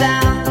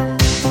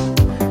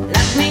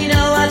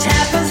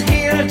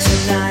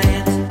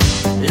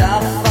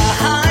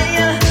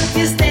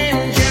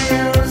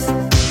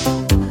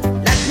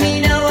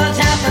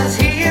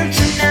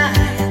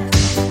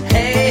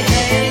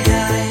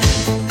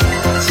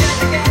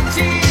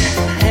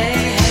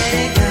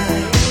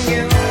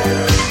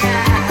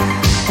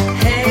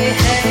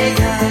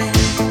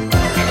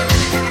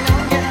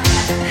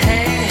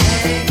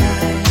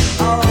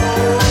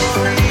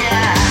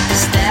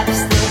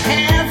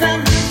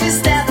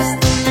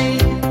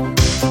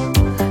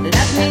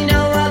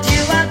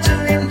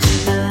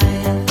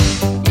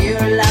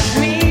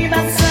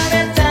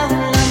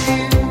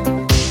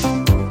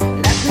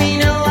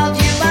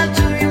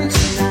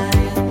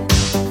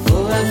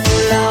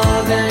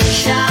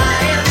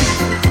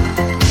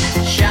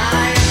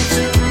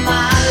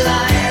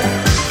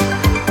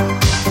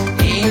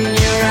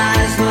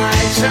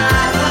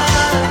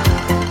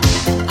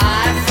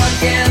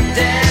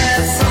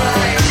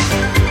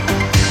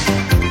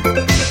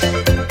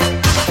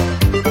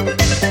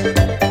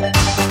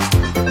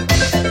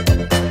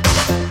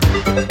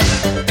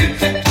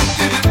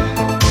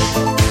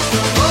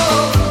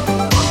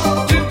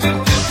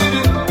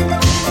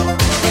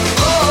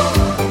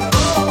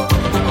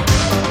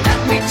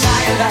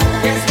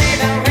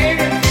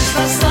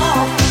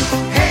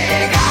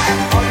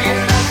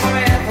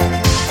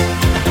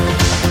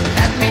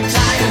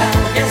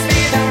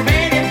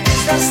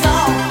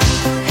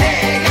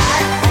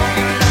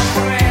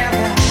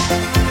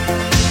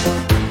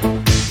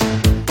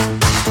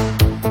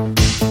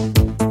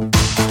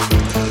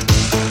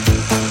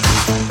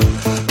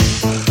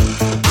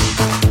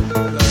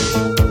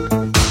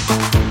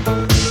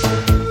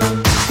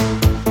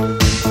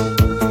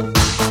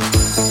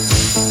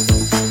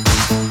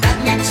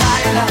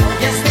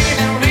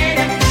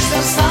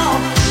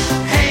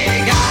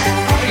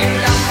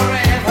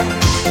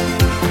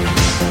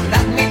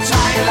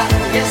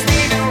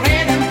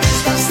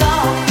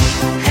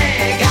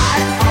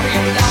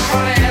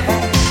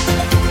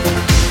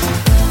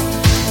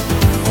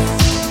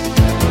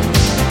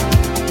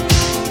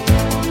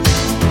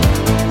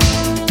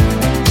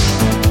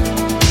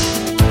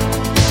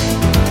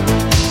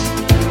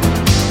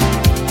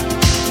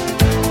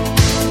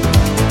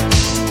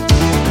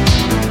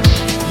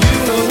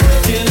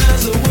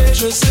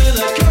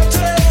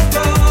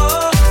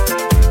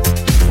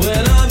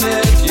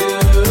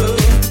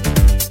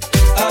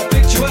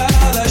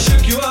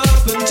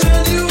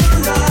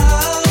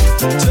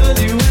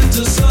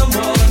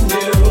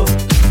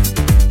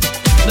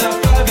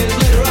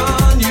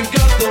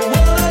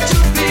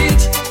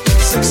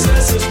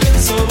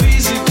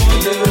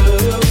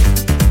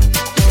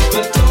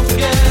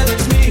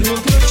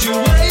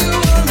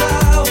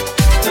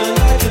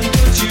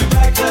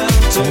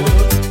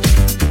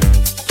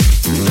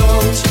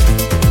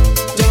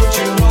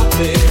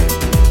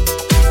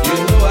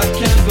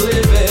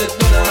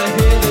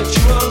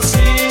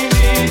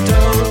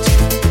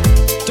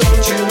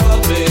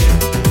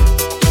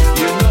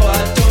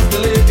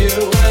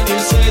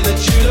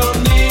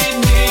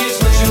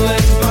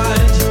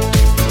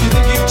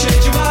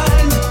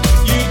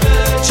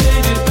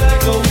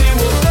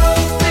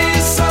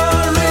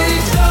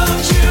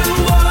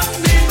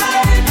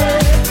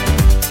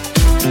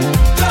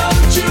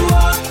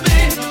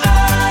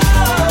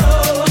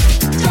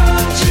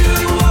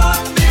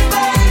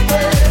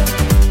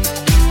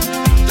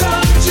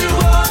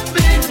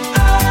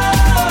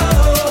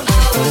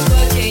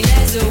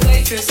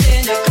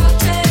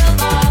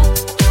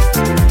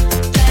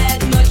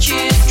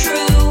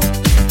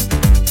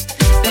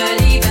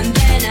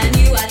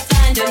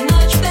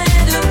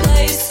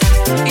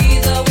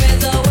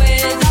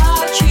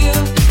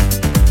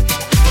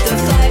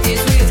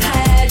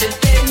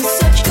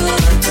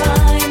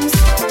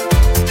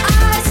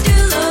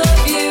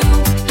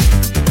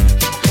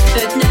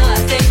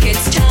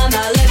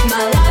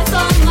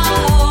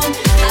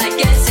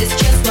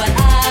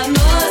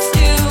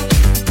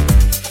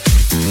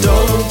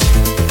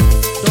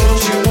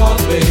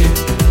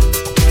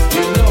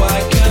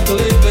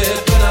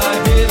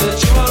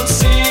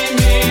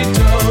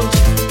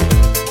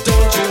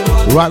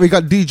Right, we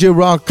got DJ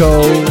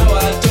Rocco.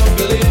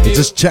 He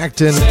just checked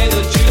in.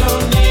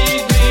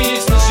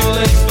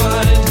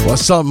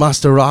 What's up,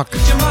 Master Rock?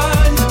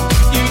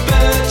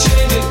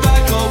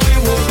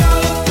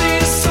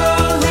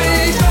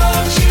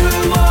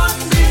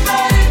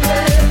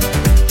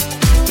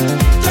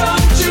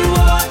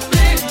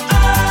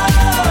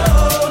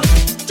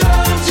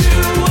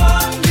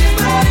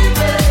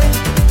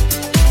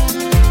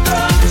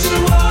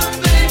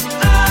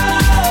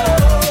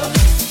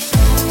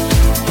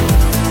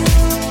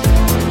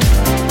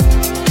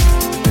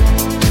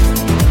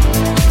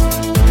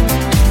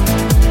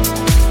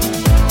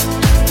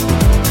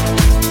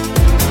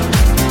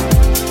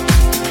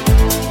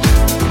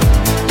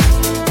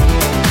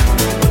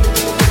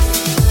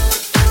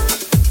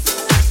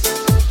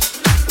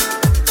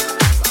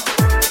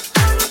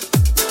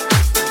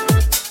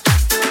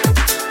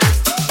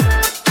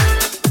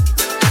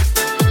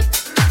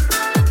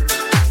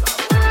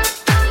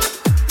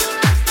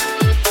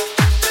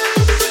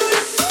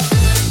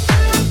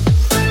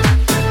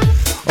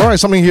 Alright,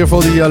 something here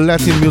for the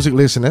Latin music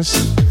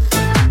listeners.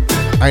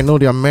 I know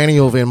there are many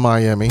over in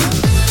Miami.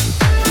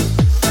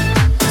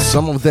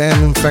 Some of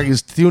them, in fact,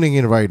 is tuning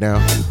in right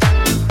now.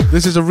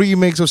 This is a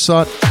remix of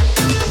Sot.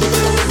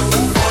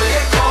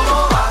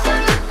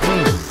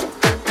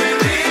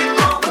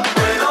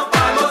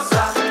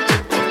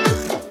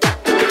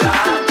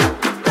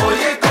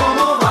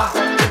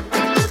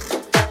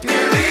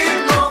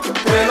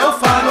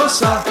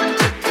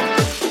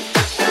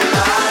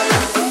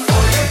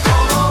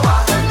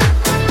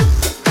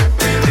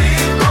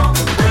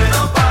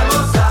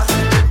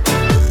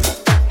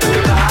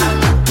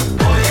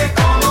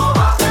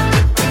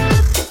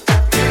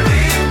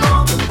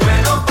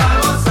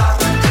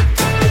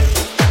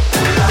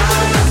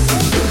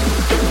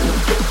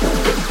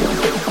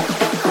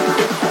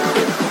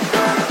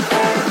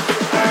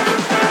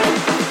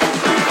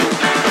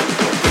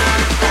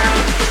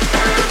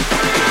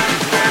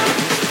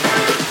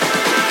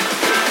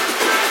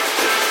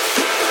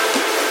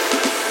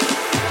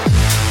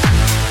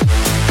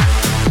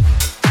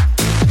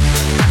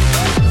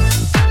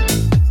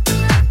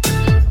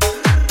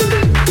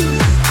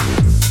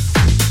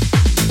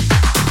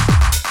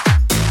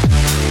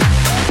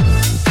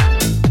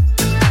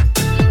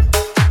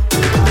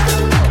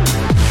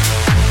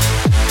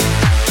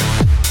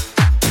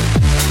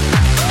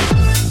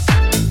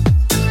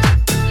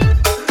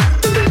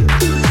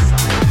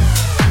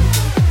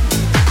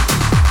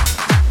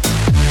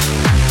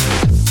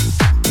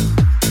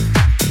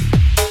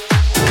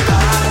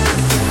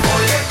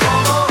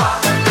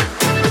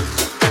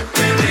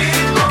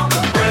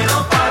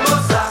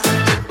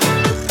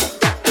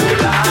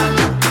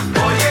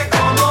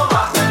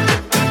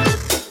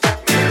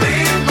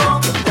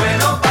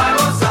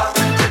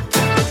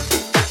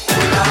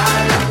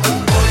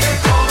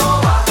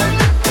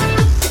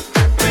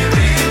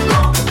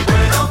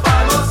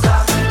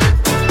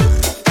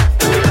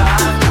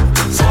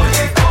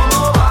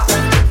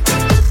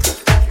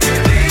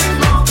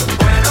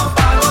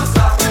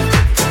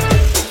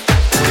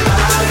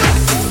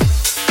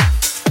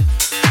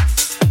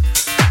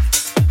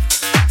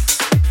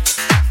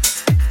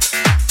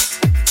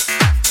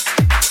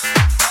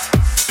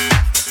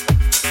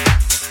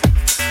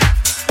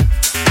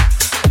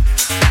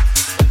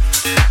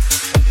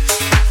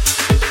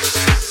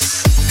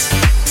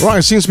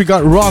 Right, since we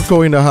got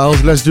Rocco in the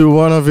house, let's do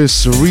one of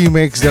his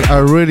remakes that I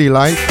really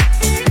like.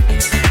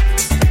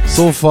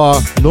 So far,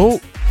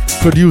 no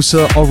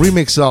producer or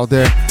remix out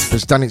there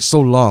that's done it so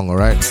long,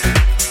 alright?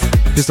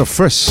 It's the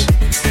first,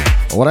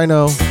 what I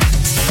know,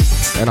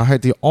 and I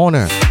had the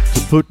honor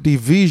to put the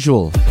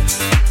visual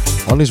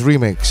on his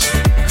remix.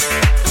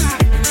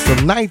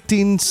 From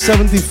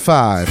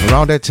 1975,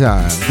 around that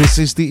time, this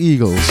is the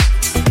Eagles.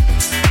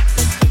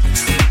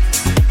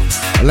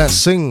 Let's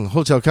sing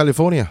Hotel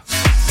California.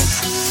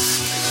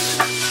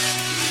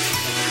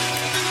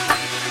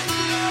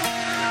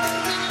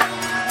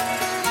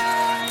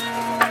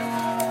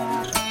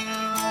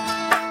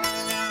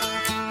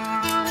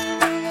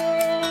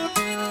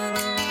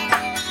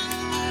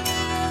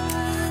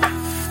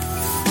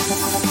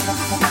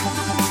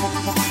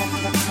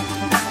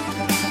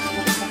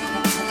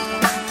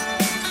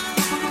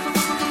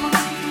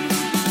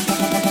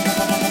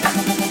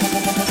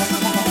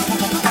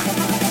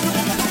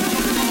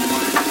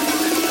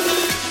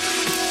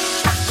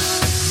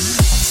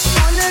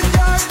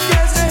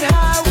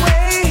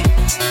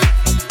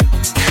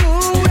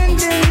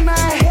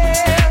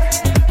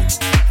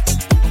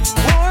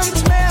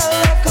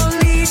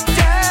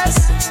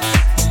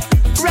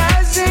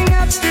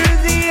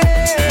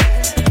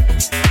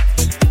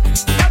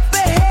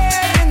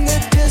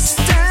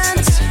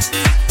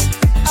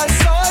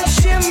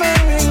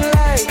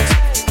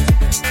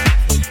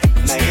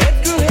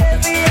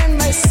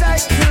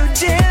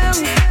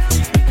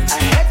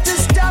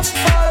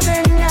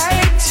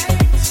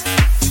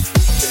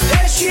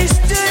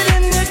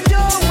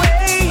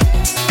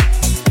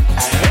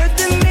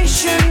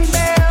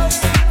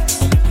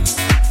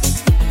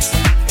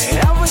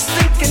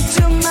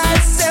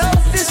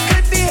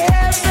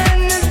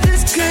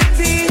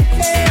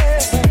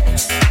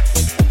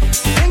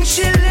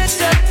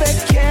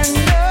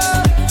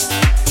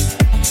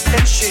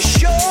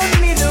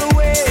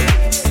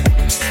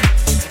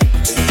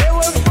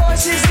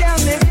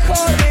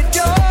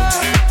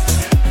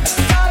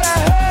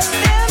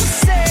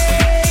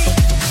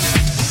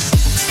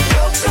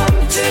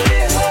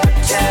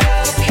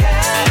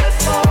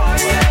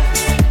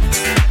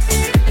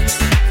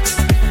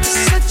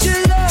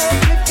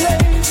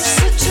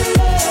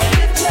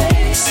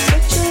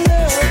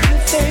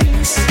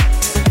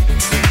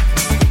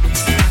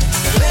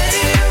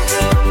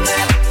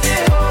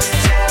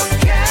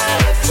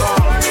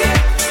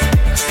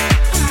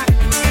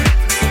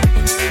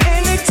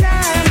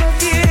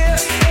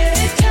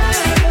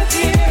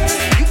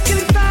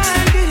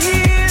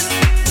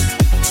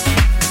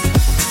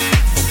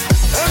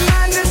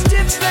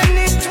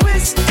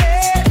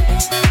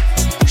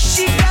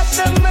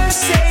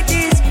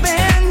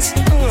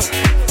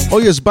 Oh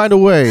yes, by the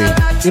way,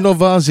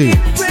 Inovazi,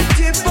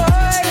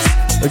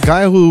 the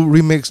guy who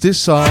remixed this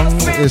song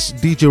is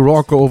DJ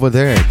Rocco over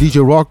there.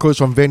 DJ Rocco is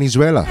from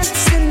Venezuela.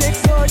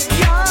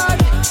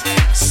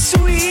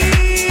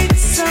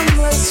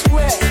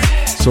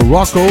 So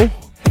Rocco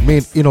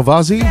made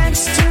Inovazi,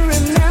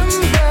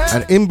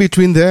 and in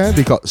between there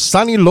we got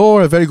Sunny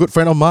Lore, a very good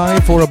friend of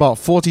mine for about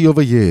 40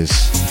 over years,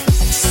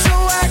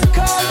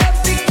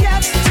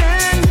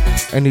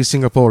 and he's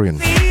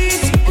Singaporean.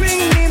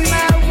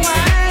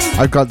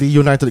 I've got the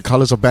United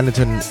Colors of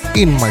Benetton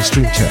in my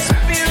stream chat.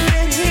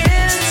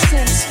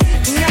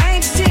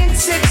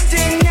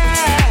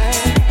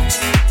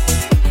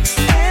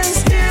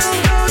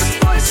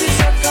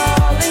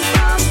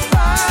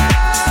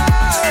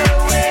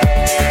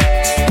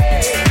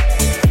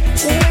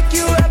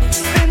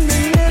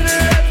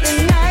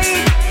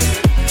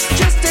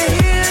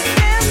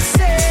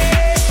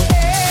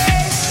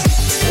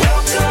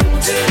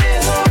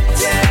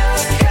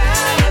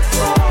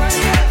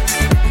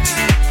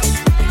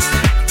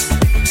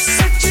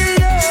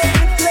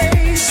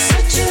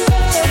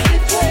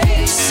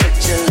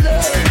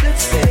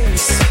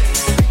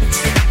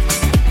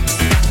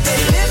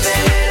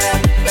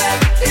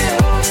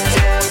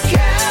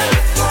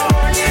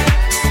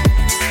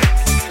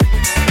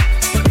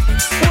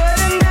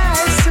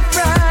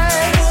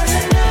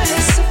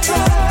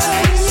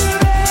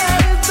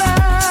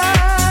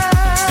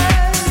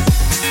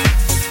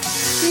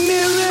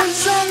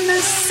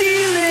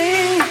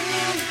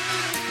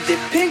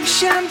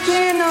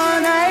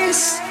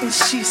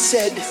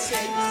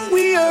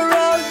 We are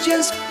all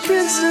just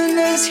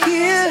prisoners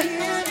here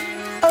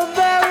of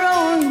our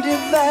own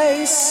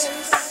device.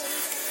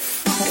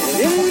 And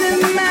in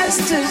the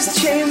master's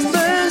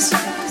chambers,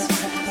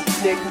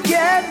 they're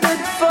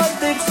gathered for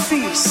the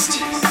feast.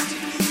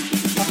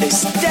 They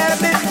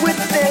stab it with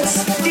their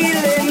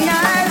stealing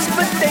eyes,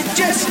 but they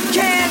just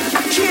can't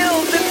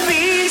kill the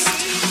beast.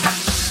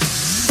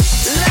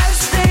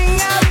 Last thing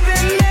I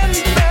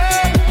remember,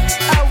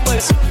 I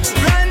was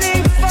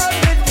running for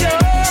the door.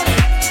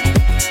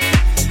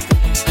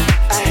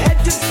 I had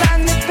to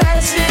find the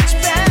passage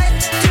back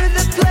to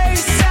the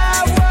place I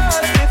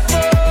was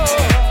before.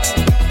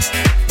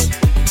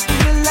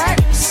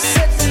 Relax,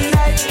 said the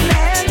night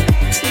man,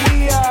 we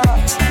are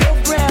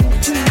programmed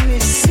to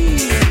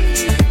receive.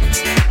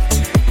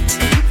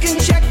 You can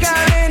check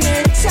out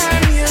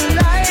anytime you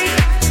like,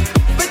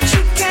 but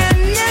you can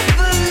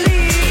never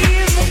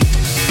leave.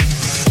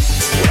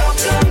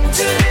 Welcome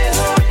to the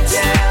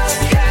Hotel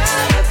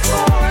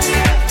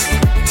California.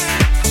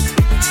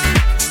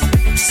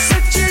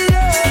 Such a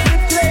lovely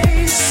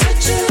place,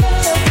 such a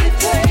lovely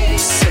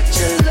place, such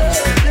a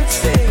lovely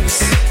face.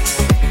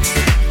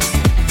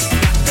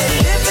 They're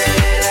living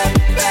it up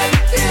at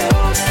the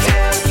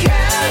Hotel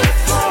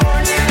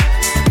California.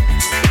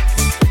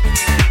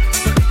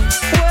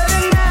 What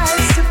a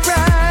nice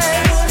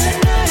surprise, what a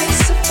nice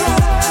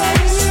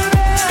surprise,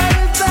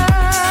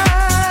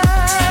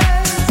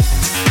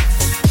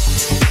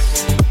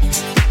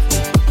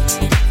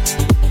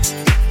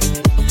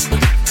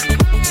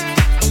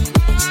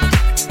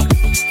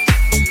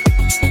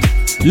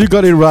 You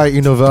got it right,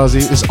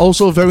 Inovazi. It's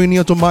also very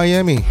near to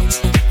Miami.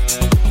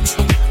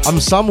 I'm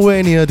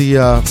somewhere near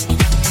the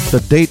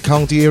Dade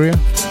County area.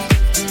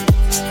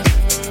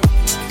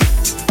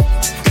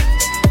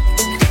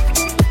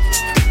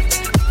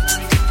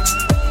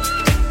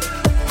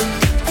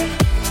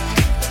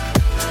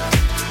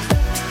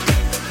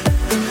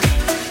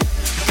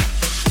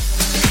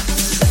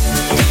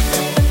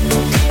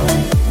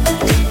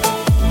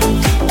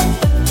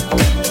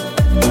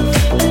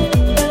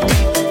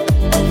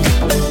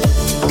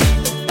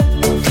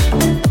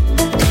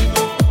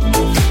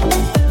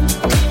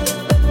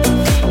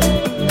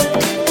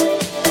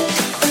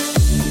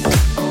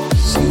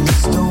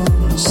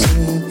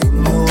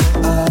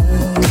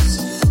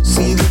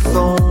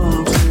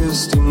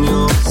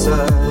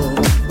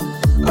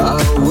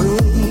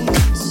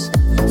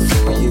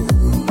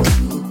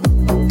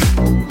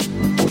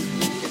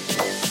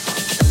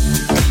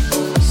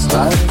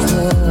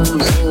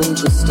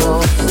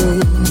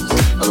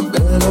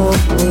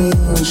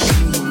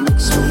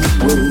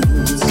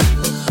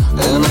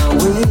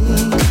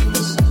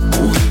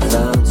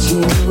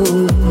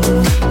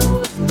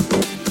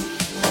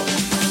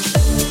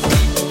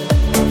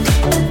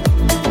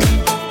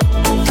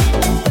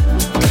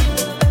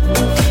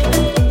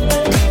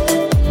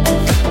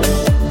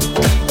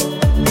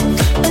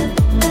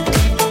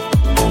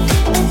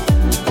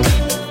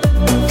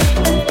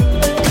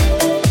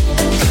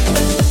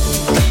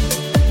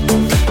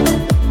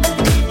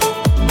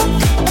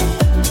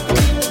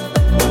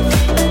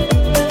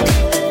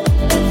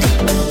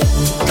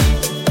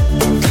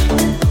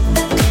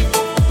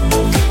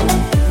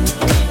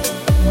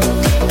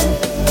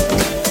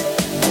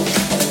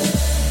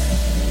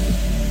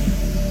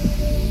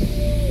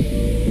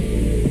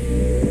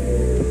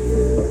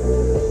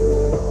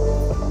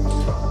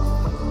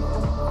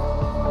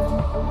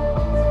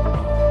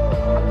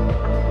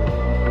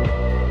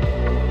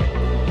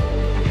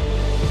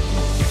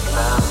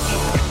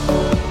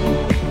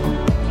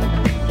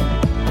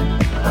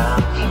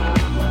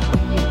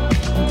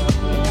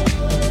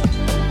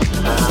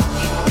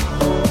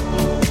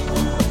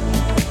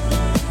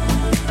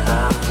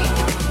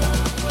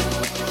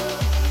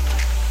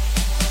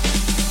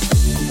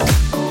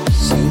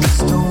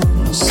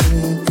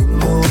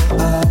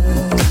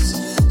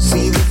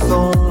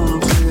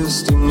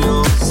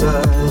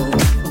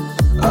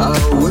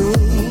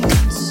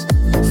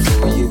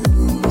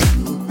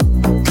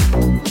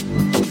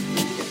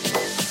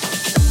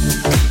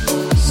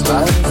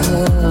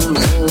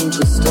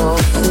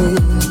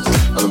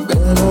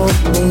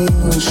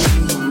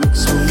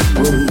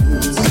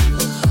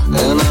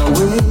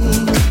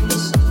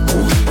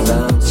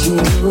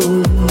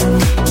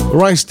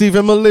 Right, Steve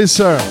and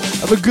Melissa,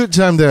 have a good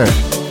time there.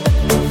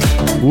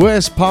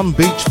 West Palm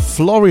Beach,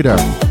 Florida.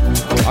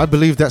 I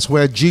believe that's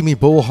where Jimmy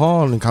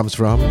Bohan comes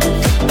from.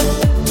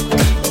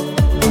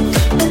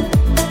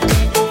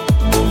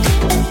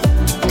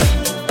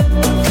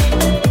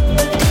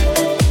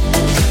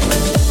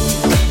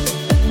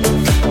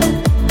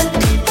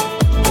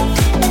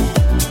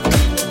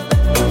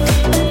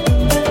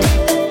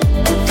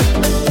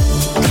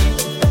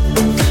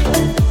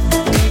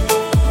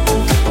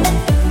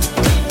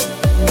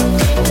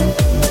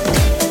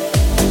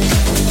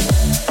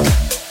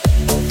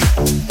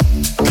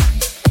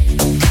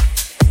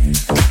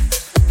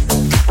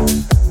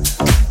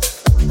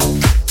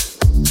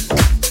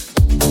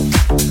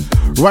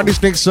 Right,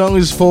 this next song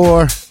is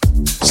for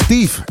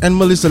Steve and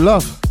Melissa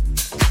Love.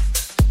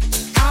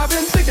 I've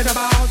been thinking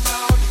about.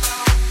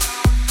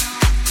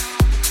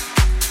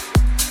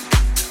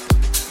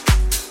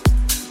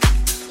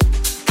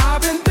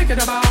 I've been thinking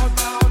about.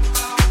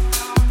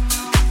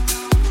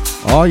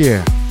 Oh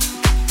yeah,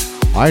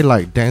 I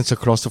like Dance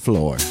Across the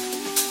Floor.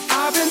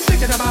 I've been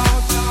thinking about.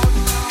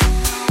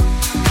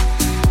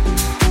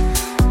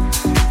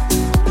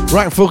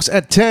 Right, folks,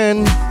 at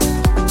 10,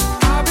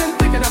 I've been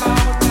thinking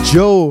about.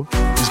 Joe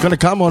is gonna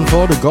come on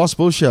for the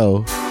gospel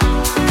show. I've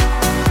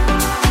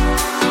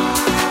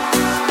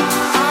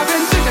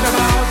been thinking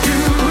about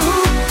you.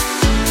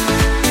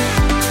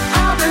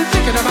 I've been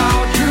thinking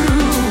about you.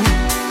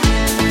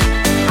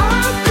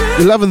 I've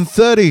been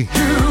 11:30,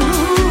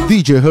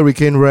 DJ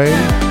Hurricane Ray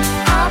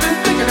I've been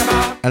thinking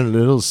about. and a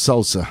little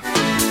salsa.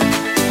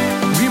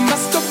 We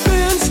must have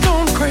been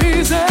stone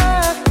crazy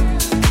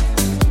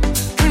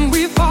when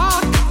we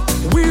thought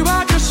we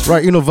were just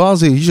Right, you know,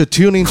 Vazi, you should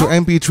tune into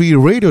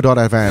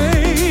mp3radio.fm.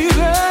 baby.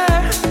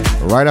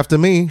 Right after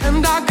me,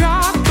 And I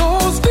got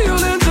those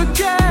feelings we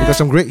again. got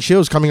some great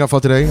shows coming up for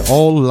today,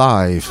 all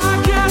live.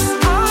 I guess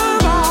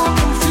I'm all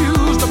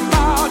confused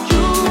about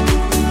you.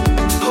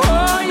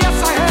 Oh, yes,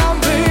 I am,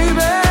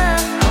 baby.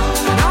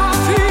 And I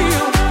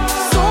feel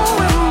so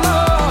in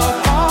love,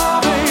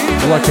 oh,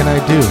 baby. What can I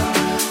do?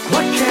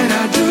 What can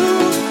I do?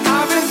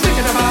 I've been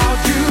thinking about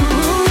you.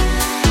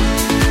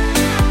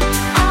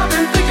 I've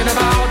been thinking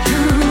about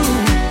you.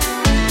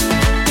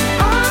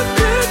 I've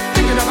been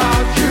thinking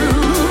about you.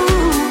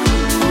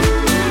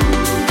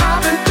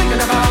 I've been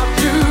thinking about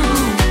you.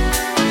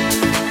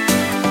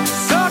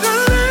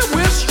 Suddenly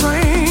we're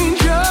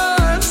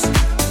strangers.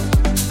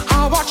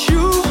 I watch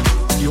you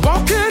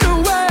walking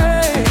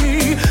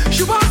away.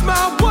 She was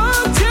my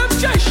one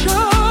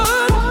temptation.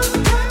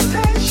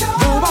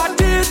 Though I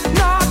did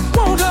not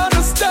want her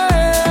to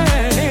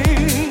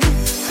stay.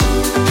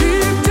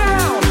 Deep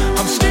down,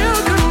 I'm still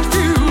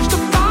confused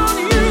about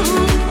you.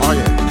 Oh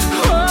yeah.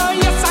 Oh,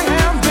 yes, I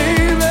am,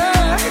 baby.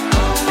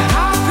 And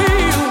I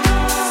feel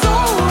so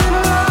in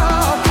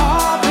love,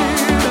 oh,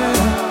 baby.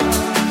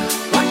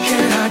 What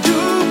can I do?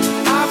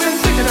 I've been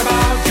thinking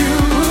about you.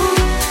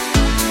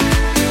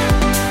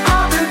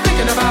 I've been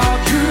thinking about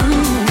you.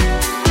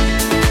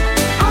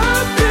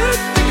 I've been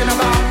thinking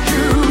about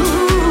you.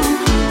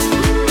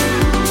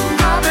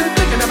 I've been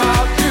thinking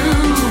about you.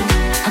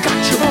 I got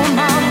you on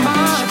my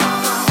mind.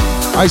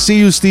 I see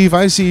you, Steve.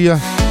 I see ya.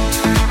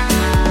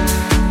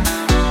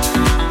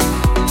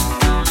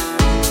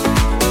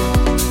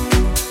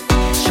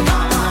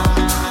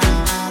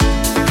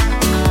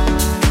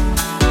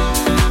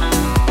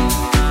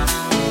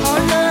 Oh,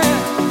 yeah.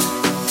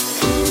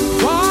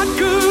 What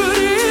good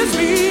is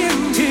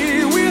being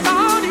here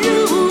without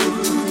you?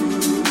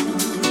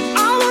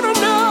 I wanna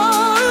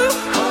know,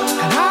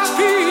 and I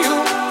feel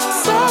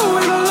so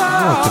in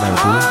love. What can I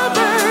do? Oh,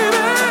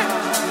 baby.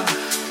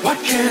 What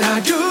can I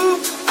do?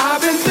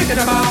 I've been thinking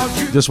about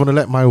you. Just want to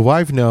let my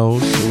wife know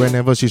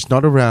whenever she's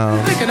not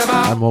around, Thinking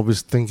about. I'm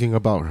always thinking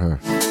about her.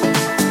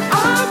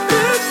 I've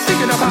been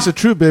thinking about. It's the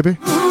truth, baby.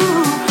 Oh,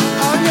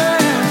 yeah.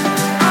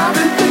 I've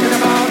been thinking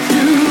about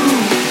you.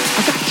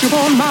 I got you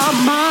on my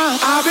mind.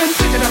 I've been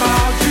thinking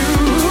about you.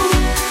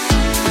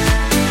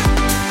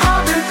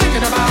 I've been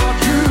thinking about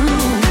you.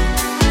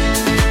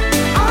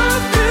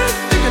 I've been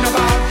thinking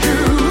about you.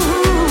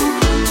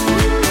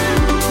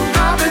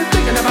 I've been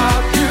thinking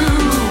about you.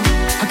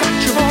 I got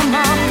you on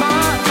my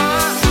mind.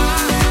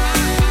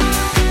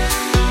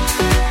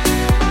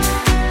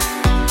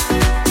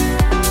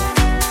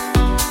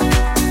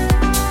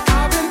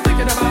 I've been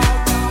thinking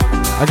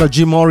about. I got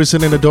Jim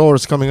Morrison in the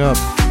Doors coming up.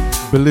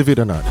 Believe it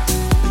or not.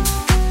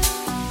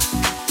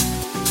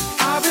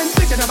 I've been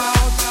thinking about.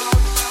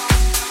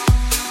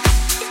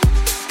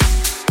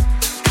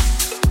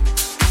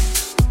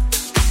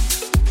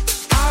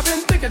 I've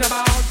been thinking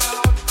about.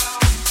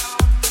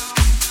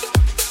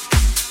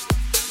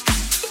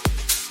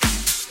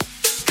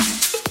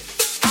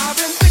 I've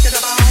been thinking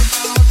about.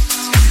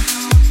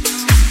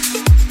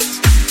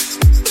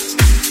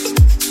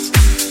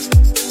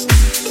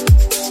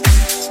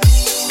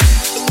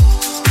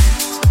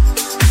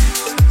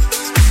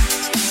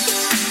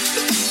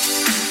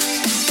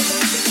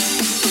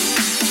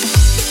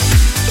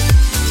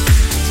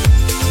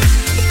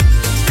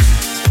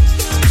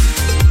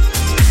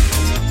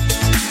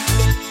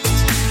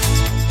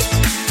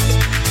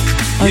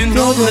 You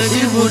know that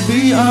it would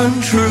be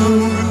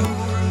untrue.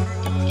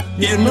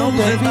 You know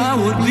that I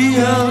would be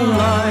a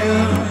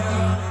liar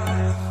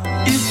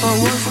if I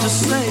was to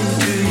say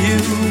to you,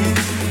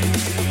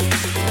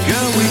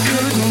 girl, we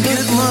couldn't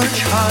get much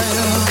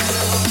higher.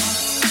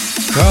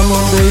 Come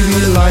on,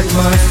 baby, light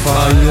my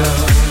fire.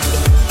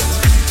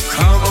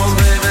 Come on,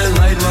 baby,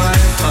 light my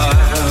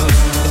fire.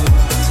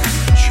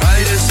 Try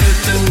to set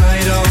the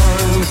night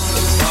on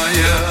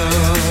fire.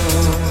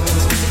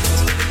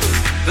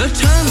 The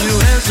time to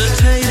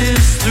hesitate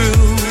is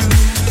through.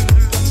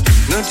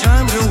 No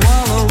time to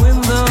wallow in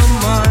the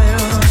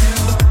mire.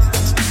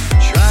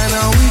 Try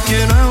now, we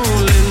can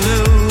only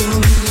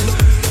lose,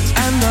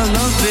 and our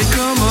love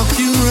become a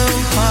funeral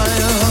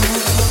pyre.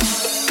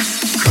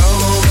 Come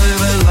on,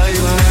 baby, light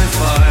my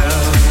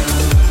fire.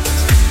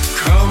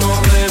 Come on,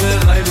 baby,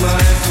 light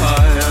my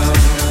fire.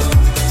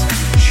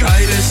 Try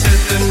to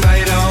set the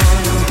night on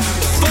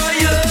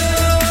fire.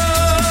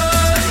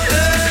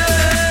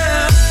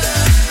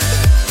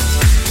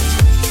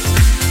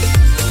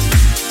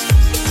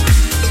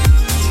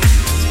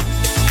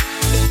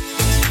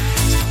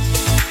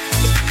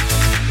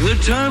 The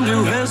time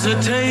to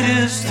hesitate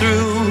is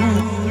through.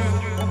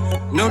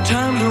 No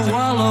time to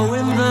wallow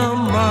in the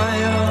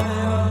mire.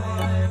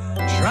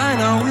 Try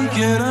now, we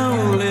can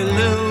only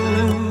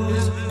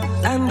lose,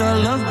 and our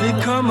love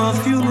become a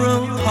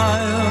funeral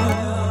pyre.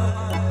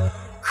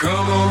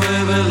 Come on,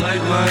 baby,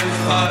 light my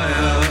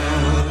fire.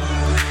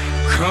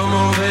 Come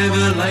on,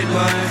 baby, light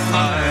my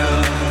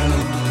fire.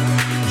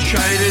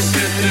 Try to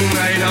set the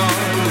night on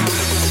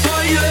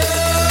fire.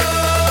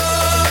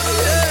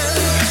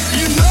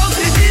 You know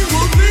that it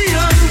would be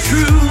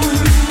untrue.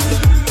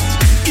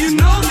 You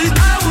know that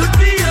I would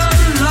be a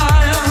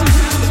liar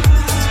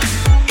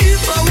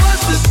if I was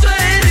to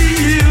say to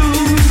you,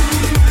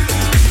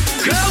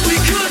 girl, we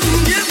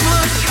couldn't get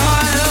much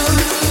higher.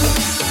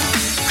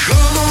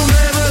 Come on,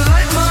 baby,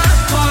 light my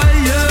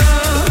fire.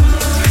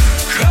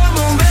 Come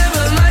on,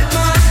 baby, light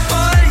my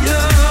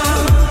fire.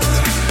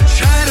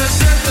 Try to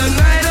set the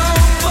night on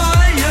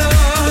fire.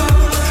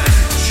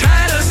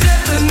 Try to set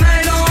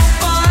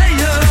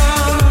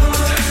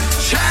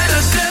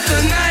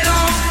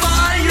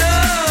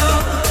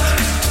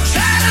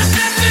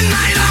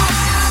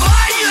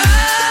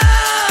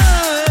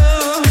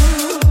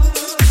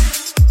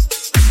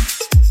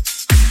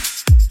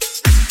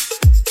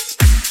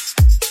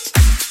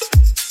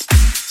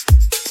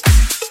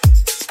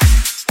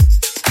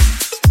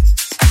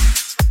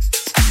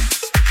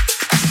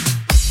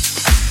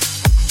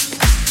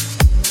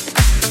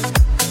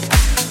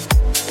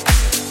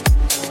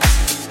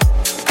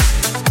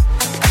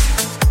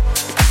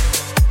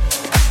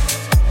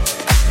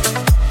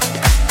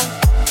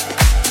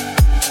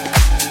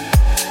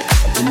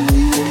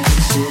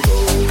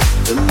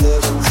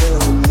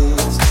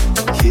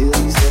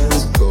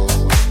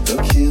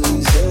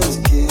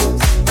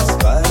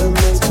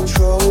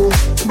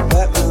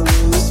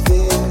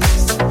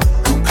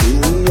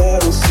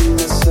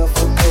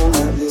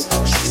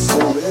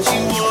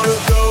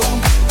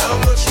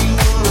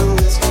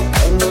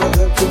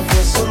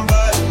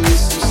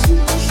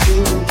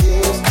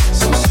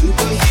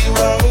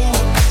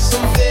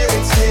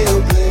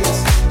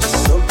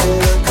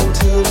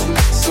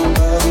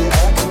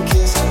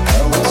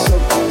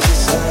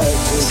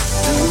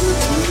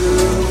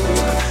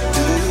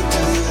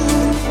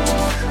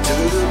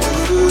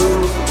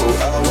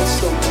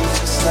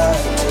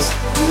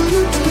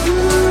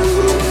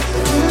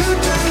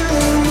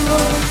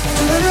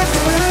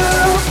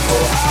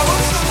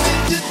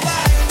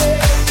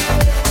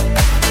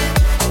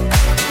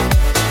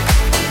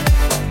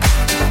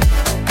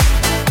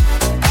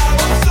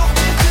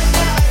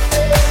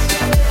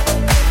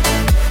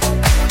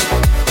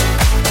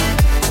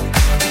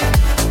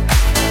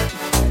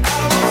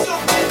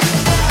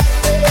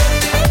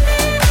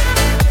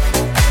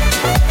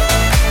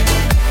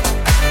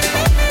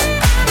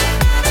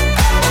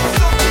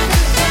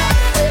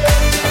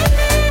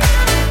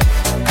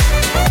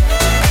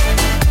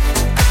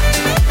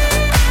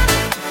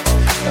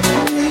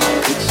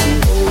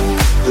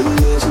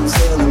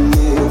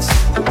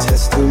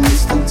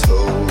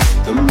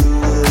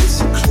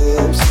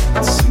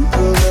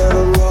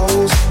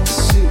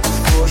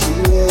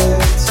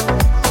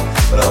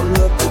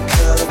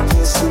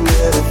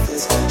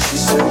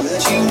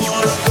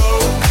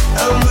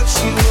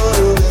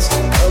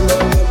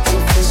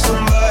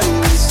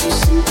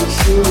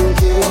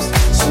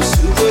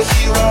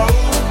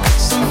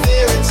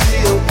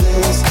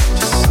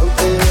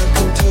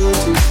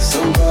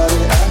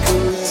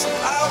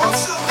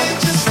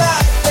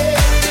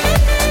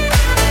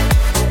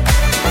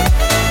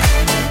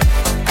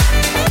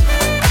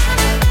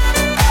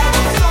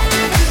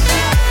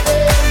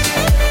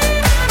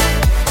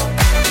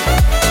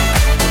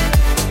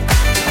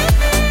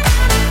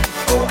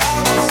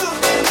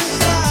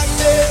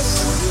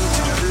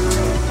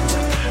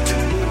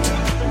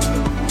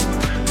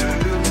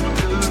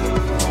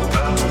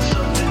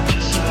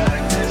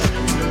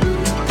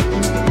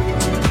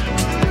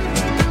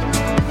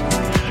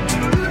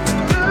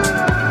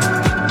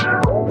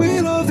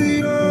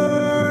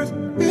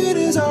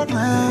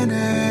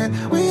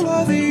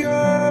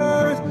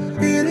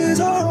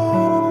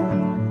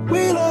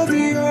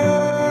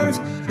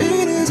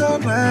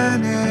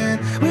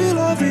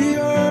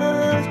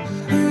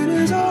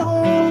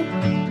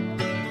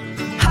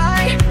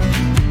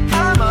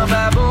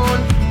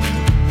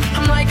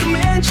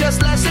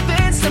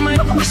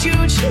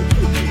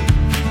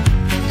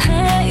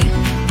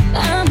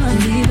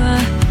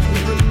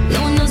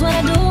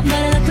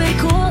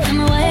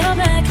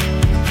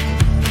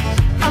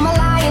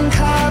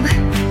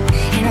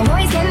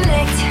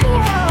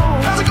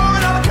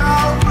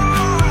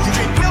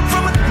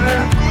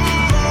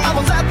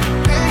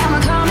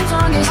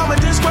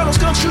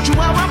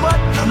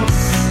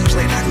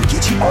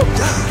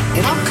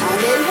And I'm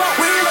Kanye West.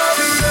 We love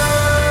the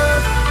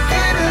earth,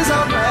 it is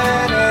our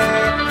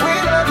planet. We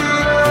love the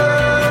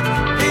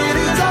earth, it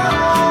is our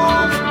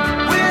home.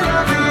 We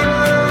love the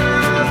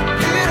earth,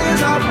 it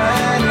is our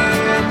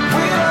planet.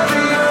 We love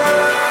the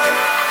earth,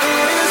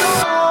 it is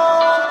our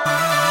home.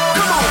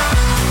 Come on.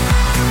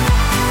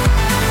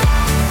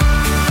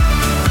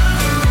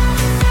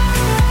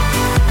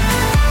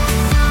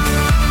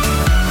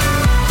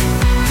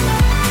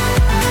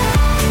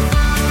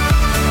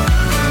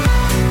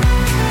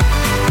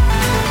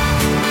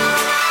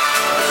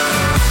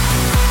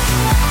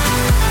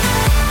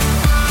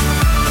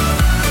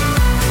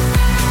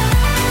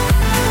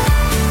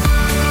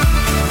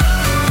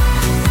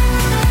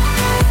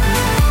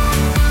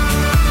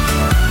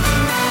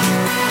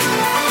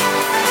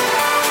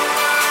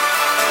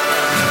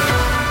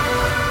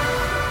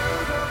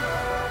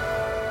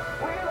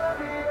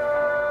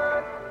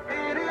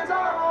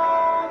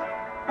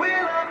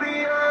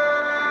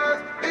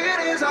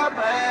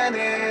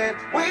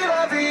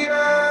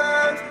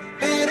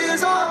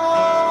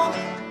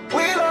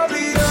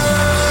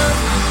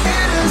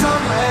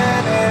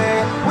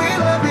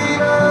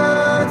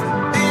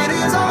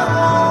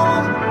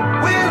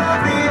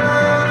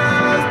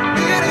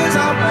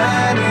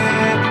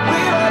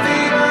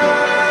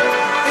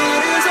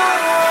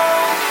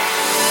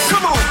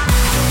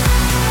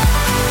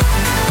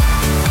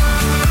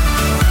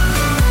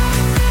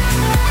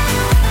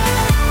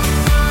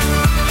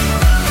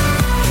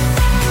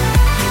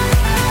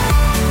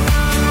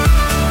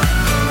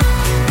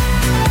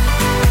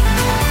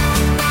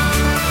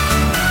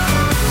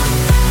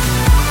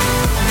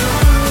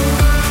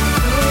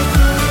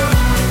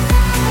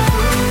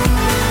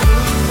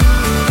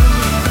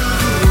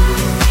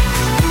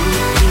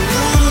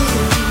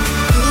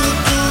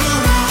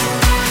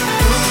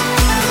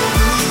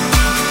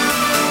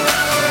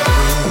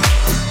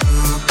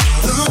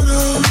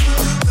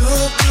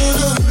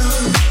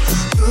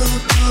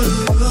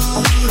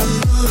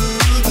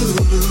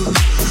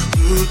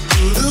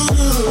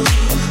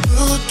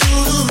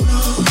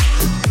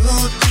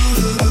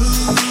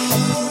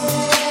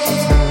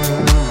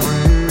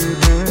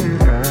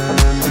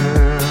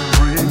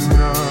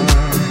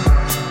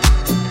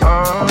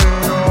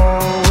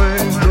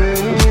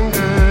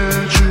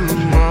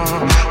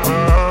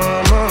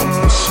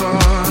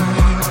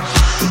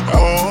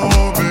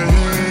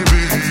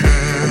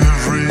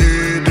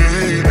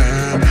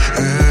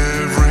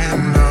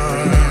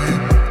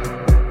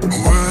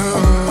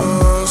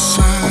 Well,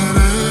 said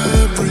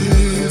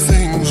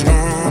everything's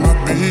normal.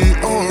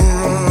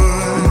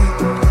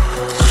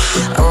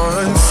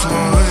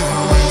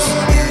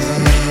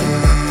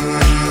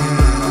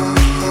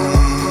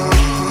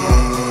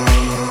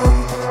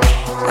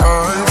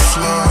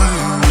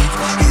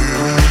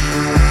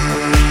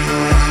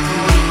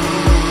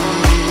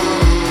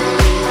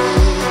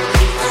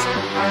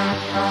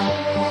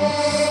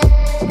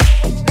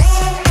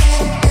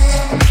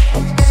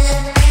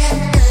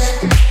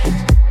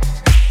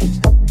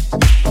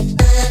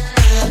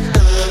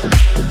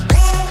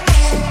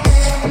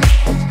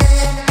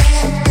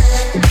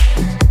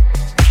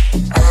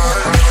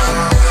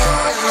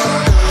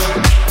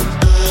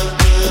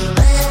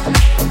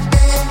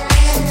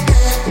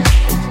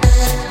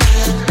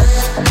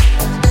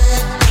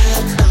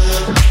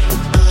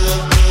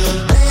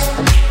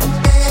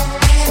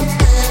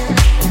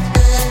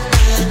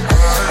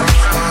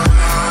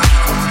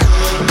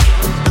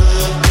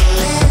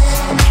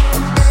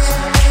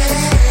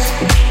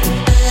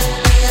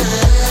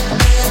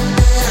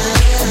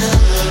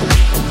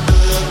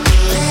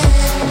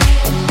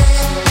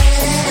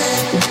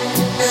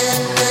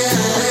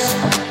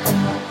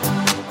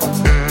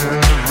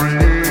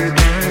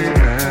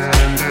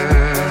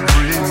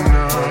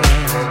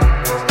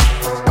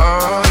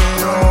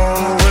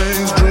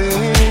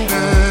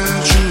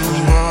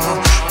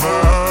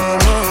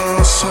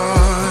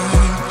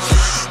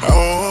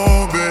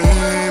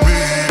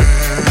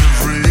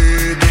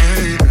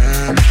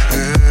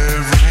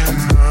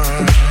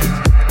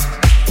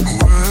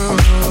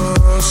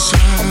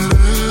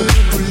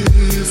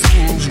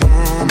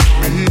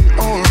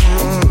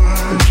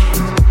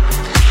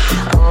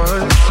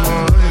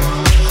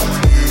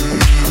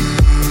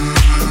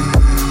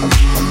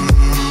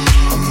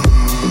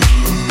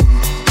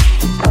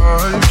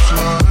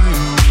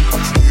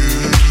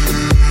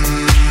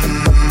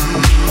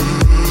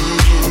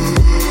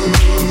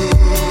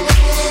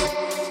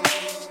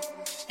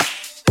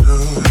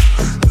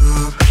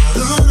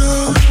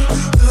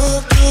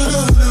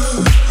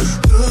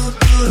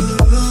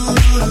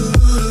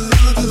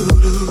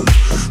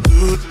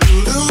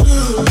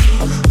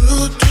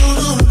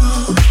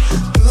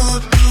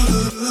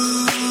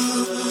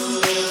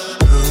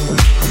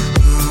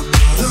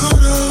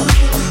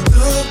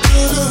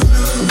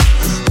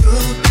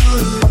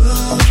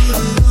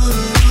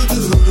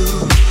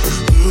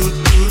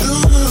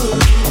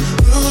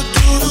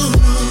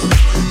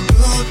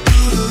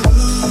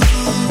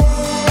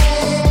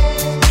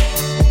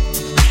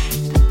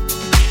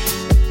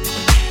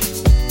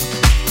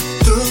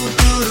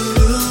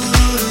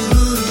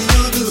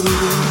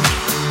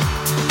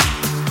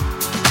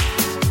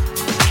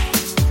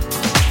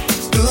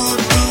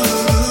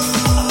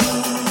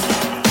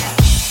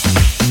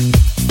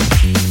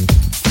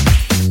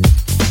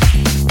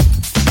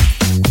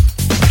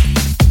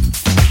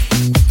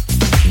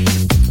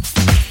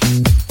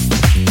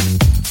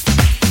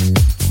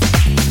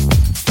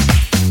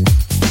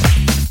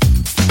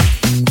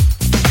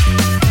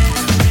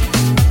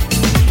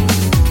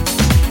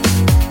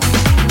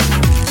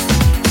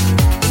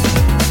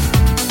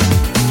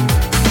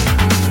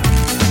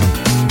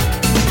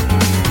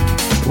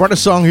 What a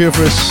song here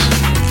first.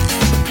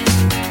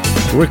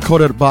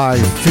 Recorded by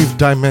Fifth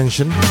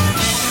Dimension.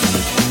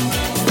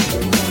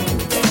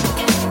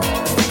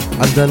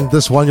 And then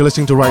this one you're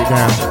listening to right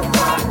now,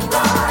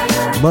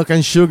 Milk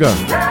and Sugar,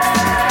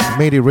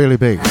 Made It Really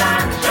Big.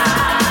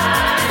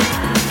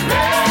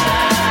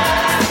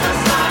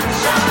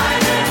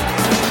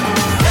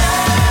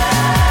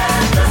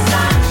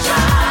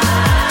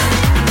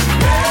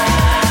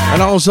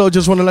 And also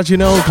just want to let you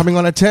know, coming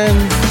on at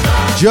 10,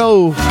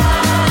 Joe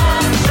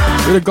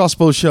with a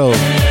gospel show.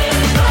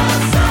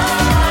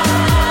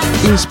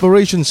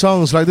 Inspiration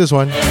songs like this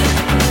one.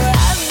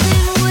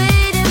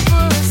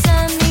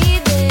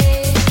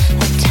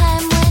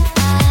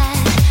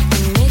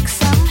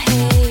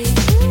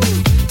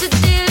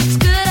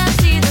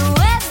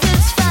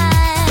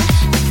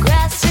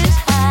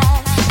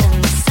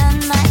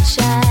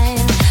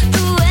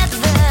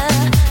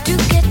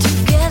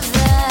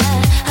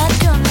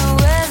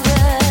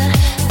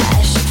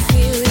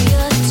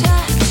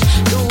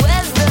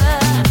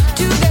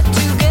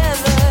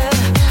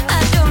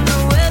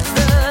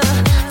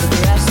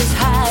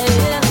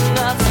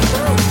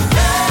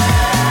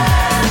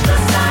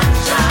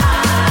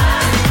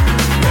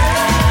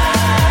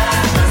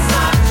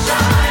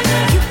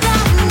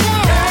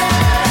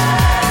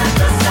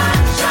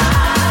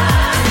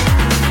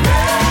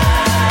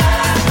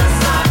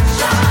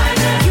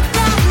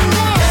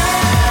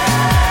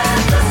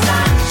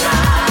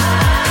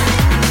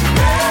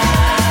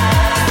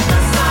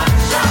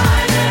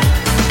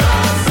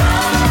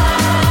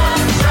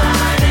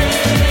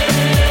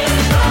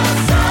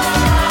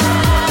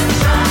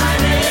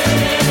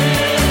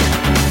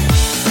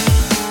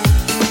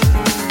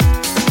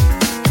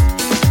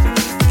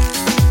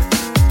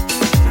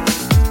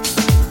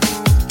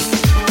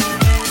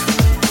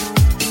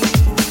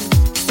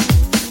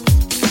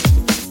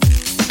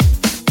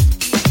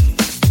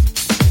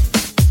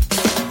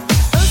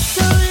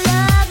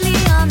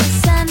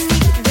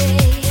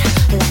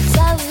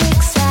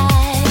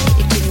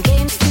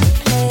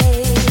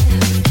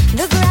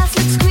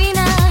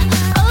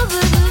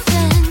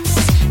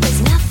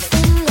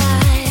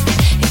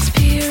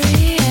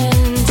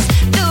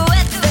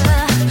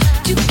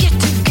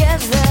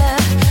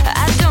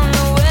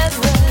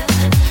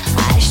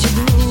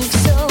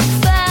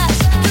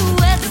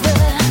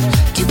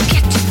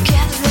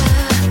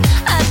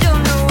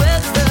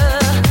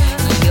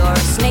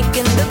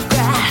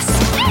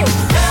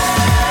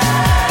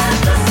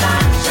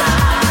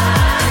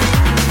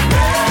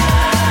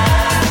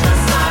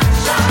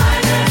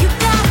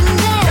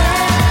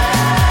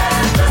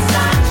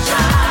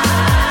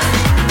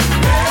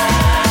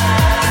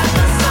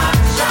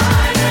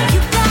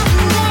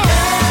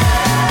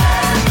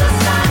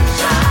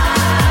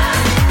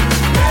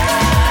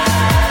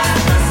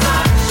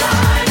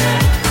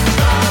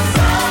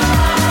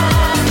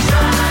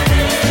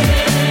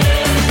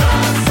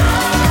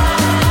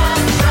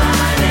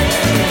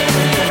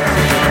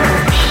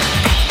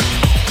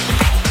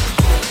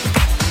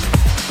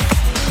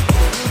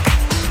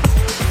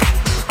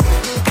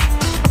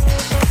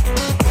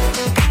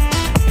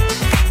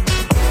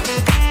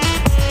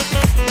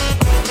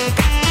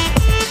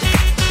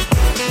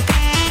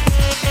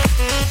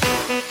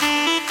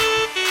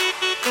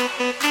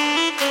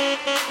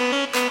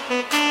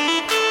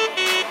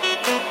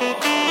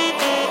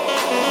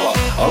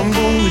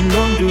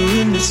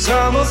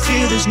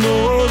 There's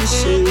no one to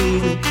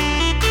save me.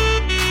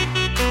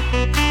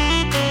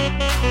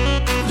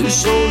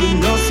 This all or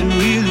nothing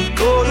really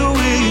got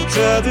away, you're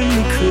driving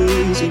me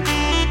crazy.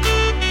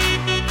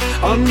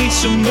 I need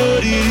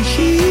somebody to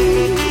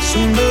hear,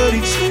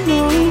 somebody to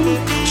know,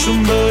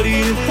 somebody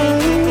to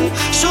have,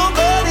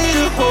 somebody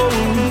to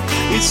hold.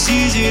 It's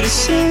easy to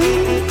say,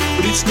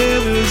 but it's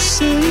never the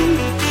same.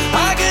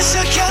 I guess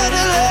I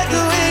kinda like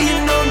the way you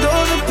numbed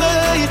all the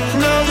pain.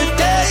 Now the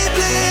day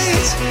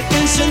bleeds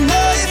into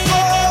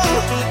nightfall,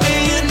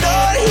 and you're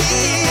not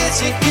here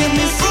to get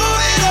me through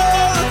it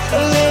all. I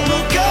let my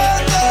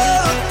guard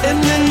down, and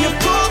then you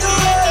pulled the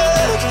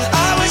rug.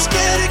 I was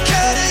getting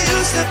kinda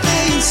used to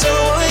being so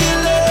in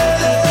love.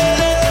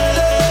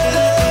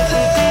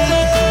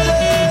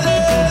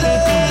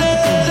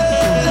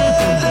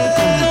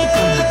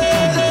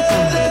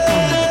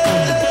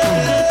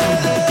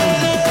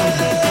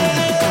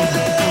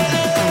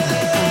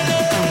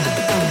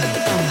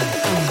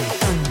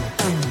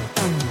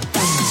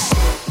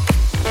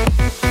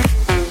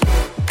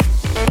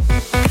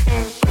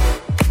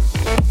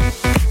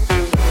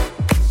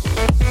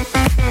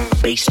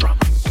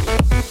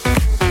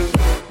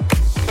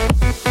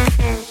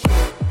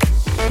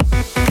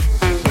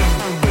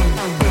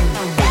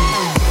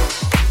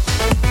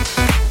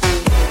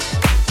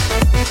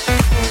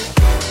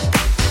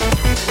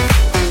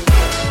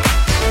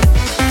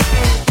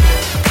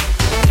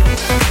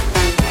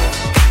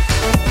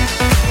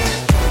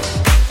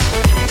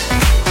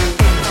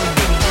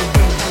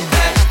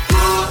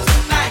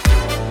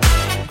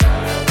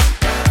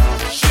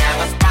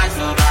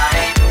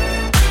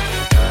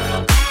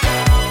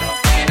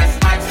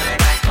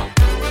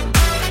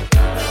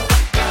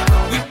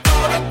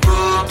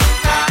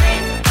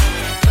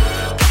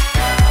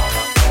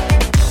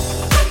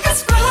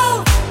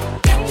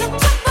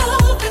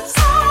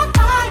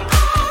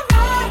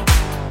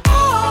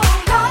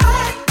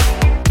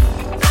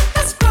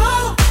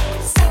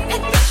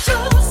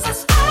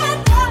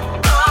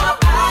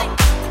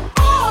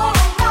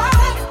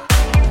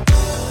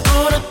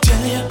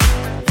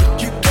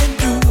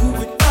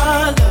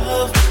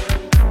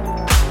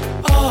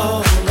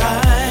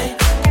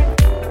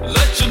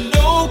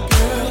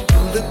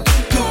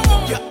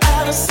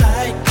 out of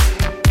sight.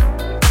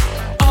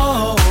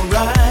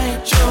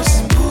 Alright,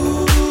 just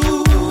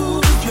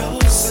move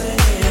yourself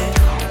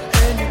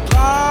and you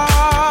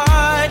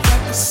glide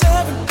like a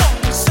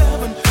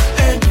 747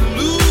 and you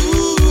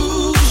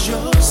lose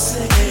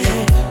yourself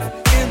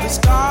in the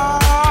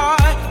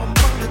sky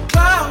among the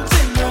clouds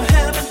in the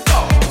heaven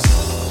falls.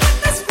 Let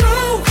this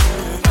groove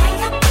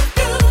right up the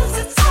fuse.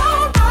 It's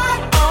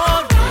alright,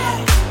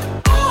 alright,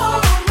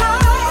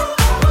 alright.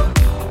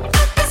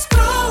 Let this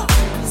groove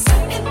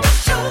set in the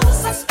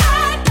shoes. I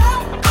stand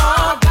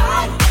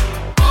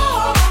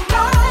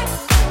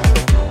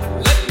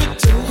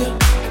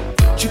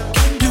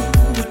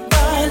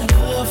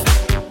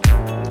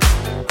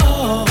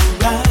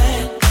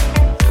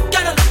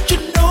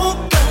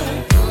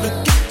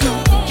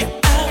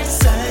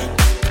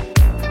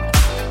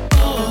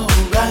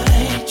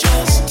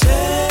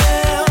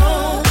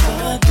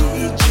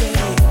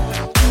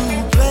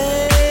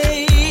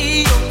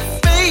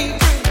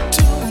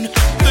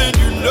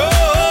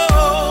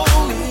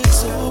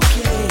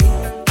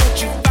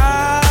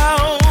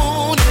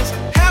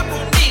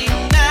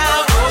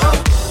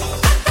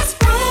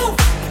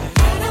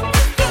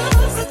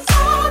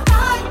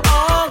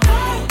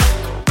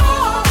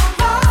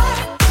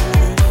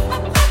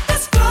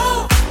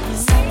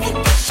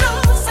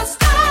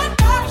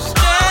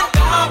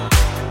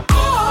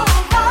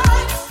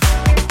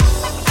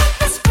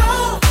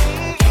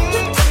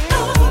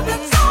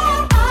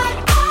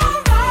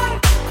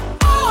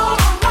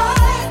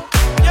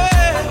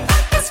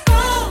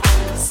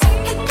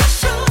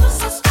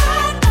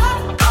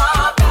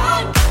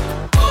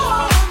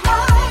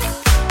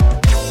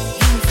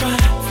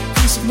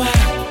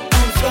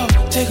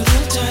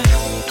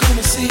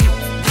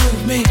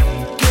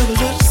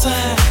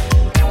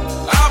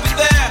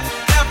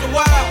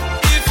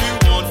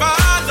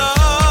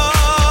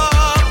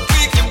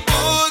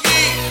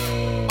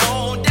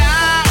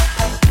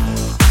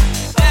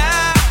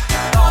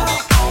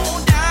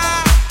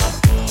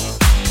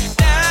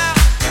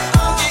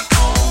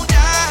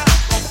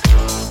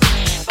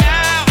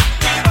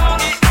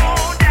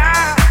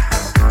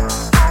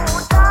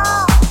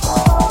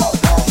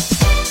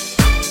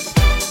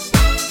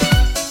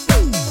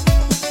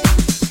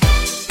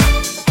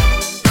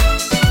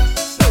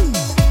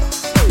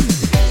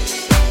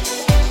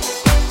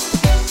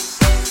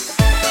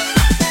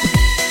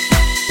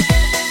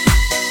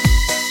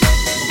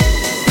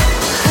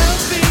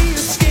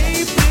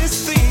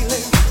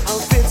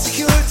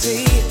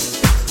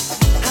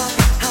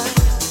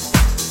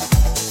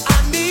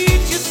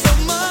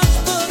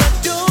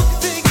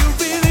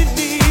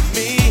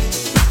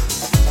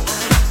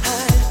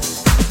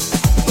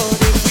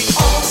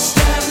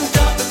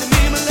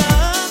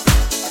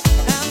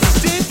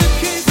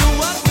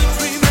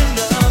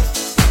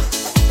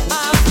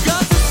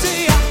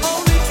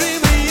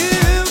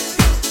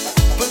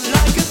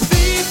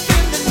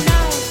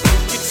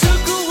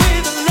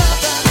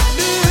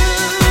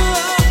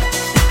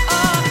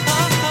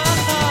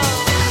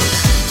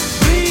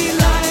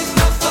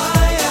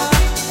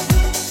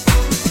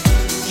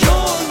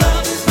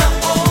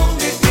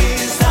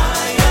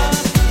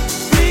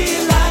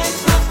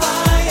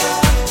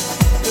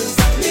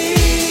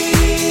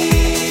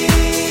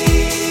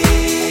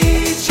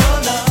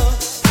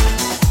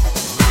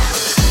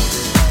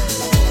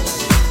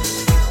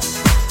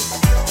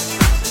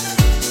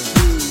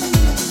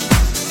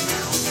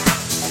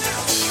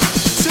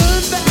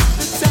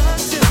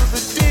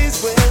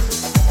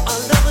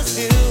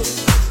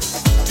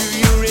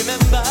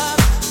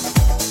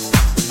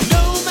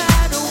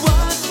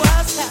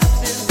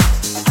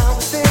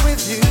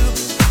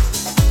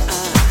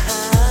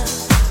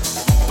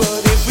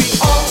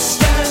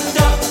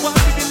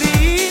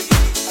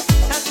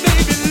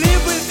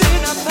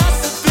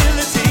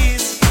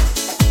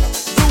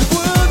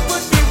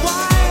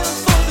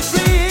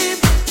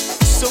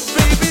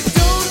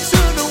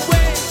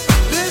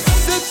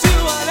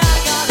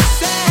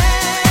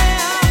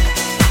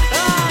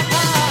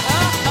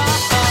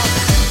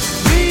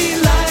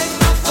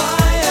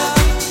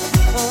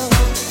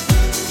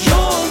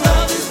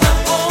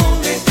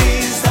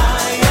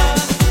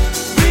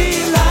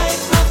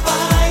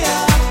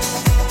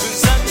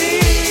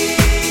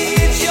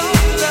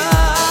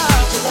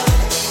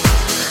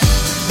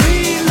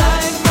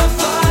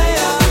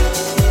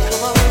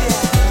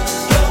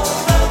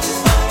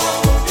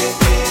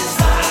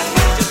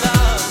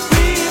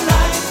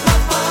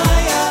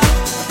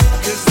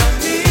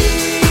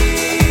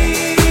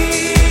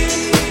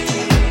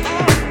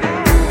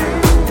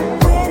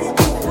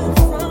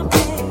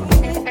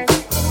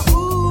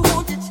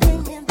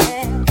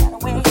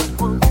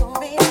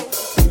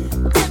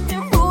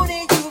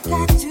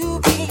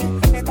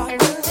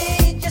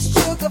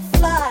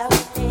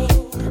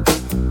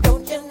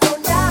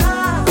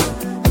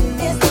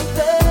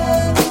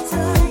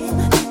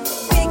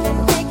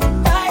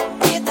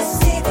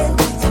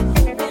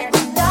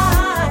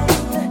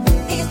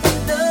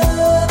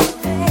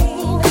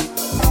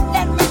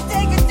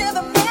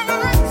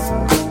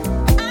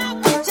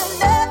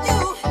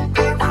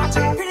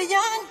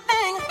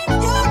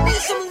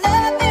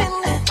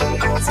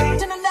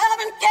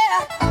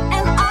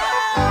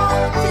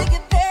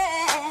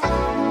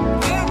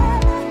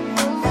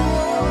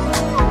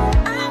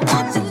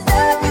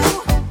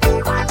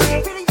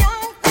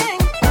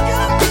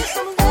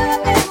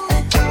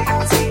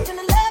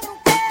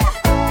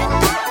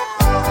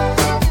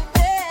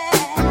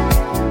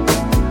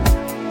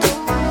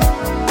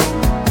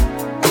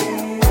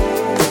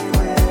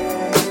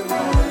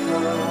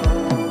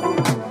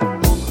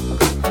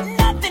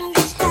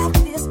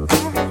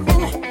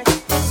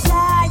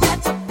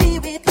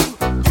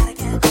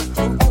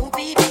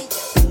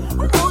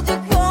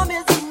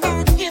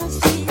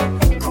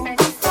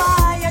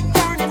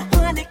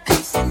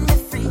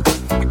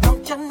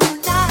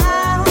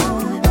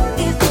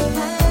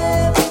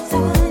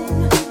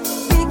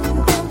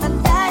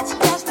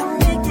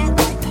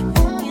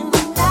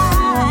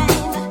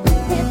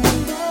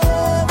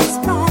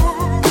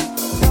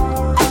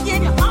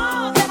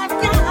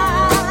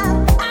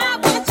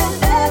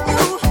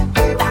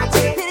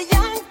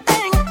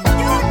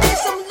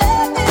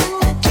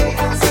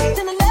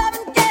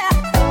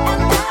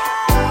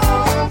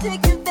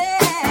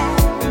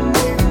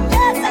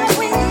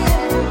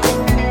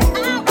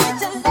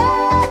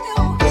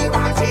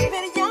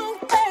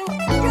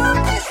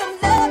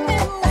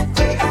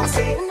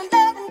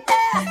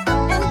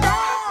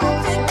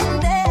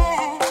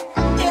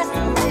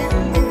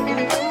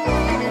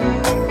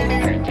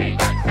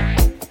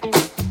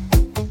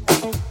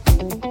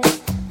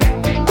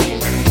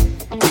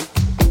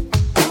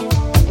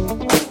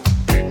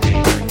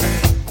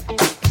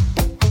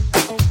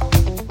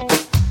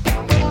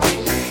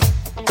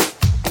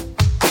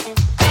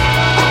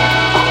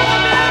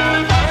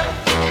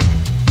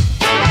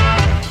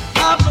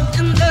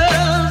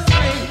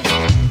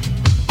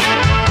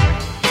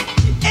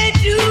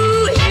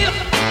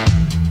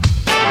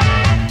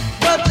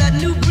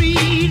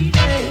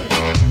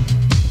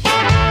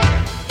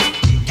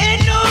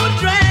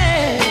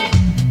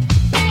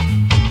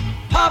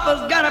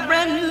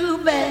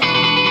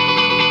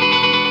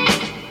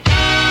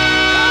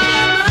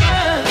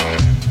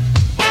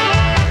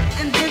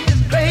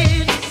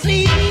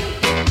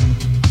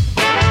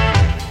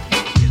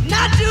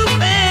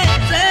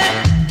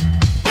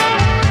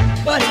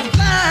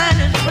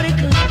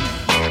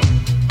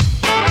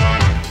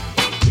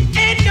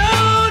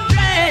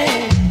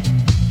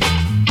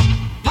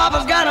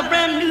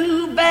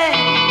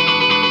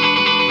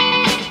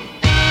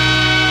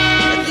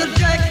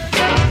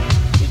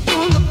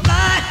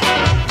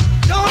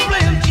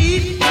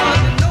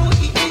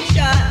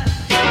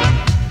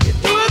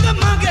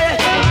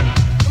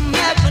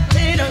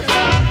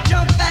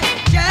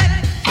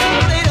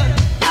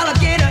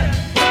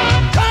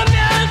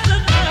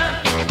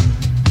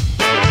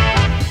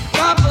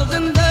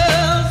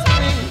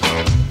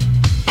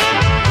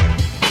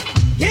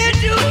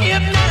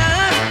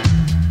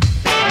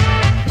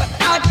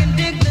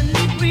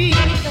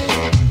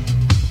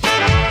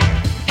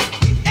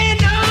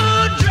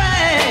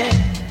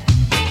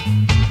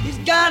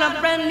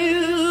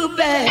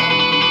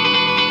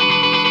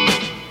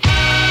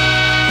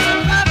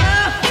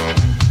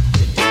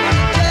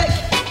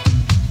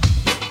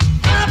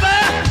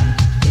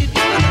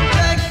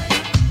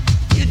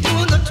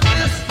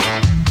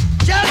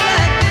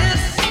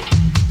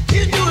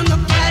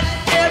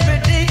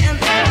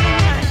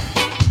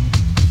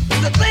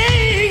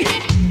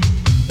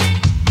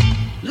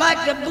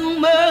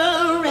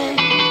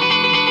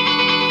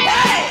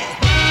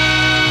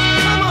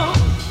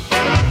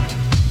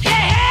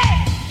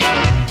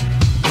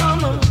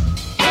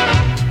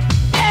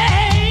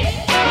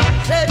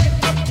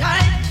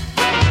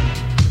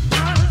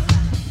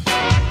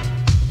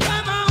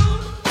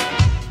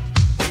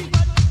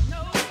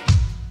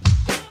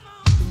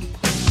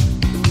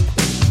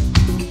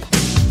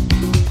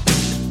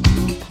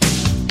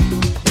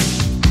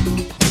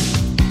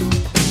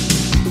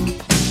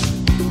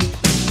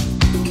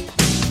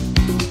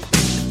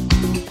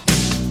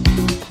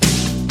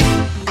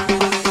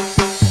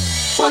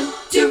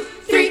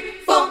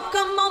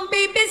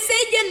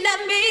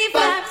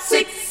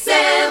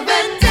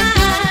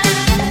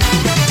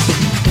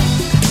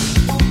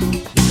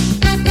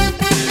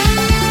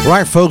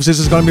Right, folks, this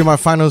is going to be my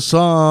final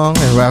song.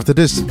 And right after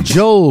this,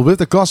 Joel with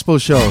the Gospel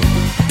Show.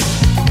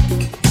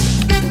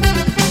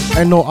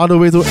 And no other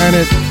way to end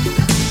it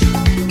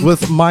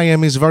with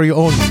Miami's very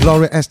own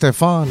Gloria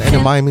Estefan and the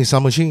Miami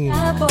Sound Machine.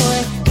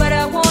 But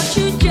I want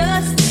you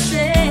just to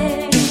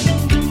say,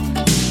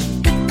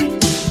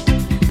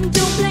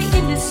 don't play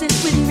innocent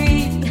with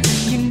me.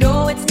 You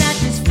know it's not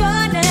just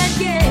fun and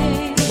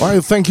games. All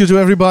right, thank you to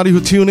everybody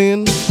who tuned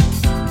in.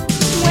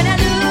 When I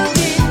look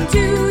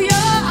into your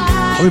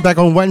eyes, I'll be back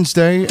on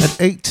Wednesday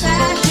at 8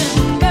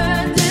 passion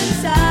burns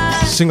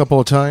inside.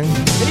 Singapore time.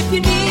 But if you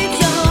need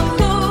some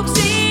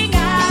coaxing,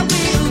 I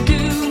will do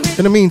it.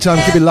 In the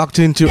meantime, keep it locked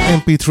into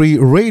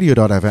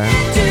mp3radio.fm.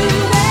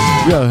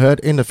 We are heard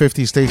in the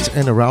 50 states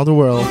and around the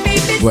world,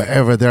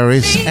 wherever there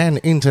is an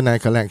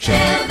internet connection.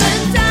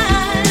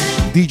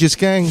 DJ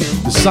Skang,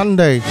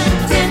 Sunday,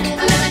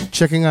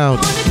 checking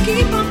out.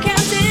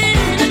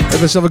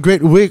 Have yourself a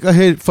great week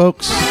ahead,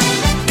 folks.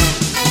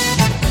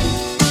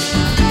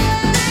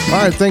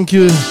 Alright, thank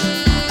you,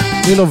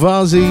 Nino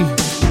Vazzi,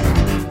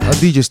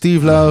 DJ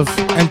Steve Love,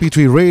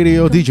 MP3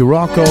 Radio, DJ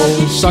Rocco,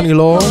 Sunny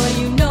Lord,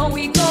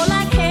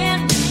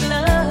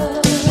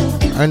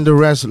 and the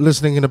rest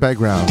listening in the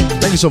background.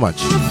 Thank you so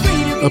much.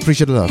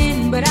 Appreciate the love.